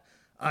 Minnesota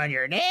on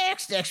your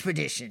next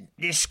expedition.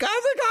 Discover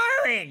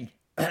Darwin.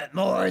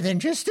 More than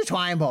just a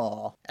twine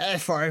ball,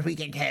 as far as we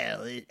can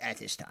tell at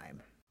this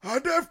time.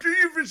 And after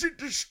you visit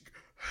this...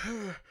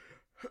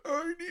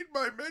 I need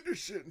my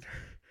medicine.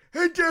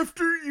 And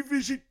after you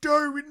visit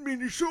Darwin,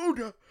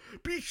 Minnesota,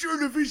 be sure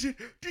to visit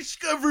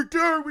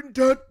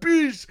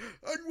discoverdarwin.biz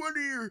on one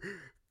of your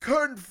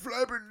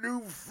conflabbing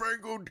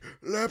newfangled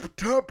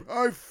laptop,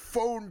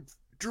 iPhone,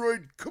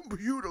 droid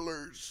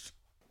computers.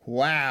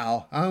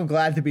 Wow, I'm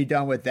glad to be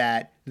done with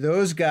that.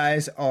 Those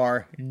guys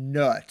are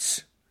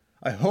nuts.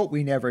 I hope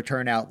we never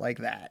turn out like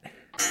that.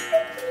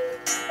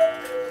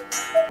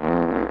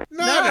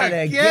 Not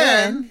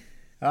again.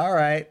 All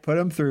right, put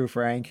them through,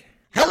 Frank.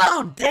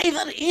 Hello, Dave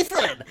and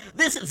Ethan.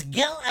 This is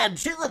Gil and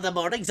Chill in the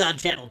Mornings on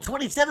channel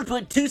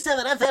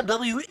 27.27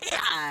 FM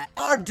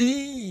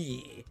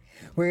WERD.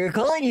 We're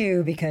calling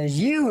you because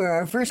you were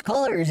our first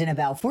callers in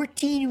about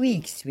 14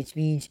 weeks, which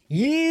means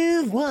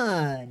you've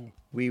won.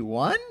 We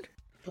won?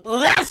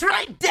 That's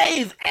right,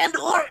 Dave and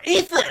or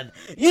Ethan.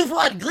 You've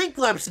won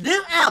Gleekwarp's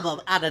new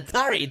album on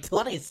Atari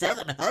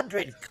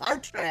 2700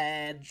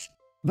 cartridge.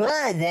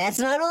 But that's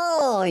not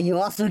all. You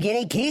also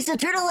get a case of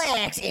Turtle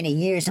Wax and a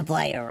year's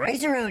supply of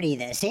Rice-A-Roni,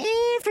 the San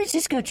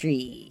Francisco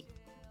tree.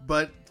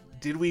 But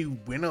did we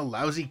win a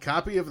lousy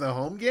copy of the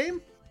home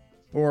game?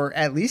 Or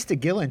at least a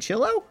Gil and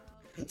Chillo?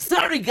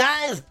 Sorry,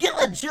 guys. Gil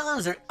and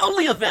Chillos are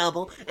only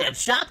available at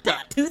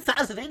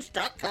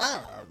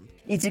shop.2000inch.com.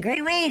 It's a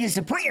great way to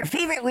support your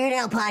favorite Weird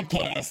Al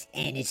podcast,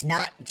 and it's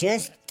not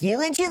just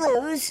Gil and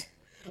Chillos.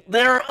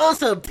 There are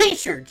also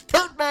t-shirts,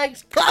 tote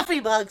bags, coffee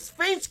mugs,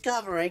 face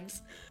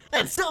coverings,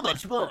 and so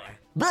much more.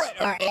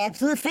 But our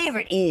absolute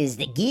favorite is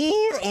the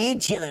Gil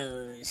and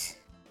Chillos.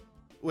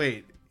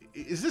 Wait,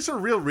 is this a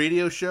real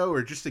radio show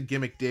or just a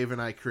gimmick Dave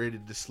and I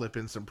created to slip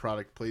in some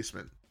product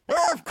placement?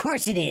 Of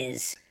course it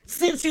is.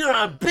 Since you're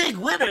our big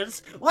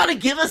winners, want to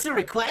give us a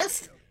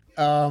request?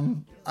 I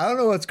don't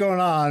know what's going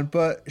on,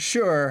 but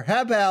sure.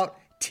 How about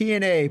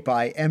TNA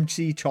by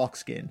MC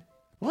Chalkskin?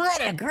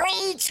 What a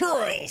great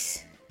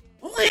choice!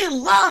 We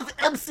love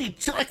MC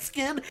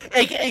Chalkskin,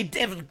 a.k.a.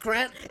 David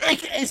Grant,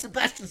 a.k.a.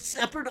 Sebastian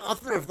Shepard,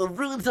 author of The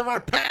Ruins of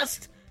Our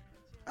Past.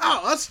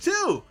 Oh, us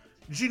too!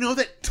 Did you know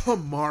that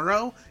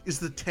tomorrow is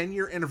the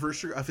 10-year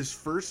anniversary of his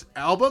first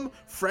album,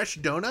 Fresh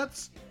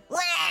Donuts?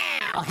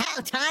 Wow,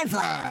 how time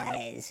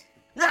flies!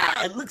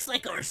 It looks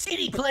like our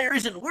CD player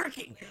isn't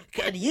working.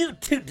 Can you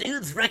two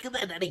dudes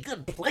recommend any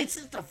good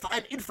places to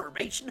find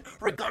information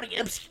regarding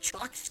MC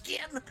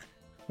Chalkskin?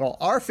 Well,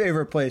 our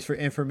favorite place for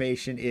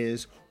information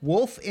is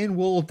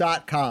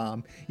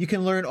wolfinwool.com. You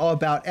can learn all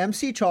about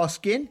MC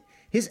Chalkskin,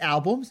 his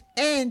albums,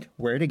 and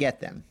where to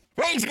get them.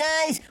 Thanks,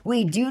 guys!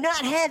 We do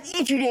not have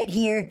internet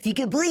here, if you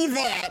can believe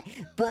that,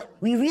 but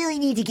we really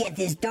need to get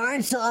this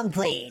darn song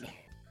played.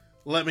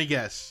 Let me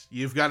guess,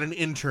 you've got an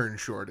intern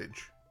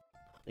shortage.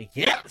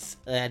 Yes,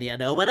 and you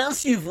know what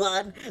else you've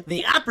won?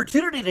 The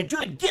opportunity to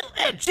join Gil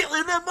and Chill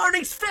in the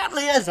Mornings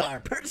family as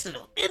our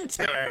personal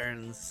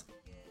interns.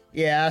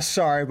 Yeah,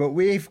 sorry, but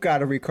we've got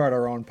to record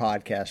our own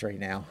podcast right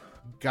now.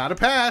 Gotta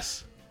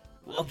pass.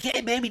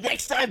 Okay, maybe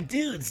next time,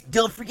 dudes.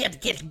 Don't forget to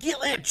catch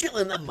Gil and Chill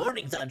in the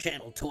Mornings on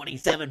channel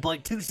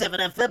 27.27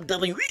 FM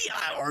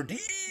WERD.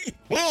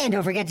 And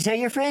don't forget to tell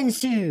your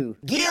friends too.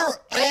 Gil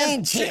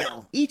and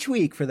Chill. Each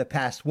week for the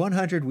past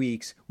 100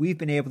 weeks, we've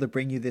been able to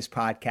bring you this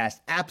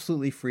podcast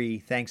absolutely free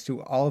thanks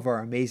to all of our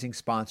amazing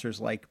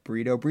sponsors like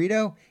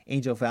Burrito,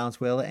 Angel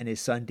Valenzuela and his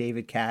son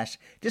David Cash,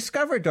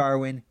 Discover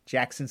Darwin,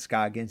 Jackson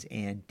Scoggins,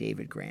 and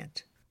David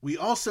Grant. We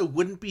also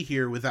wouldn't be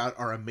here without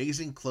our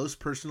amazing close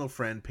personal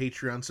friend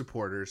Patreon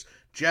supporters,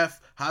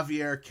 Jeff,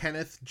 Javier,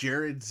 Kenneth,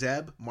 Jared,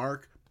 Zeb,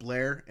 Mark,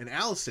 Blair, and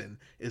Allison,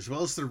 as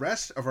well as the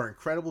rest of our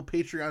incredible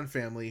Patreon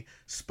family,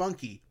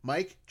 Spunky,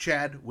 Mike,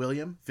 Chad,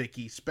 William,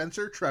 Vicky,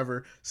 Spencer,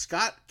 Trevor,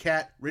 Scott,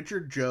 Kat,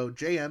 Richard, Joe,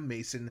 JM,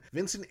 Mason,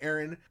 Vincent,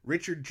 Aaron,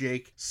 Richard,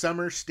 Jake,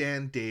 Summer,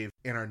 Stan, Dave,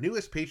 and our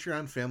newest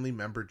Patreon family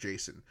member,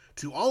 Jason.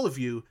 To all of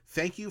you,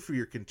 thank you for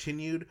your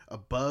continued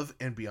above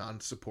and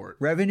beyond support.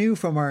 Revenue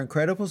from our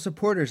incredible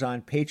supporters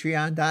on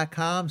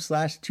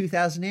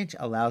patreon.com/2000inch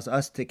allows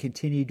us to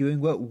continue doing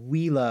what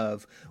we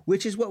love,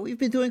 which is what we've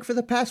been doing for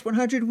the past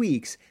 100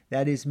 weeks.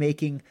 That is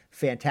making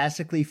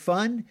fantastically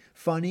fun,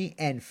 funny,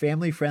 and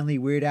family-friendly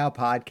Weird Al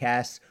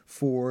podcasts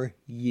for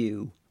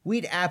you.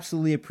 We'd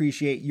absolutely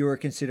appreciate your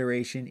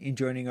consideration in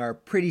joining our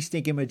pretty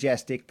stinking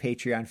majestic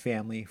Patreon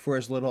family for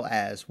as little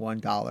as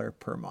 $1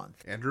 per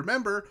month. And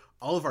remember,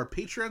 all of our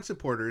Patreon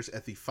supporters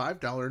at the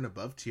 $5 and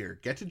above tier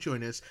get to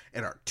join us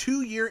at our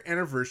 2-year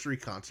anniversary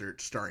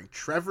concert starring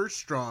Trevor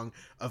Strong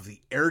of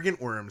the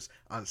Arrogant Worms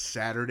on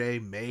Saturday,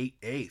 May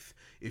 8th.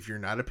 If you're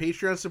not a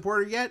Patreon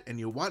supporter yet and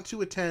you want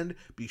to attend,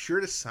 be sure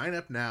to sign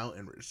up now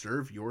and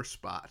reserve your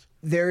spot.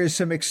 There is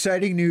some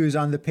exciting news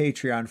on the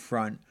Patreon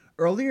front.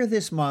 Earlier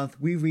this month,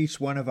 we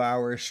reached one of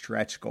our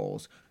stretch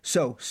goals.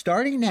 So,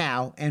 starting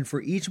now, and for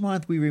each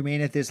month we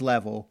remain at this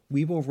level,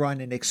 we will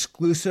run an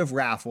exclusive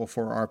raffle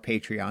for our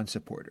Patreon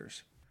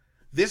supporters.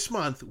 This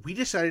month, we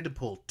decided to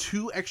pull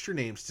 2 extra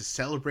names to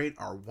celebrate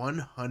our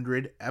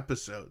 100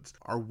 episodes.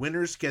 Our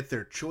winners get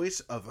their choice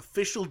of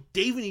official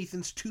Dave and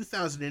Ethan's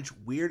 2000-inch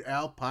Weird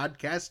Al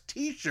podcast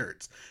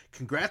t-shirts.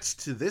 Congrats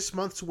to this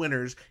month's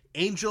winners,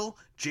 Angel,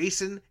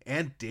 Jason,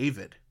 and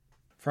David.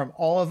 From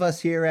all of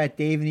us here at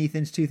Dave and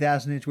Ethan's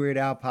 2000-inch Weird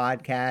Al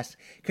podcast,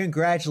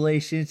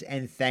 congratulations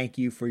and thank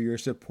you for your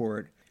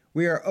support.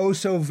 We are oh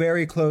so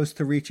very close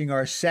to reaching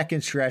our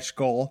second stretch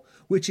goal,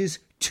 which is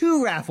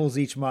 2 raffles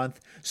each month.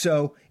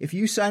 So if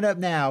you sign up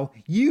now,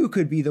 you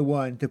could be the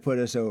one to put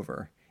us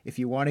over. If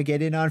you want to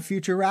get in on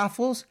future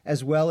raffles,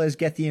 as well as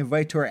get the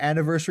invite to our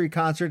anniversary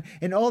concert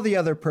and all the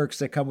other perks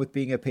that come with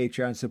being a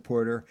Patreon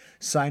supporter,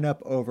 sign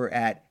up over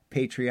at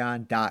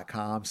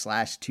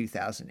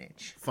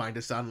patreon.com/2000inch. Find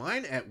us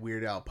online at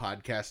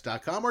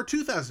weirdalpodcast.com or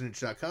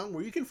 2000inch.com,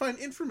 where you can find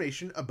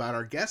information about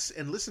our guests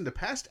and listen to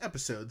past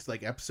episodes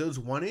like episodes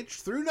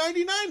 1-inch through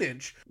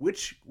 99-inch,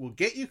 which will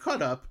get you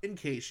caught up in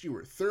case you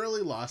were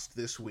thoroughly lost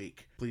this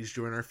week. Please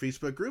join our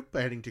Facebook group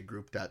by heading to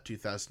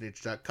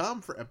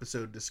group.2000inch.com for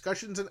episode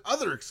discussions and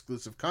other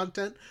exclusive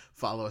content.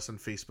 Follow us on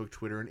Facebook,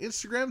 Twitter, and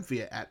Instagram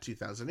via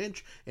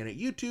 @2000inch and at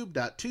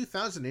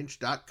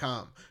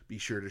youtube.2000inch.com. Be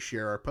sure to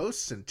share our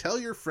posts and tell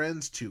your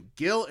friends to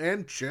gill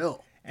and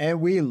chill.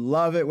 And we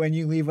love it when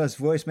you leave us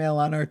voicemail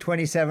on our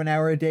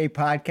 27-hour-a-day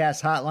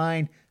podcast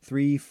hotline,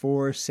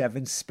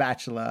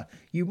 347-SPATULA.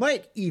 You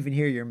might even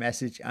hear your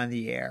message on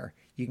the air.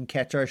 You can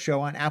catch our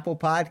show on Apple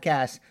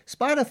Podcasts,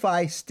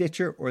 Spotify,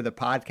 Stitcher, or the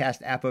podcast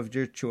app of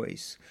your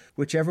choice.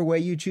 Whichever way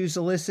you choose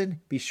to listen,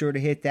 be sure to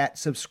hit that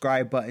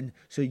subscribe button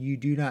so you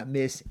do not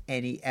miss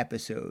any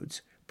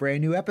episodes.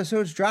 Brand new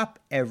episodes drop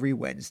every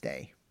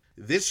Wednesday.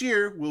 This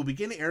year, we'll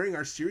begin airing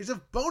our series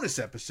of bonus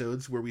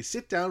episodes where we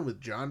sit down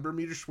with John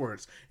Bermuda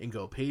Schwartz and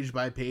go page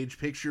by page,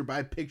 picture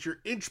by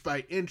picture, inch by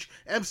inch,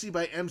 MC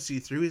by MC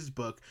through his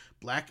book,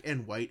 Black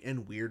and White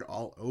and Weird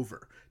All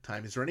Over.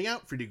 Time is running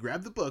out for you to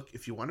grab the book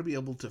if you want to be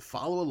able to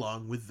follow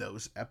along with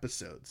those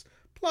episodes.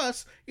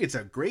 Plus, it's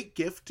a great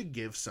gift to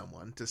give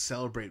someone to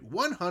celebrate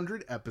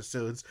 100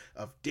 episodes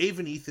of Dave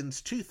and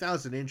Ethan's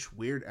 2000-inch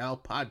Weird Al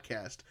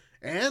podcast.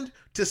 And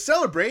to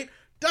celebrate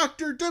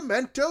Dr.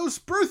 Demento's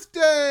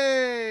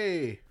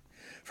birthday!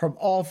 From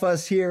all of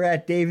us here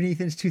at Dave and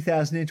Ethan's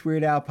 2000-inch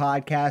Weird Al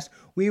podcast,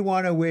 we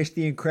want to wish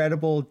the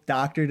incredible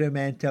Dr.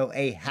 Demento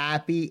a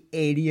happy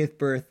 80th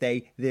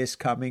birthday this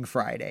coming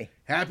Friday.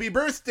 Happy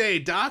birthday,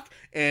 Doc,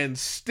 and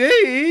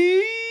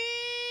stay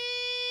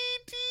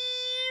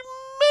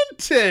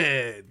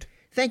demented!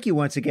 Thank you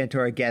once again to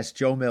our guest,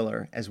 Joe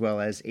Miller, as well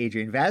as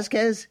Adrian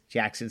Vasquez,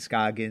 Jackson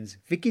Scoggins,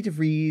 Vicky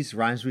DeVries,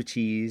 Rhymes with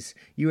Cheese,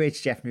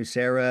 UH Jeff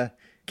Nucera,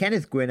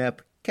 Kenneth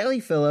Gwinnett, Kelly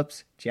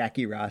Phillips,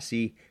 Jackie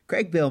Rossi,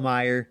 Craig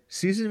Billmeyer,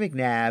 Susan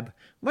McNabb,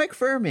 Mike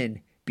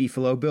Furman,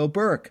 Beefalo Bill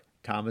Burke,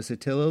 Thomas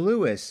Attila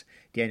Lewis,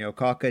 Daniel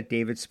Kalka,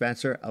 David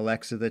Spencer,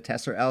 Alexa the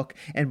Tesser Elk,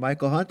 and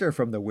Michael Hunter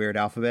from the Weird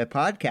Alphabet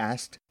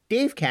podcast,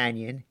 Dave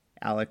Canyon,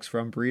 Alex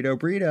from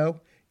Burrito,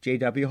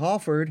 J.W.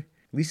 Halford,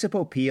 Lisa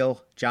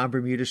Popeil, John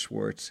Bermuda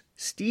Schwartz,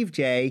 Steve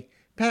J.,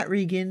 Pat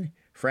Regan,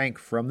 Frank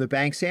from the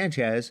Bank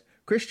Sanchez,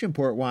 Christian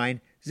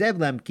Portwine, Zeb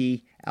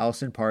Lemke,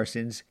 Allison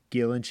Parsons,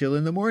 Gil and Chill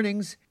in the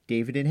Mornings,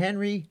 David and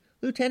Henry,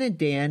 Lieutenant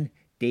Dan,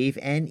 Dave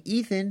and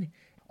Ethan,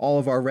 all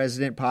of our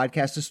resident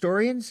podcast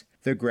historians,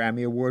 the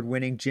Grammy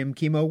Award-winning Jim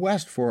Kimo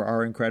West for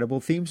our incredible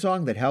theme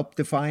song that helped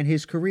define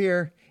his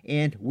career,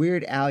 and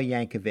Weird Al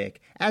Yankovic,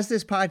 as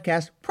this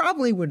podcast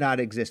probably would not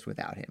exist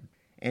without him.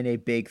 And a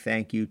big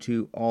thank you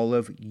to all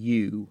of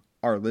you,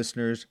 our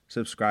listeners,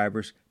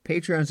 subscribers,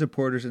 Patreon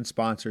supporters and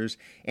sponsors,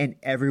 and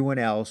everyone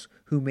else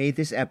who made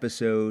this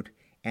episode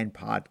and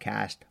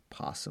podcast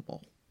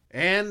possible.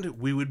 And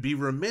we would be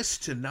remiss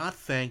to not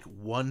thank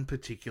one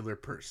particular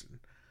person.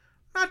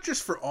 Not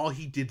just for all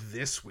he did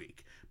this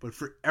week, but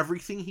for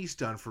everything he's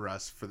done for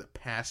us for the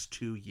past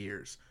 2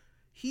 years.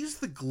 He's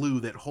the glue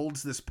that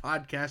holds this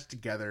podcast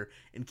together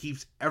and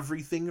keeps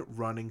everything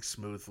running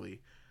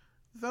smoothly.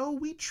 Though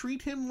we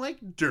treat him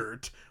like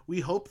dirt, we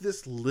hope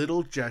this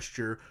little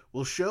gesture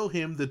will show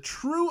him the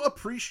true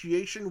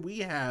appreciation we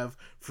have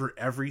for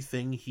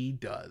everything he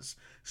does.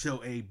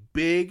 So a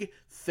big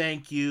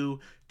thank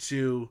you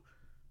to...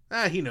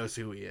 he knows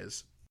who he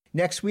is.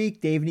 Next week,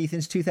 Dave and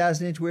Ethan's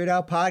 2000-inch Weird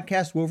Al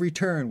podcast will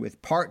return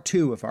with part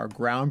 2 of our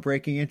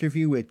groundbreaking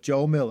interview with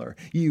Joe Miller.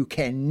 You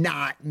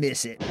cannot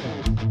miss it.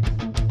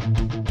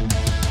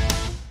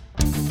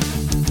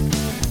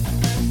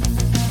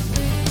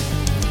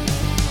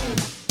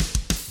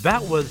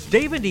 That was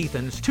Dave and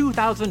Ethan's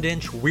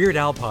 2000-inch Weird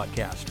Al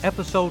podcast,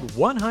 episode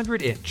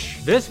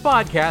 100-inch. This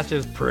podcast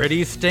is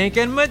pretty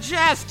stinking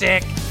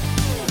majestic.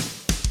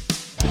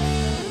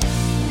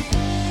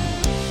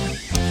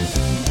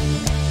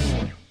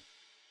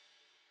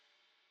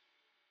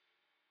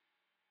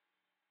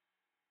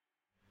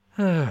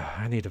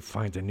 I need to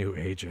find a new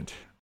agent.